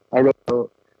that. I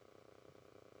wrote,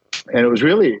 and it was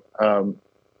really a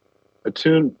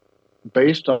tune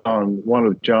based on one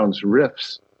of John's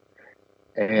riffs,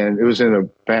 and it was in a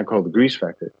band called the Grease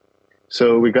Factory.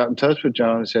 So we got in touch with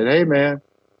John and said, "Hey, man,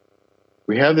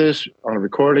 we have this on a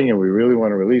recording and we really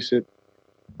want to release it,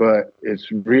 but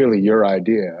it's really your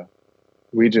idea.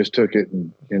 We just took it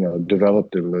and,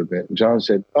 developed it a little bit." And John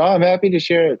said, "Oh, I'm happy to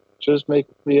share it. Just make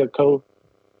me a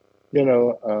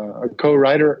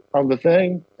co-writer on the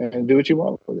thing and do what you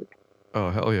want with it." Oh,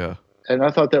 hell yeah. And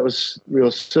I thought that was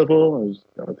real civil.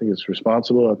 I think it's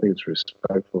responsible. I think it's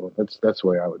respectful. That's the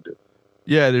way I would do it.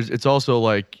 Yeah, it's also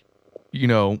like,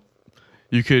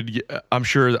 you could. I'm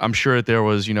sure that there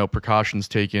was precautions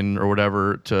taken or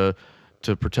whatever to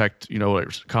protect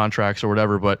like contracts or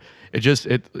whatever. But it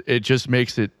just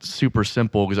makes it super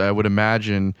simple, because I would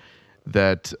imagine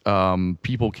that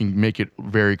people can make it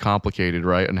very complicated,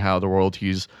 right? And how the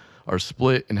royalties are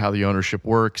split and how the ownership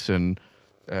works and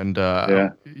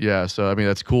yeah. So I mean,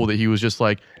 that's cool that he was just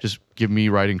like, just give me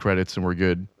writing credits and we're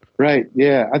good. Right.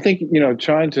 Yeah. I think,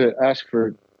 trying to ask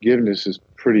for forgiveness is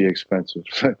pretty expensive.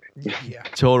 Yeah.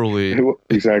 Totally.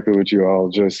 Exactly what you all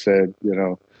just said,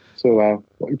 So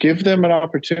give them an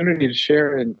opportunity to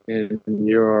share in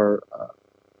your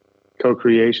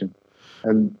co-creation.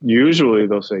 And usually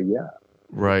they'll say, yeah.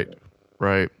 Right.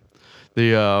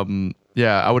 The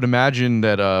yeah, I would imagine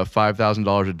that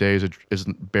 $5,000 a day is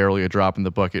barely a drop in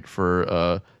the bucket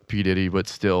for P. Diddy, but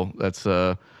still, that's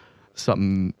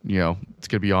something it's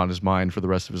gonna be on his mind for the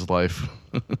rest of his life.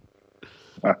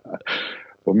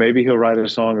 Well, maybe he'll write a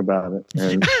song about it,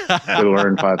 and he'll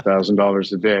earn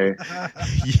 $5,000 a day.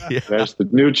 Yeah. That's the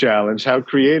new challenge. How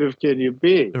creative can you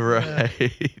be?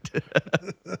 Right.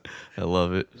 I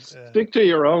love it. Stick to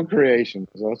your own creations.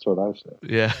 That's what I've said.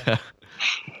 Yeah.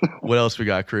 What else we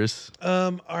got, Chris?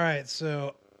 All right.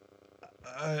 So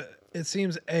it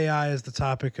seems AI is the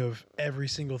topic of every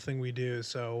single thing we do.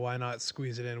 So why not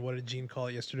squeeze it in? What did Gene call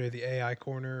it yesterday? The AI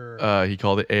corner? Or He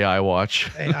called it AI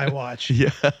Watch. AI Watch.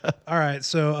 Yeah. All right.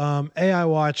 So AI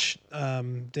Watch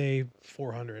day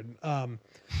 400.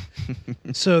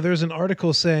 So there's an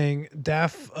article saying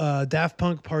Daft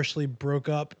Punk partially broke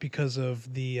up because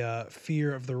of the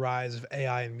fear of the rise of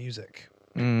AI in music.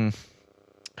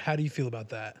 How do you feel about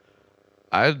that?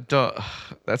 I don't.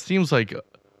 That seems like.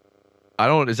 I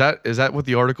don't. Is that what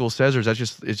the article says, or is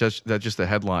that just a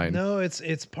headline? No,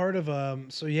 it's part of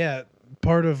So yeah,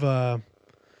 part of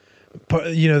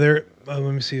They're. Let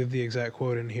me see the exact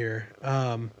quote in here.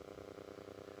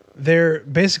 They're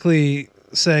basically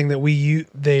saying that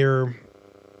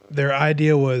their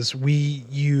idea was we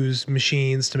use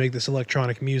machines to make this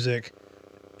electronic music,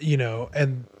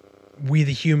 and we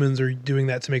the humans are doing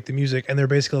that to make the music, and they're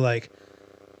basically like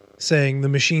saying the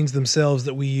machines themselves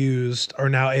that we used are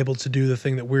now able to do the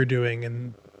thing that we're doing,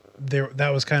 and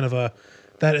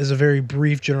that is a very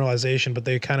brief generalization, but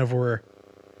they kind of were,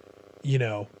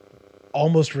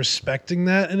 almost respecting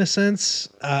that in a sense.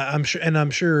 I'm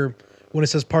sure when it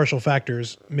says partial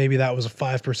factors, maybe that was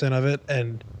 5% of it,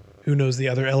 and who knows the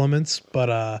other elements,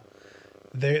 but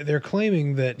they're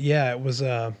claiming that it was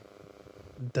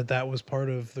that was part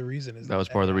of the reason. That was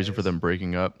part of the reason for them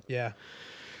breaking up. Yeah.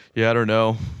 Yeah, I don't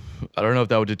know if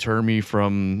that would deter me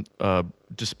from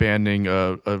disbanding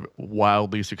a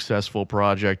wildly successful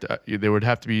project. There would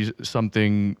have to be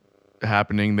something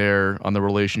happening there on the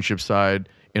relationship side,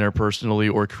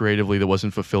 interpersonally or creatively, that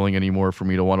wasn't fulfilling anymore for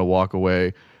me to want to walk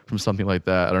away from something like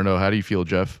that. I don't know. How do you feel,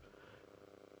 Jeff?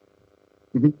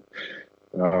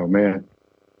 Oh man.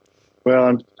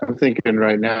 Well, I'm thinking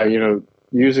right now,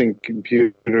 using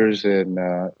computers and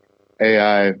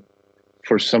AI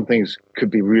for some things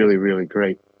could be really, really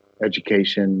great.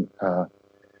 Education,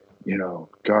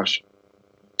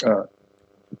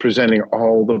 presenting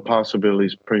all the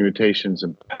possibilities, permutations,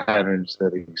 and patterns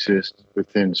that exist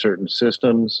within certain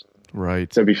systems. Right.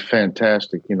 That'd be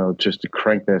fantastic, just to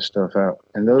crank that stuff out.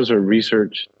 And those are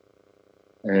research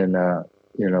and,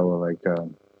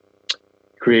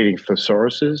 creating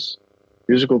thesauruses,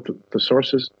 musical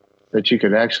thesauruses that you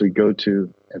could actually go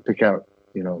to and pick out,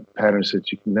 patterns that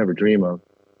you can never dream of,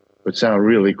 but sound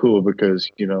really cool because,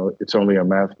 it's only a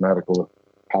mathematical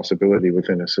possibility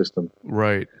within a system.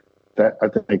 Right. That I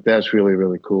think that's really,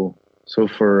 really cool. So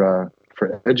for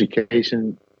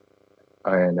education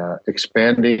and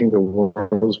expanding the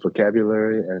world's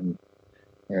vocabulary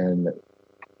and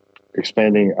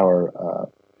expanding our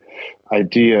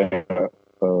idea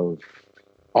of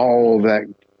all that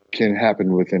can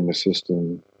happen within the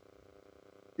system.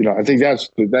 I think that's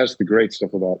the great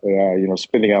stuff about AI,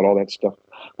 spinning out all that stuff.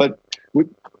 But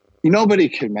nobody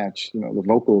can match, the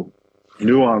vocal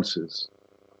nuances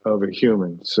of a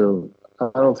human. So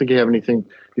I don't think you have anything.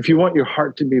 If you want your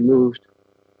heart to be moved,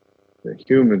 the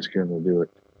human's going to do it.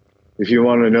 If you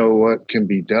want to know what can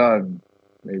be done,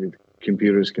 maybe the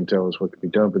computers can tell us what can be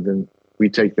done, but then we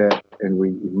take that and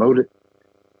we emote it.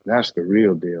 That's the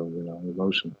real deal,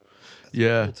 emotion.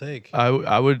 Yeah, take.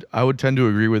 I would tend to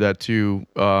agree with that too,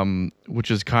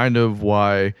 which is kind of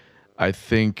why I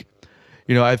think,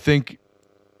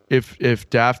 if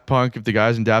Daft Punk, if the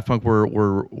guys in Daft Punk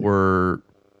were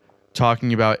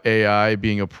talking about AI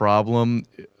being a problem,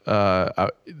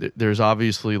 there's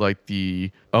obviously like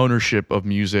the ownership of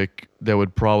music that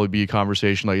would probably be a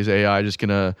conversation like, is AI just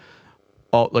gonna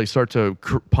start to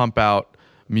pump out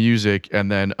music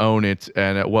and then own it?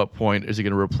 And at what point is it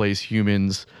going to replace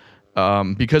humans?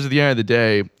 Because at the end of the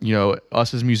day,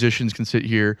 us as musicians can sit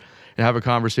here and have a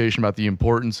conversation about the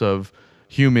importance of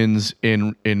humans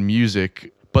in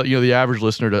music. But the average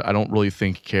listener, I don't really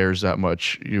think cares that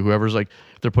much. Whoever's like,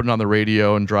 if they're putting on the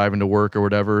radio and driving to work or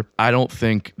whatever, I don't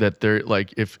think that they're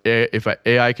like, if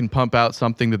AI can pump out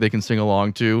something that they can sing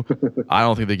along to, I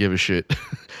don't think they give a shit.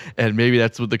 And maybe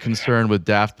that's what the concern with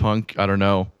Daft Punk. I don't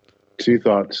know. 2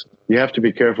 thoughts. You have to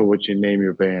be careful what you name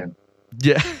your band.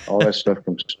 Yeah. All that stuff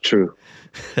comes true.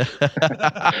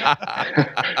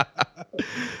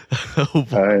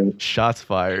 Shots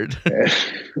fired.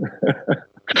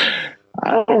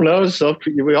 I don't know.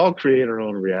 We all create our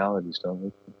own realities, don't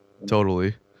we?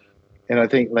 Totally. And I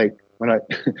think, like,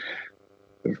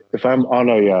 if I'm on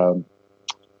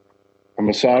a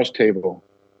massage table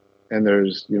and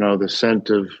there's, the scent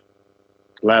of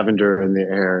lavender in the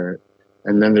air,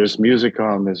 and then there's music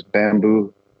on, there's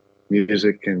bamboo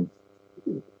music and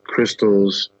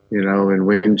crystals, and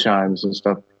wind chimes and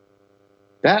stuff.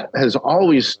 That has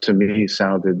always, to me,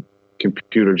 sounded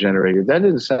computer generated. That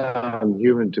didn't sound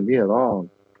human to me at all.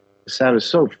 It sounded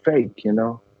so fake,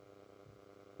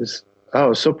 It's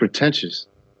so pretentious.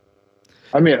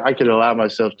 I mean, I could allow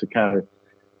myself to kind of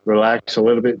relax a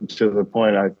little bit to the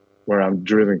point where I'm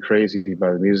driven crazy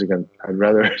by the music, and I'd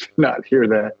rather not hear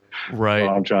that. Right.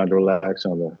 While I'm trying to relax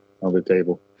on the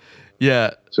table.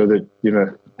 Yeah. So that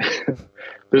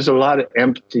there's a lot of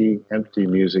empty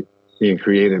music being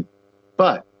created,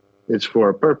 but it's for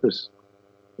a purpose.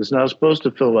 It's not supposed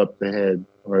to fill up the head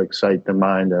or excite the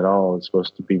mind at all. It's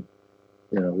supposed to be,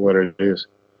 what it is.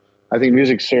 I think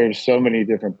music serves so many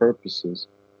different purposes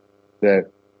that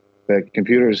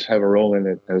computers have a role in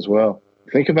it as well.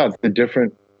 Think about the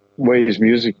different ways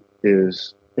music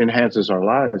enhances our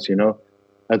lives.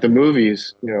 At the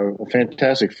movies, a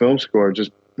fantastic film score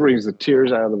just brings the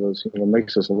tears out of us,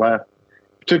 makes us laugh.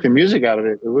 If you took the music out of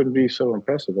it, it wouldn't be so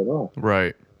impressive at all.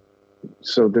 Right.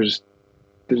 So there's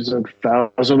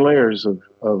 1,000 layers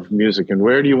of music, and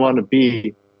where do you want to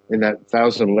be in that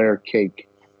 1,000-layer cake?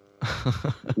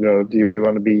 Do you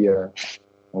want to be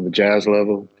on the jazz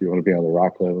level? Do you want to be on the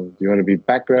rock level? Do you want to be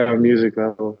background music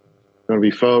level? Do you want to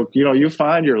be folk? You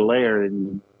find your layer and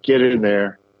you get in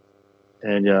there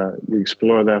and you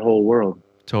explore that whole world.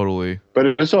 Totally. But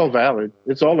it's all valid.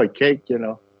 It's all like cake,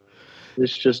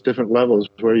 It's just different levels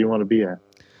where you want to be at.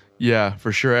 Yeah,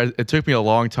 for sure. It took me a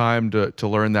long time to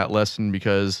learn that lesson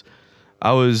because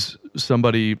I was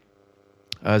somebody,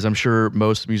 as I'm sure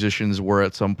most musicians were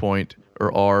at some point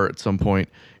or are at some point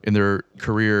in their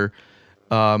career.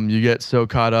 You get so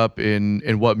caught up in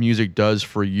what music does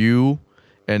for you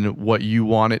and what you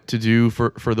want it to do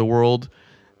for the world.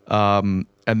 And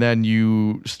then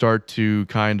you start to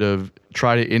kind of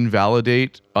try to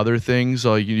invalidate other things.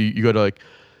 Like you go to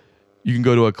you can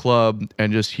go to a club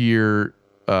and just hear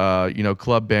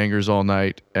club bangers all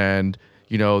night, and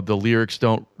the lyrics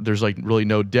there's like really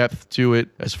no depth to it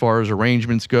as far as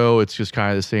arrangements go. It's just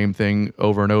kind of the same thing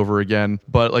over and over again.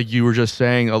 But like you were just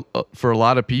saying, for a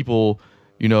lot of people,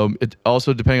 it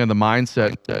also, depending on the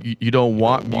mindset, you don't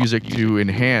want music to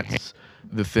enhance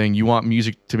the thing. You want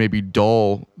music to maybe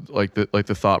dull like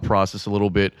the thought process a little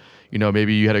bit.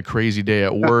 Maybe you had a crazy day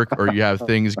at work, or you have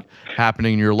things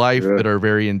happening in your life that are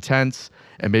very intense,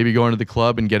 and maybe going to the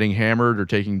club and getting hammered or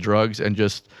taking drugs and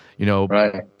just,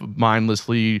 right,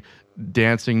 mindlessly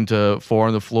dancing to Four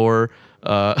on the Floor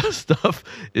stuff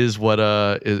is what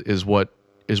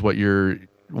you're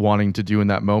wanting to do in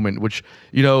that moment, which,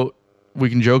 we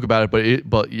can joke about it,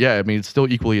 but yeah, I mean, it's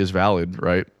still equally as valid,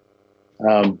 right?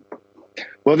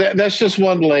 Well, that's just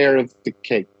one layer of the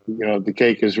cake. The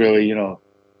cake is really,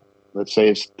 let's say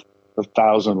it's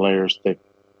 1,000 layers thick.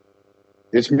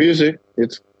 It's music.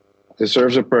 It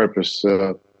serves a purpose.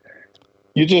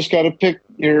 You just got to pick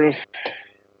your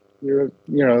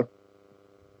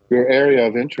area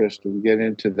of interest and get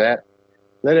into that.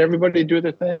 Let everybody do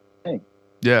their thing.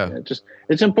 Yeah.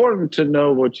 It's important to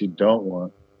know what you don't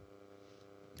want.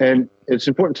 And it's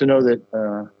important to know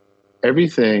that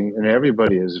everything and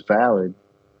everybody is valid.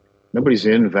 Nobody's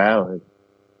invalid.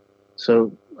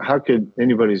 So how could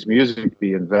anybody's music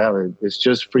be invalid? It's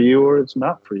just for you or it's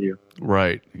not for you.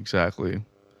 Right. Exactly.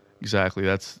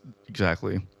 That's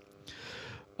exactly.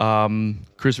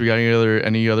 Chris, we got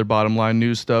any other bottom line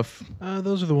news stuff?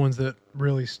 Those are the ones that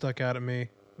really stuck out at me.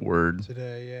 Word.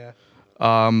 Today, yeah.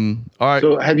 All right.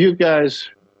 So have you guys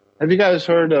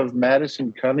heard of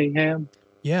Madison Cunningham?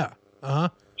 Yeah. Uh-huh.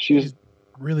 She's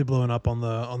really blowing up on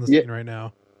the scene right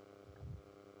now.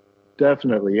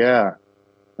 Definitely, yeah.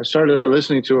 I started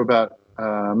listening to her about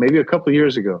maybe a couple of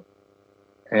years ago,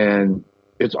 and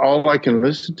it's all I can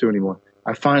listen to anymore.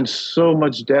 I find so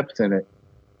much depth in it.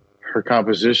 Her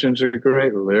compositions are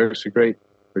great. Her lyrics are great.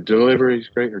 Her delivery is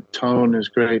great. Her tone is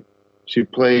great. She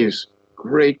plays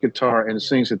great guitar and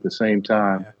sings at the same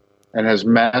time, and has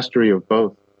mastery of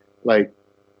both. Like,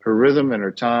 her rhythm and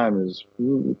her time is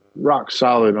rock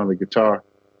solid on the guitar,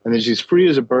 and then she's free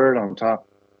as a bird on top.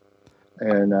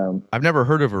 And I've never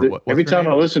heard of her. Every time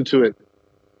I listen to it,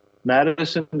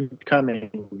 Madison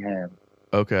Cunningham.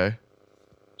 Okay.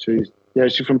 She's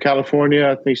from California.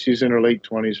 I think she's in her late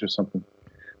 20s or something.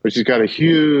 But she's got a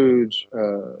huge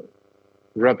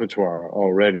repertoire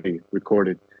already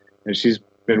recorded. And she's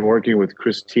been working with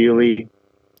Chris Thiele.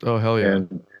 Oh, hell yeah.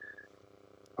 And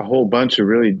a whole bunch of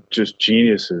really just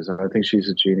geniuses. I think she's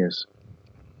a genius.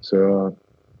 So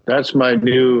that's my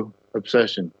new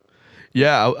obsession.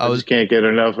 Yeah, I just can't get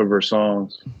enough of her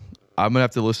songs. I'm gonna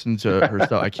have to listen to her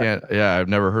stuff. I can't. Yeah, I've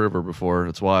never heard of her before.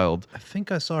 It's wild. I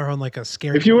think I saw her on like a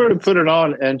scary. If you were to put it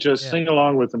on and just sing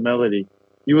along with the melody,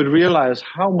 you would realize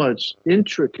how much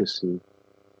intricacy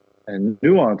and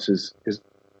nuances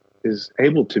is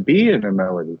able to be in a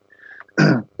melody.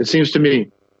 It seems to me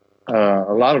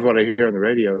a lot of what I hear on the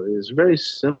radio is very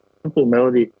simple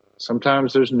melody.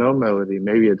 Sometimes there's no melody.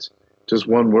 Maybe it's just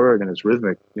one word and it's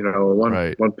rhythmic,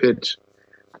 one pitch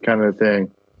kind of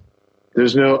thing.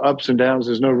 There's no ups and downs.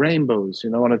 There's no rainbows.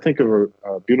 When I think of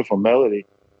a beautiful melody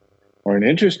or an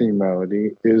interesting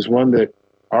melody is one that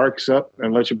arcs up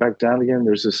and lets you back down again.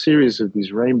 There's a series of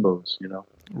these rainbows,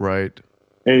 Right.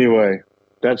 Anyway,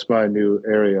 that's my new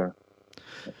area.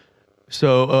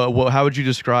 So, how would you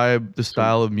describe the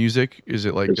style of music? Is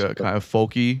it like kind of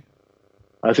folky?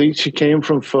 I think she came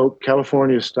from folk,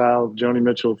 California style, Joni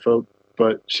Mitchell folk,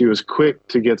 but she was quick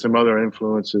to get some other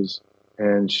influences,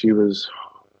 and she was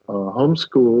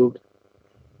homeschooled.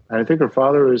 And I think her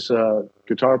father was a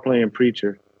guitar playing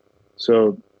preacher.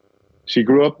 So she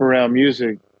grew up around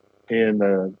music in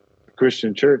the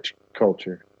Christian church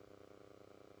culture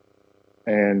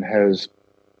and has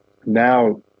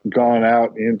now gone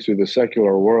out into the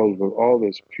secular world with all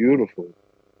this beautiful,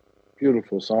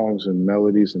 beautiful songs and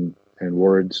melodies and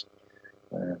words.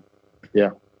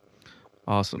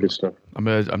 Awesome. Good stuff. I'm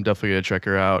definitely gonna check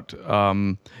her out.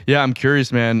 I'm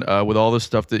curious, man. With all the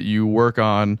stuff that you work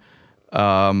on,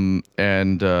 and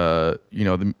the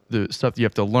stuff that you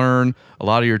have to learn, a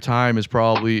lot of your time is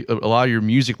probably a lot of your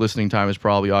music listening time is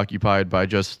probably occupied by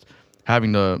just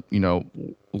having to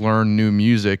learn new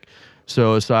music.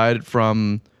 So aside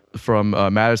from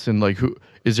Madison, like, who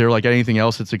is there, like, anything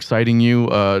else that's exciting you,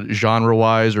 genre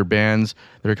wise, or bands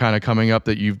that are kind of coming up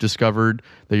that you've discovered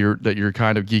that you're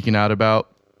kind of geeking out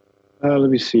about? Let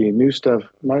me see. New stuff.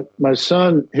 My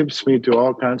son hips me to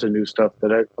all kinds of new stuff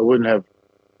that I wouldn't have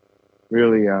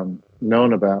really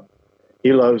known about.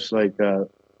 He loves like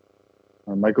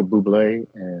Michael Bublé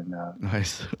and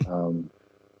Nice.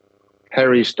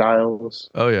 Harry Styles.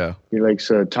 Oh yeah. He likes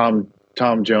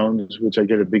Tom Jones, which I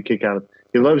get a big kick out of.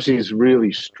 He loves these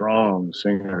really strong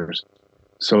singers,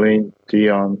 Celine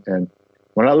Dion. And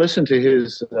when I listen to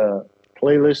his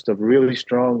playlist of really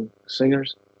strong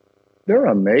singers, they're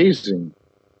amazing.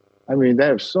 I mean, they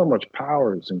have so much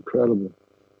power. It's incredible.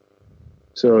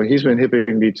 So he's been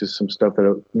hipping me to some stuff that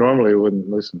I normally wouldn't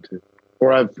listen to.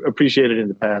 Or I've appreciated in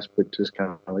the past, but just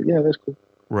kind of like, yeah, that's cool.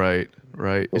 Right.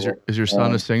 Is your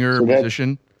son a singer or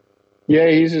musician? Yeah,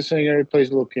 he's a singer. He plays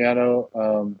a little piano,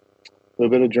 a little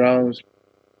bit of drums.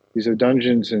 He's a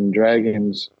Dungeons and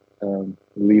Dragons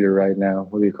leader right now.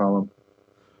 What do you call him?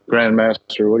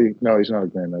 Grandmaster. No, he's not a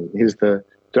grandmaster. He's the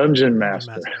Dungeon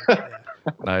Master.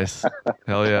 Nice.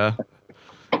 Hell yeah.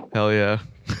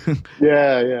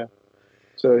 Yeah.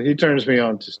 So he turns me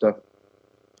on to stuff.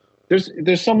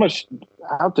 There's so much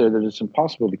out there that it's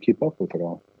impossible to keep up with it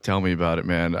all. Tell me about it,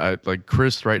 man. Like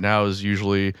Chris right now is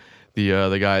usually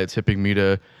the guy that's hipping me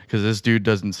to, because this dude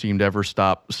doesn't seem to ever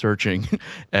stop searching.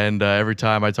 And every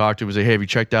time I talk to him, I say, hey, have you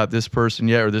checked out this person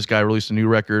yet? Or this guy released a new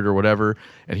record or whatever.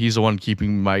 And he's the one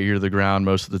keeping my ear to the ground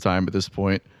most of the time at this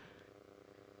point.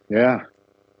 Yeah.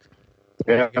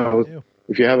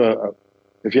 If you have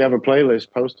a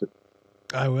playlist, post it.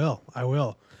 I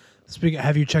will. Speaking,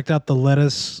 have you checked out the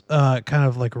Lettuce kind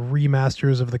of like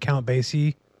remasters of the Count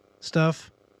Basie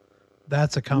stuff?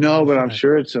 That's a compilation. No, but I'm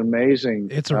sure it's amazing.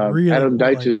 It's a really Adam cool,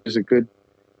 Deitch is a good.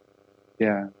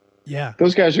 Yeah. Yeah.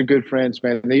 Those guys are good friends,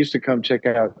 man. They used to come check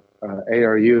out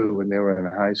ARU when they were in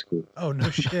high school. Oh no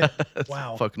shit!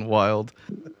 Wow. Fucking wild.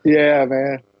 Yeah,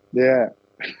 man. Yeah.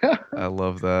 I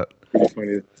love that.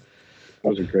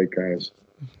 Those are great guys.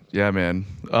 Yeah, man.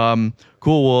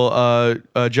 Cool.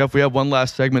 Well, Jeff, we have one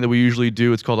last segment that we usually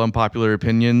do. It's called Unpopular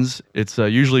Opinions. It's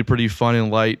usually pretty fun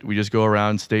and light. We just go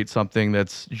around, state something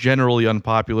that's generally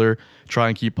unpopular, try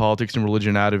and keep politics and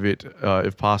religion out of it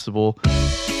if possible.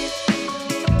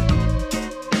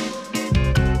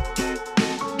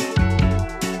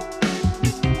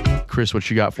 Chris, what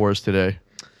you got for us today?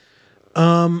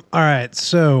 All right.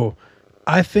 So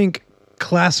I think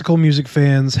classical music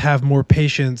fans have more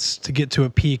patience to get to a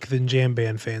peak than jam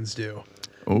band fans do.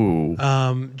 Ooh.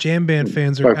 Jam band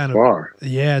fans are By kind far. of,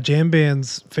 yeah, jam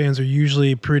bands fans are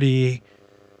usually pretty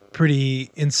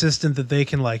insistent that they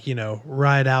can, like, you know,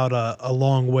 ride out a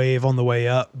long wave on the way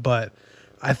up. But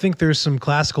I think there's some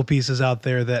classical pieces out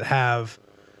there that have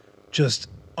just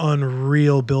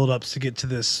unreal buildups to get to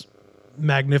this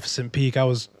magnificent peak. I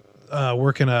was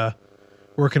working a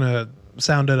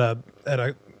sound at a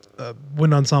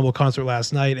wind ensemble concert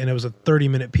last night, and it was a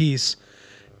 30-minute piece,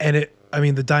 and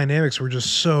the dynamics were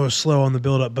just so slow on the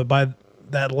build up, but by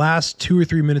that last 2 or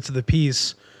 3 minutes of the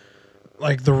piece,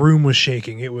 like, the room was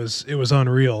shaking. It was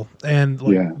unreal, and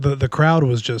like the crowd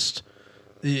was just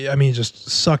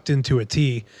sucked into a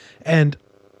T. And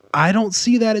I don't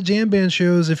see that at jam band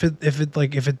shows. If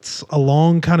it's a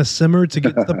long kind of simmer to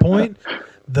get to the point,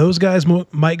 those guys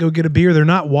might go get a beer. They're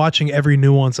not watching every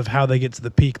nuance of how they get to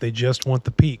the peak. They just want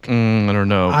the peak. I don't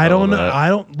know. I don't know. I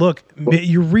don't look.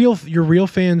 You're real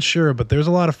fans, sure, but there's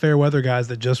a lot of fair weather guys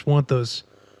that just want those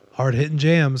hard hitting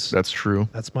jams. That's true.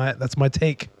 That's my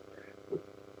take.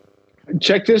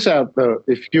 Check this out, though.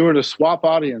 If you were to swap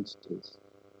audiences,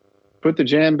 put the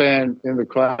jam band in the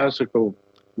classical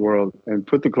world and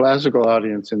put the classical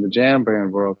audience in the jam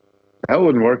band world, that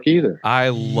wouldn't work either. I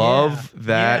love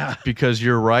that because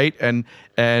you're right, and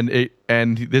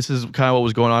this is kind of what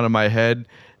was going on in my head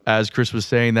as Chris was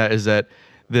saying that, is that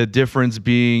the difference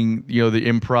being, you know, the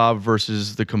improv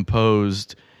versus the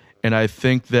composed. And I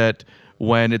think that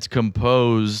when it's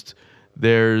composed,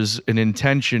 there's an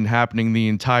intention happening the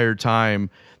entire time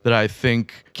that I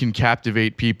think can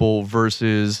captivate people,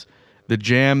 versus the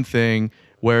jam thing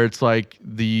where it's like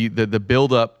the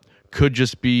buildup could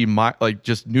just be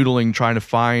just noodling, trying to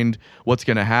find what's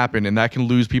going to happen, and that can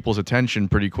lose people's attention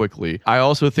pretty quickly. I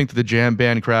also think that the jam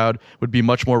band crowd would be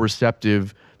much more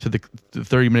receptive to the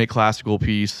 30-minute classical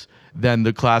piece than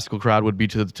the classical crowd would be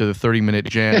to the 30-minute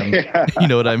jam. You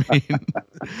know what I mean?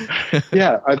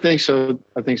 Yeah, I think so.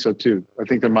 I think so too. I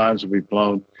think their minds would be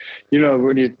blown. You know,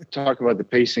 when you talk about the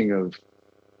pacing of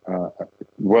a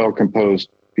well-composed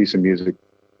piece of music,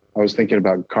 I was thinking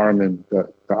about Carmen,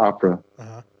 the opera.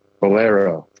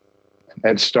 Bolero.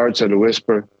 It starts at a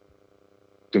whisper,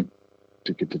 and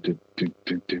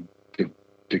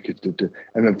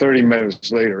then 30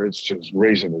 minutes later, it's just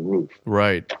raising the roof.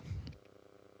 Right.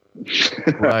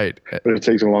 Right. But it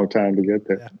takes a long time to get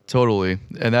there. Yeah. Totally.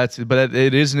 And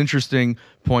it is an interesting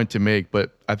point to make,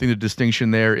 but I think the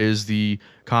distinction there is the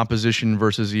composition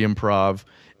versus the improv.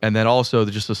 And then also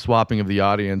just the swapping of the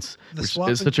audience, which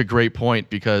is such a great point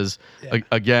because,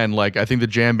 again, like, I think the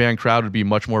jam band crowd would be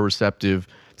much more receptive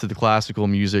to the classical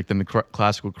music than the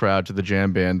classical crowd to the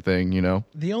jam band thing, you know?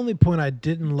 The only point I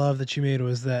didn't love that you made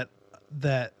was that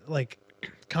like,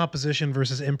 composition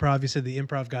versus improv. You said the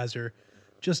improv guys are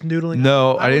just noodling.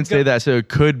 No, I didn't say that. So it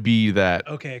could be that.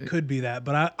 Okay, it could be that.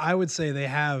 But I would say they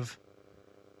have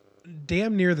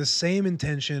damn near the same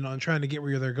intention on trying to get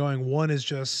where they're going. One is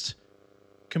just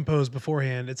composed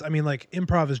beforehand. Like,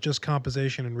 improv is just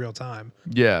composition in real time.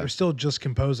 Yeah, they're still just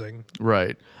composing.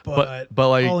 Right, but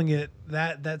like calling it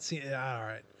that's all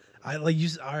right. All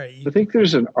right. I think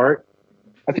there's an art.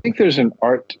 I think there's an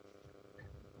art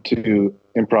to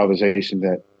improvisation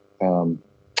that,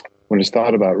 when it's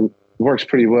thought about, works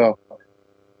pretty well.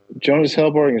 Jonas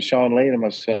Hellborg and Sean Lane and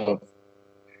myself,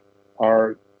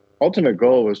 our ultimate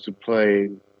goal was to play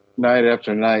night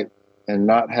after night and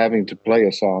not having to play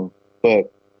a song, but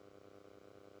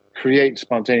create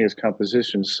spontaneous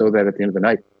compositions so that at the end of the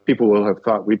night, people will have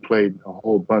thought we played a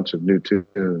whole bunch of new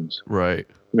tunes. Right.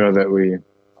 You know, that we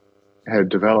had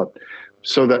developed.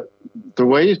 So that the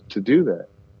way to do that,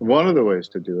 one of the ways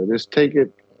to do it is take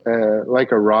it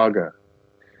like a raga,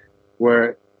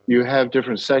 where you have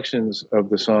different sections of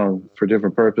the song for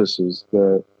different purposes.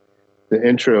 The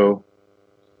intro,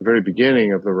 the very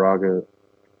beginning of the raga,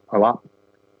 alap,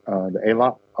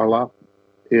 the alap,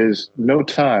 is no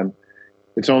time.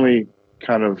 It's only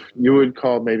kind of, you would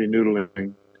call maybe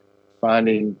noodling,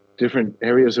 finding different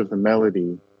areas of the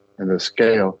melody and the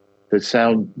scale that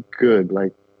sound good.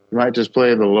 Like, you might just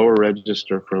play the lower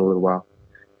register for a little while.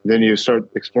 Then you start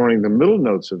exploring the middle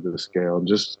notes of the scale and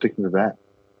just sticking to that.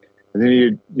 And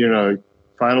then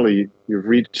finally you've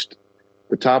reached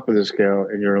the top of the scale,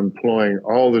 and you're employing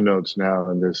all the notes now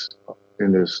in this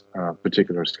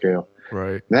particular scale.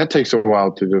 Right. And that takes a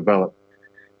while to develop.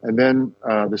 And then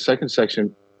the second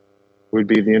section would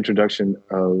be the introduction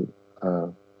of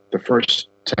the first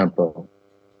tempo.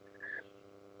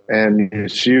 And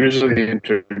it's usually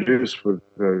introduced with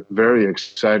a very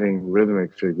exciting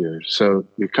rhythmic figure. So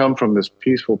you come from this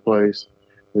peaceful place,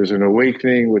 there's an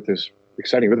awakening with this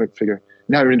exciting rhythmic figure.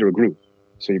 Now you're into a groove.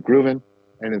 So you're grooving,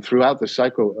 and then throughout the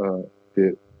cycle,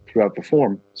 throughout the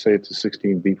form, say it's a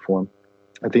 16 beat form,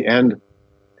 at the end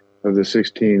of the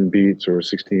 16 beats or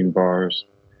 16 bars,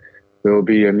 there will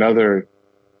be another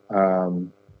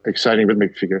exciting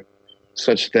rhythmic figure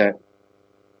such that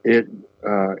it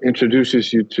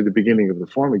introduces you to the beginning of the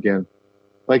form again.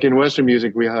 Like in Western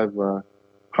music, we have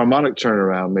harmonic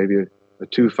turnaround, maybe a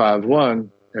 2-5-1,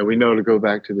 and we know to go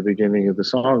back to the beginning of the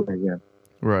song again.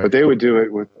 Right. But they would do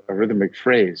it with a rhythmic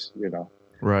phrase,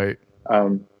 Right.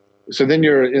 So then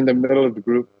you're in the middle of the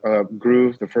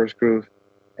groove, the first groove,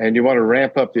 and you want to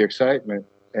ramp up the excitement.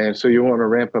 And so you want to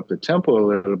ramp up the tempo a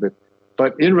little bit,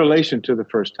 but in relation to the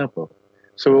first tempo.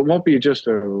 So it won't be just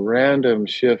a random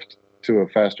shift to a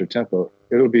faster tempo.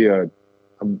 It'll be a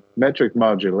metric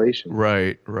modulation.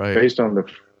 Right. Right. Based on the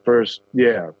first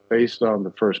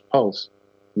pulse.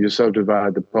 You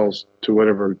subdivide the pulse to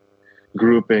whatever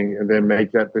grouping and then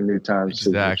make that the new time.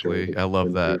 Exactly. I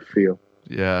love that. Feel.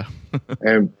 Yeah.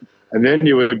 and then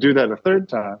you would do that a third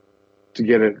time to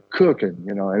get it cooking,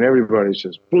 and everybody's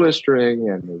just blistering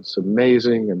and it's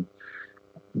amazing. And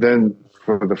then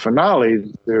for the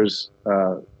finale, there's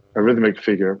a rhythmic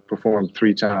figure performed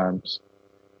 3 times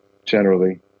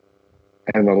generally.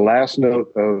 And the last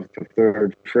note of the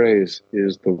third phrase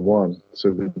is the 1.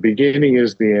 So the beginning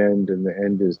is the end and the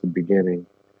end is the beginning.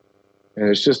 And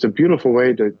it's just a beautiful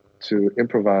way to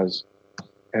improvise.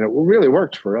 And it really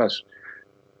worked for us.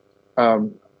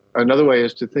 Another way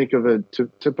is to think of a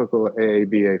typical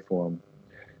AABA form.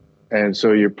 And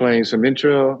so you're playing some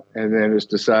intro, and then it's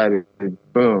decided,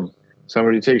 boom,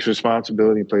 somebody takes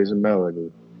responsibility and plays a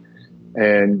melody.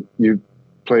 And you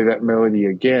play that melody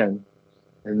again,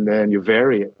 and then you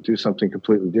vary it, do something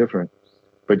completely different.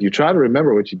 But you try to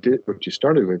remember what you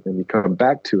started with, and you come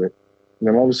back to it. And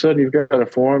then all of a sudden you've got a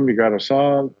form, you got a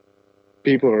song.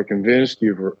 People are convinced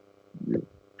you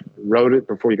wrote it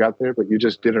before you got there, but you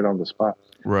just did it on the spot.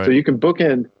 Right. So you can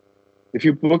bookend, if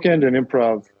you bookend an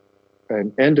improv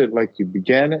and end it like you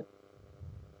began it,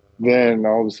 then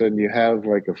all of a sudden you have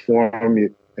like a form,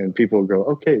 and people go,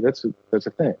 okay, that's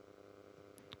a thing.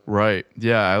 Right.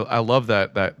 Yeah, I love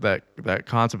that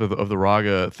concept of the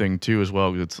raga thing too as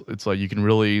well. It's like you can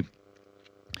really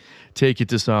take it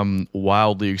to some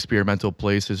wildly experimental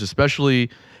places, especially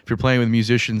if you're playing with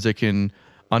musicians that can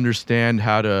understand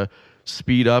how to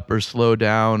speed up or slow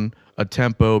down a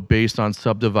tempo based on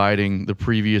subdividing the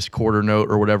previous quarter note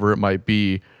or whatever it might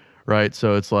be, right?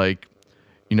 So it's like,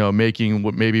 making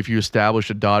what maybe if you establish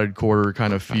a dotted quarter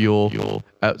kind of feel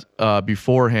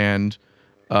beforehand,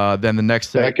 then the next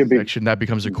section that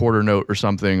becomes a quarter note or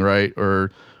something, right?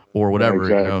 Or whatever,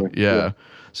 exactly. Yeah.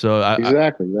 So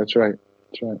exactly. That's right.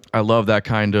 I love that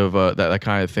kind of that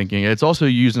kind of thinking. And it's also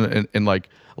used in like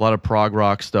a lot of prog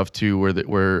rock stuff too, where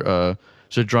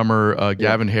there's a drummer,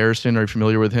 Gavin Harrison. Are you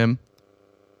familiar with him?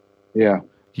 Yeah.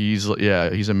 He's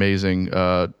amazing.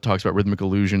 Talks about rhythmic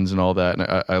illusions and all that,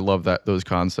 and I love those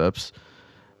concepts.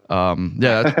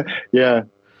 Yeah. Yeah.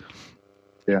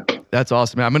 That's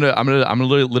awesome, man. I'm gonna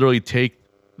literally take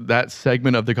that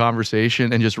segment of the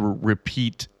conversation and just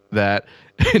repeat that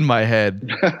in my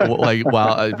head, like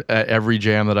while at every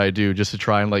jam that I do, just to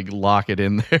try and like lock it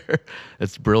in there.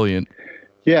 It's brilliant.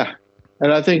 Yeah,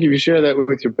 and I think if you share that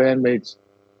with your bandmates,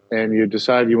 and you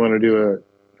decide you want to do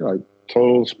a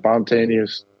total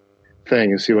spontaneous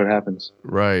thing and see what happens.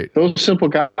 Right. Those simple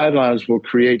guidelines will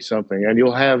create something, and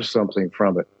you'll have something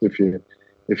from it if you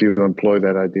employ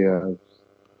that idea of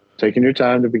taking your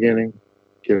time at the beginning,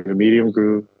 give it a medium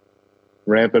groove,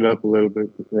 ramp it up a little bit,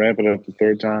 ramp it up the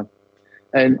third time.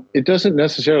 And it doesn't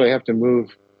necessarily have to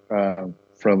move it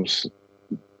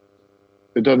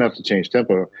doesn't have to change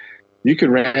tempo. You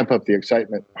can ramp up the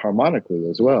excitement harmonically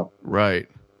as well. Right.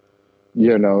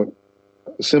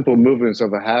 Simple movements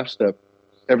of a half step,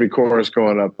 every chorus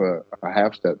going up a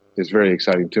half step is very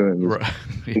exciting too. And Right.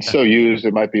 Yeah. It's so used,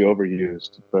 it might be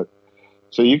overused. But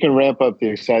so you can ramp up the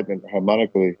excitement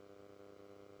harmonically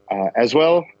as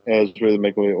well as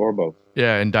rhythmically or both.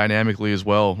 Yeah, and dynamically as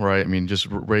well, right? I mean, just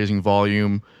raising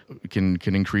volume can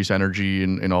increase energy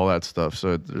and all that stuff.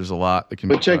 So there's a lot that can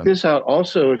be done. But check this out.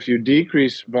 Also, if you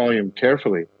decrease volume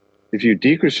carefully, if you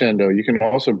decrescendo, you can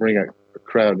also bring a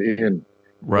crowd in.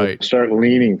 Right. Start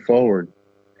leaning forward.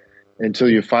 until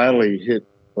you finally hit,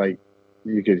 like,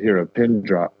 you could hear a pin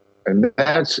drop. And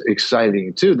that's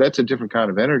exciting too. That's a different kind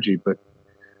of energy, but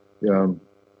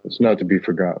it's not to be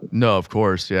forgotten. No, of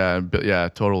course. Yeah. Yeah,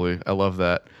 totally. I love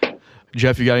that.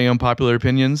 Jeff, you got any unpopular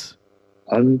opinions?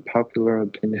 Unpopular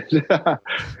opinion.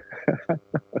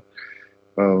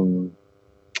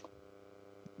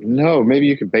 No, maybe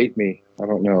you could bait me. I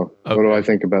don't know. Okay. What do I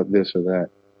think about this or that?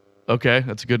 Okay,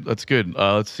 that's good. That's good.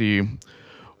 Let's see.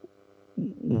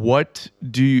 What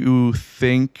do you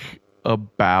think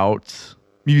about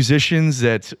musicians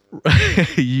that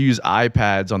use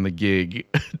iPads on the gig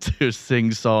to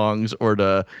sing songs or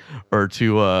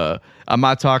to I'm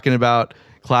not talking about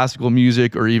classical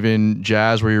music or even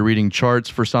jazz where you're reading charts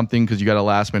for something because you got a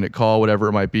last minute call, whatever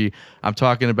it might be. I'm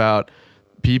talking about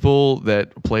people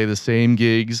that play the same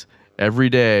gigs every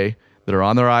day that are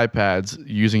on their iPads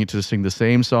using it to sing the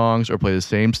same songs or play the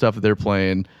same stuff that they're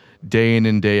playing day in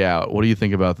and day out. What do you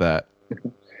think about that?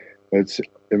 It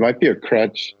might be a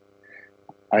crutch.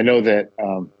 I know that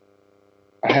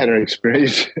I had an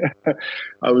experience.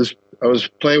 I was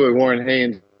playing with Warren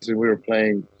Haynes, and we were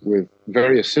playing with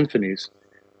various symphonies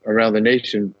around the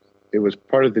nation. It was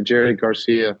part of the Jerry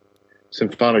Garcia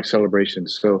Symphonic Celebration.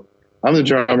 So I'm the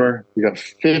drummer. We got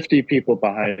 50 people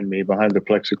behind me, behind the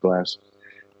plexiglass,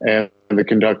 and the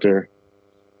conductor.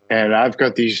 And I've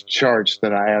got these charts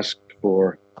that I asked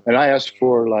for, and I asked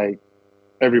for like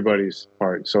everybody's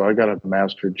part. So I got a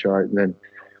mastered chart, and then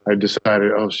I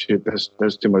decided, oh shit,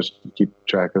 that's too much to keep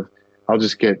track of. I'll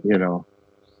just get, the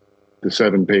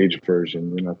 7-page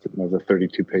version, not the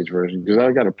 32-page version, because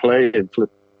I got to play and flip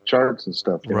charts and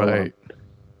stuff. Right.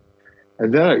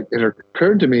 And then it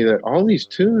occurred to me that all these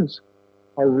tunes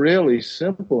are really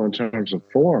simple in terms of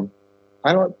form.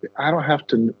 I don't have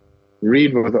to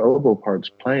read what the oboe part's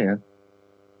playing.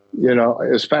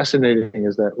 As fascinating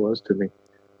as that was to me,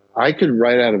 I could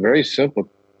write out a very simple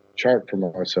chart for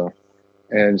myself.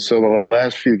 And so the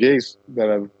last few gigs that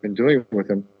I've been doing with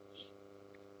him,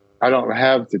 I don't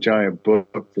have the giant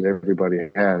book that everybody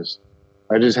has.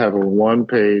 I just have a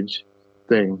 1-page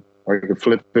thing. I can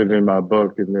flip it in my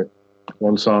book and it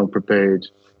one song per page.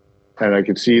 And I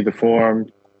can see the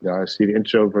form. I see the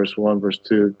intro, verse 1, verse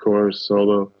 2, chorus,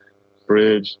 solo,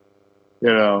 bridge,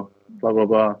 blah, blah,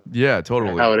 blah. Yeah,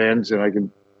 totally. How it ends. And I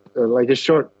can, like a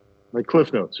short, like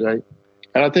Cliff Notes, right?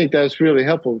 And I think that's really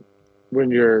helpful when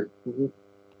you're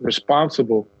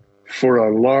responsible for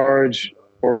a large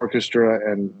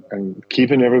orchestra and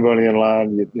keeping everybody in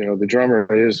line. The drummer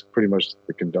is pretty much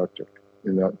the conductor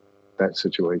in that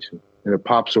situation. In a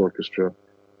pops orchestra,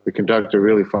 the conductor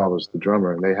really follows the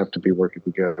drummer, and they have to be working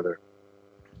together.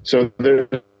 So there's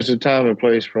a time and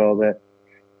place for all that.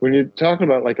 When you're talking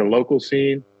about like a local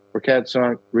scene where cats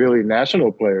aren't really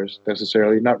national players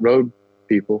necessarily, not road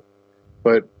people,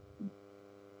 but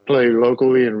play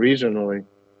locally and regionally,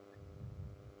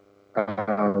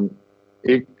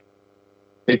 it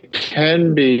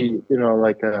can be,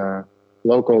 like a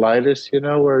localitis,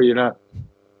 where you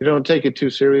don't take it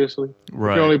too seriously.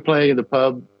 Right. If you're only playing in the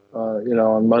pub,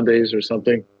 on Mondays or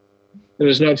something, and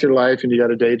it's not your life and you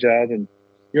got a day job and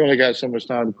you only got so much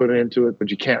time to put into it, but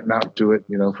you can't not do it,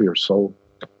 for your soul.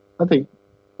 I think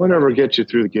whatever gets you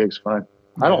through the gig's fine.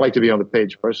 I don't like to be on the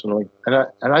page personally. And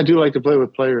I do like to play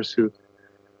with players who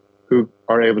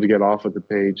are able to get off of the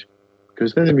page,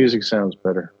 because then the music sounds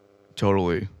better.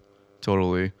 Totally.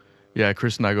 Yeah,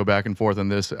 Chris and I go back and forth on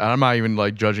this. I'm not even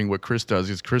like judging what Chris does,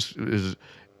 because Chris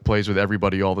plays with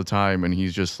everybody all the time, and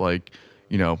he's just like,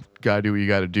 gotta do what you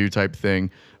gotta do type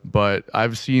thing. But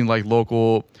I've seen like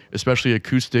local, especially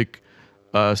acoustic,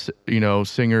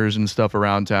 singers and stuff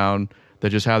around town that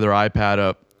just have their iPad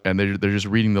up and they're just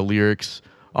reading the lyrics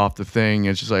off the thing.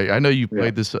 It's just like, I know you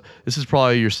played this. This is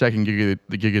probably your second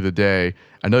gig of the day.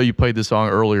 I know you played this song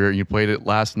earlier and you played it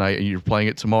last night and you're playing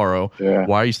it tomorrow. Yeah.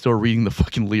 Why are you still reading the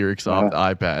fucking lyrics off the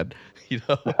iPad?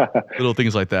 Little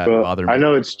things like that bother me. I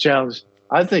know it's challenged.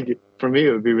 I think for me,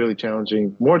 it would be really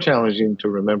more challenging to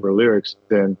remember lyrics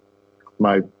than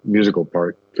my musical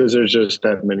part, because there's just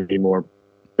that many more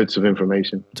bits of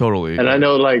information. Totally. And I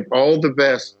know like all the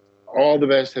best have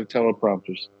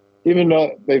teleprompters. Even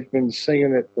though they've been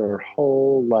singing it their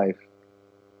whole life.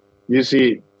 You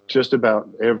see just about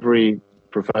every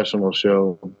professional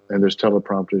show, and there's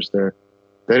teleprompters there.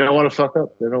 They don't want to fuck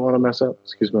up. They don't want to mess up.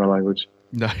 Excuse my language.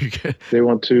 No, you can't. They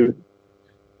want to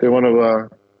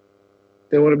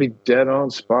be dead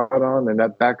on, spot on, and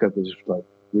that backup is like,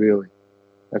 really,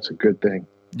 that's a good thing.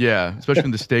 Yeah, especially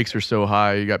when the stakes are so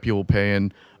high. You got people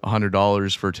paying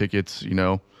 $100 for tickets, and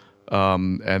it's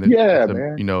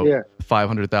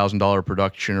 $500,000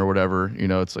 production or whatever.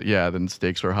 It's like, then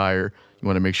stakes are higher. You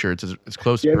want to make sure it's as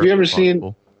close. Yeah, to have you ever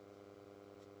possible.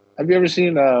 Have you ever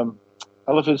seen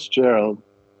Ella Fitzgerald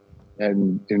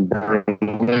in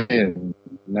Berlin in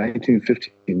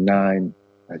 1959,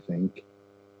 I think,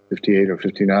 58 or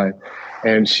 59,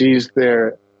 and she's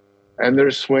there, and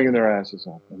they're swinging their asses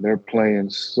off, and they're playing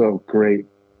so great,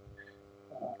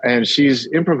 and she's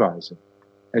improvising.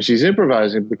 And she's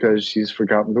improvising because she's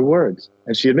forgotten the words.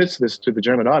 And she admits this to the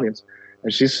German audience.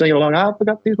 And she's singing along, I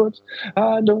forgot these words.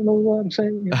 I don't know what I'm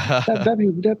saying.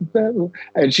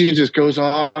 And she just goes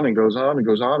on and goes on and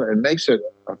goes on and makes it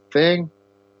a thing.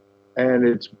 And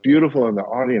it's beautiful. And the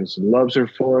audience loves her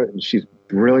for it. And she's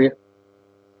brilliant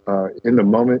in the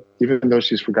moment. Even though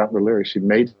she's forgotten the lyrics, she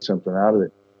made something out of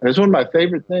it. And it's one of my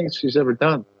favorite things she's ever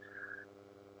done.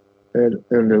 And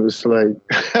it was like...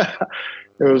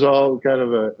 It was all kind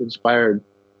of inspired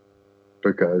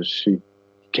because she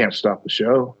can't stop the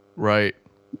show. Right.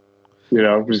 You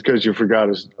know, just because you forgot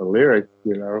a lyric,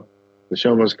 you know, the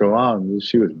show must go on.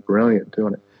 She was brilliant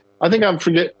doing it. I think I'm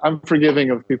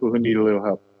forgiving of people who need a little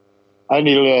help. I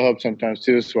need a little help sometimes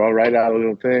too, so I'll write out a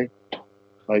little thing.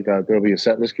 Like there'll be a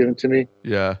set list given to me.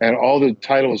 Yeah. And all the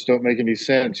titles don't make any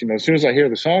sense. You know, as soon as I hear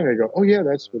the song, I go, oh yeah,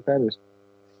 that's what that is.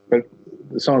 But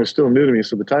the song is still new to me,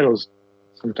 so the titles,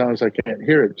 sometimes I can't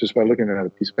hear it just by looking at a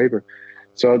piece of paper.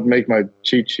 So I'd make my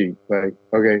cheat sheet. Like,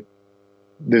 okay,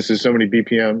 this is so many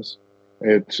BPMs.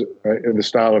 It's in the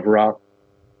style of rock.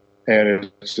 And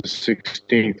it's a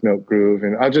 16th note groove.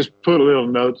 And I'll just put little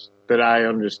notes that I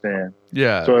understand.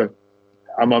 Yeah. So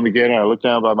I'm on the gate and I look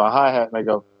down by my hi-hat and I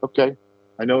go, okay,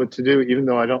 I know what to do, even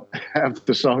though I don't have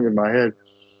the song in my head.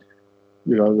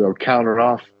 You know, they'll counter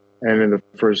off. And in the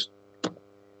first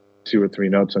 2 or 3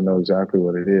 notes, I know exactly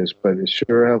what it is, but it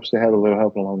sure helps to have a little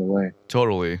help along the way.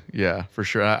 Totally. Yeah, for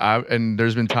sure. And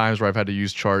there's been times where I've had to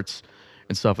use charts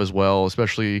and stuff as well,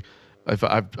 especially if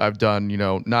I've done, you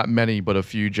know, not many, but a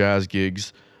few jazz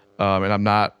gigs. And I'm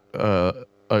not a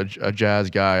jazz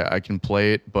guy. I can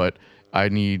play it, but I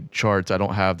need charts. I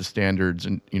don't have the standards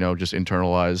and, you know, just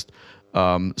internalized.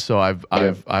 So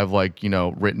I've like, you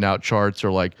know, written out charts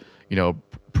or like, you know,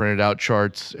 printed out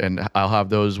charts, and I'll have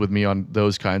those with me on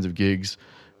those kinds of gigs.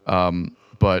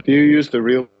 But do you use the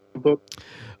real book?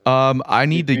 I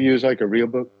need to use like a real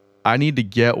book. I need to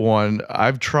get one.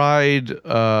 I've tried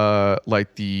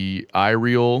like the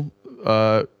iReal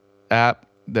app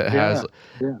that has,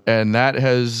 and that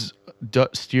has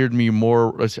steered me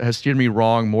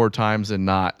wrong more times than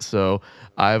not. So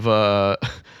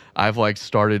I've like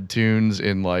started tunes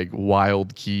in like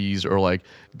wild keys or like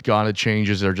gone to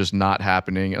changes that are just not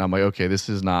happening, and I'm like, okay, this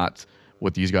is not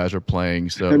what these guys are playing.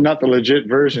 So not the legit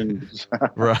version.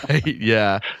 Right.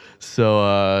 Yeah.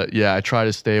 So yeah, I try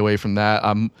to stay away from that.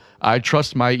 I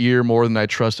trust my ear more than I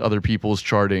trust other people's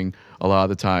charting a lot of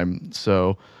the time.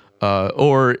 So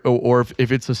or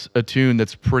if it's a tune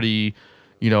that's pretty,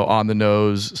 you know, on the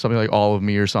nose, something like All of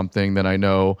Me or something, then I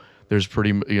know there's pretty,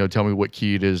 you know, tell me what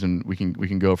key it is and we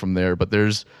can go from there. But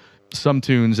there's some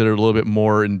tunes that are a little bit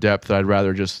more in depth that I'd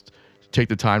rather just take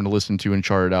the time to listen to and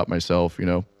chart it out myself, you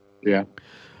know? Yeah.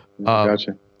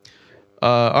 Gotcha.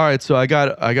 All right. So I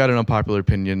got an unpopular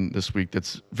opinion this week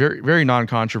that's very, very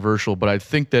non-controversial, but I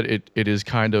think that it is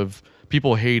kind of,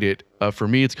 people hate it. For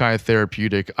me, it's kind of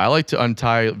therapeutic. I like to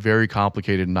untie very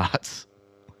complicated knots.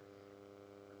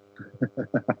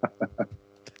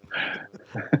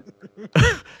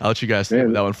 I'll let you guys think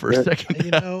of that one for a second.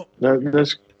 You know,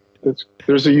 that's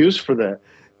there's a use for that.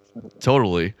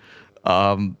 Totally.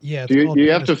 yeah.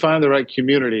 You have to find the right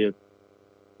community of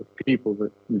people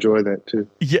that enjoy that too.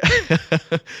 Yeah.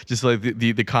 Just like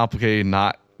the complicated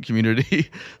knot community.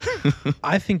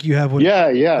 I think you have what.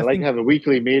 Yeah. Like having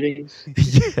weekly meetings.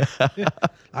 Yeah.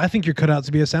 I think you're cut out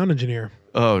to be a sound engineer.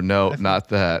 Oh no, not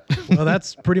that. Well,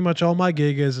 that's pretty much all my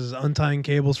gig is untying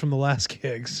cables from the last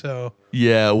gig. So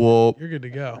yeah, well, you're good to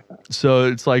go. So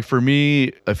it's like for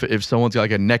me, if someone's got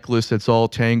like a necklace that's all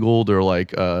tangled, or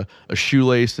like a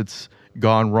shoelace that's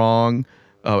gone wrong,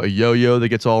 a yo-yo that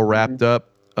gets all wrapped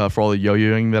up for all the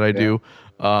yo-yoing that I do,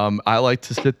 I like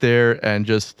to sit there and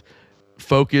just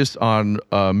focus on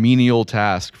a menial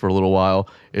task for a little while.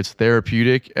 It's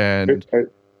therapeutic, and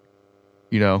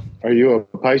you know. Are you a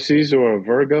Pisces or a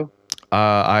Virgo?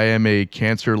 I am a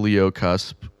Cancer Leo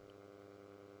cusp.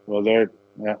 Well,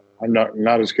 I'm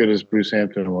not as good as Bruce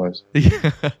Hampton was.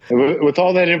 Yeah. With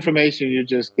all that information you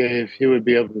just gave, he would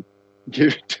be able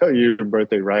to tell you your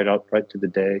birthday right to the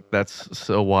day. That's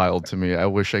so wild to me. I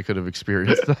wish I could have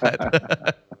experienced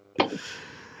that.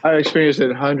 I experienced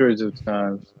it hundreds of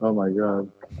times. Oh my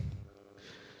God.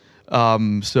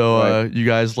 So you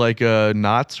guys like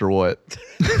knots or what?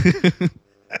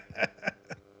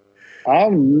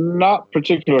 I'm not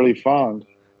particularly fond.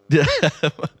 Yeah.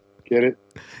 Get it?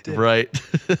 Right.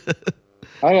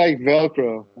 I like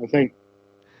Velcro. I think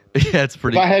Yeah, it's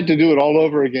pretty. if I had to do it all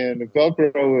over again, if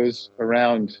Velcro was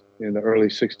around in the early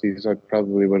 60s, I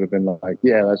probably would have been like,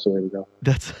 yeah, that's the way to go.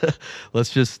 That's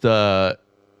let's just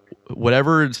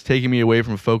whatever is taking me away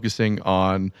from focusing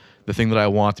on the thing that I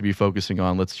want to be focusing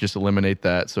on, let's just eliminate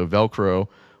that. So Velcro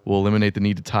will eliminate the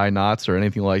need to tie knots or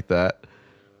anything like that.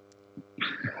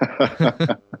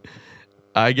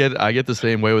 I get the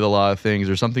same way with a lot of things.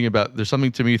 There's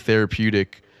something to me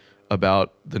therapeutic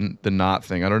about the knot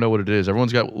thing. I don't know what it is.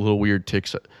 Everyone's got little weird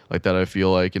tics like that, I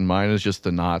feel like, and mine is just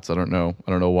the knots. I don't know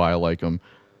why I like them.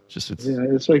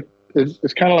 It's like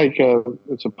it's kind of like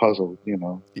it's a puzzle, you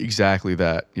know. Exactly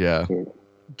that. Yeah.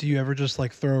 Do you ever just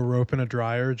like throw a rope in a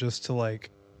dryer just to like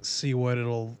see what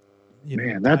it'll?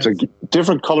 Man, that's a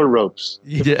different color ropes.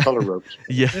 Different color ropes.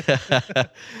 Yeah.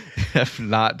 I've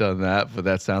not done that, but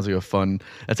that sounds like a fun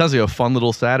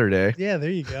little Saturday. Yeah, there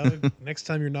you go. Next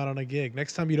time you're not on a gig.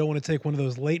 Next time you don't want to take one of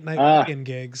those late night weekend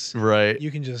gigs. Right.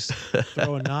 You can just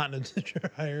throw a knot in the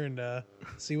dryer and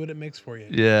see what it makes for you.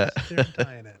 Yeah. Just sit there and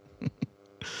tie in it.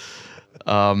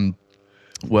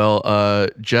 Well,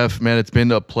 Jeff, man, it's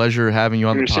been a pleasure having you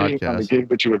on the podcast. On the gig,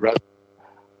 but you would rather.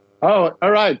 Oh, all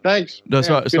right. Thanks. No,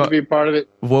 good to be a part of it.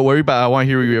 What were you about? I want to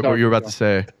hear what you were about to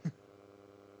say.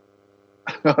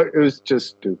 It was just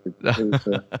stupid. It was,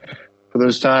 for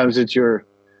those times that you're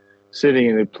sitting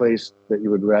in a place that you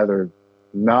would rather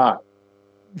not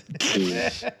be.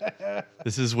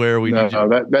 This is where we no, need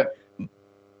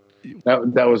you.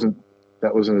 That wasn't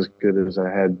as good as I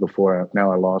had before.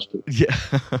 Now I lost it. Yeah.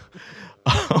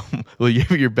 Well, you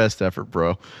gave it your best effort,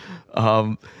 bro.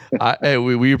 Hey,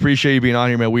 we appreciate you being on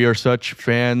here, man. We are such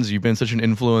fans. You've been such an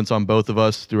influence on both of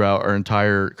us throughout our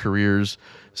entire careers.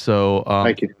 So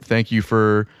thank you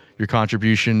for your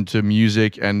contribution to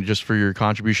music and just for your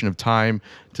contribution of time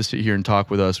to sit here and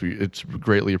talk with us. It's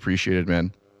greatly appreciated,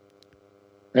 man.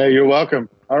 Hey, you're welcome.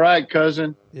 All right,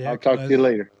 cousin. Yeah, I'll talk to you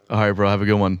later. All right, bro. Have a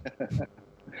good one.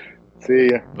 See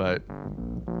ya. Bye.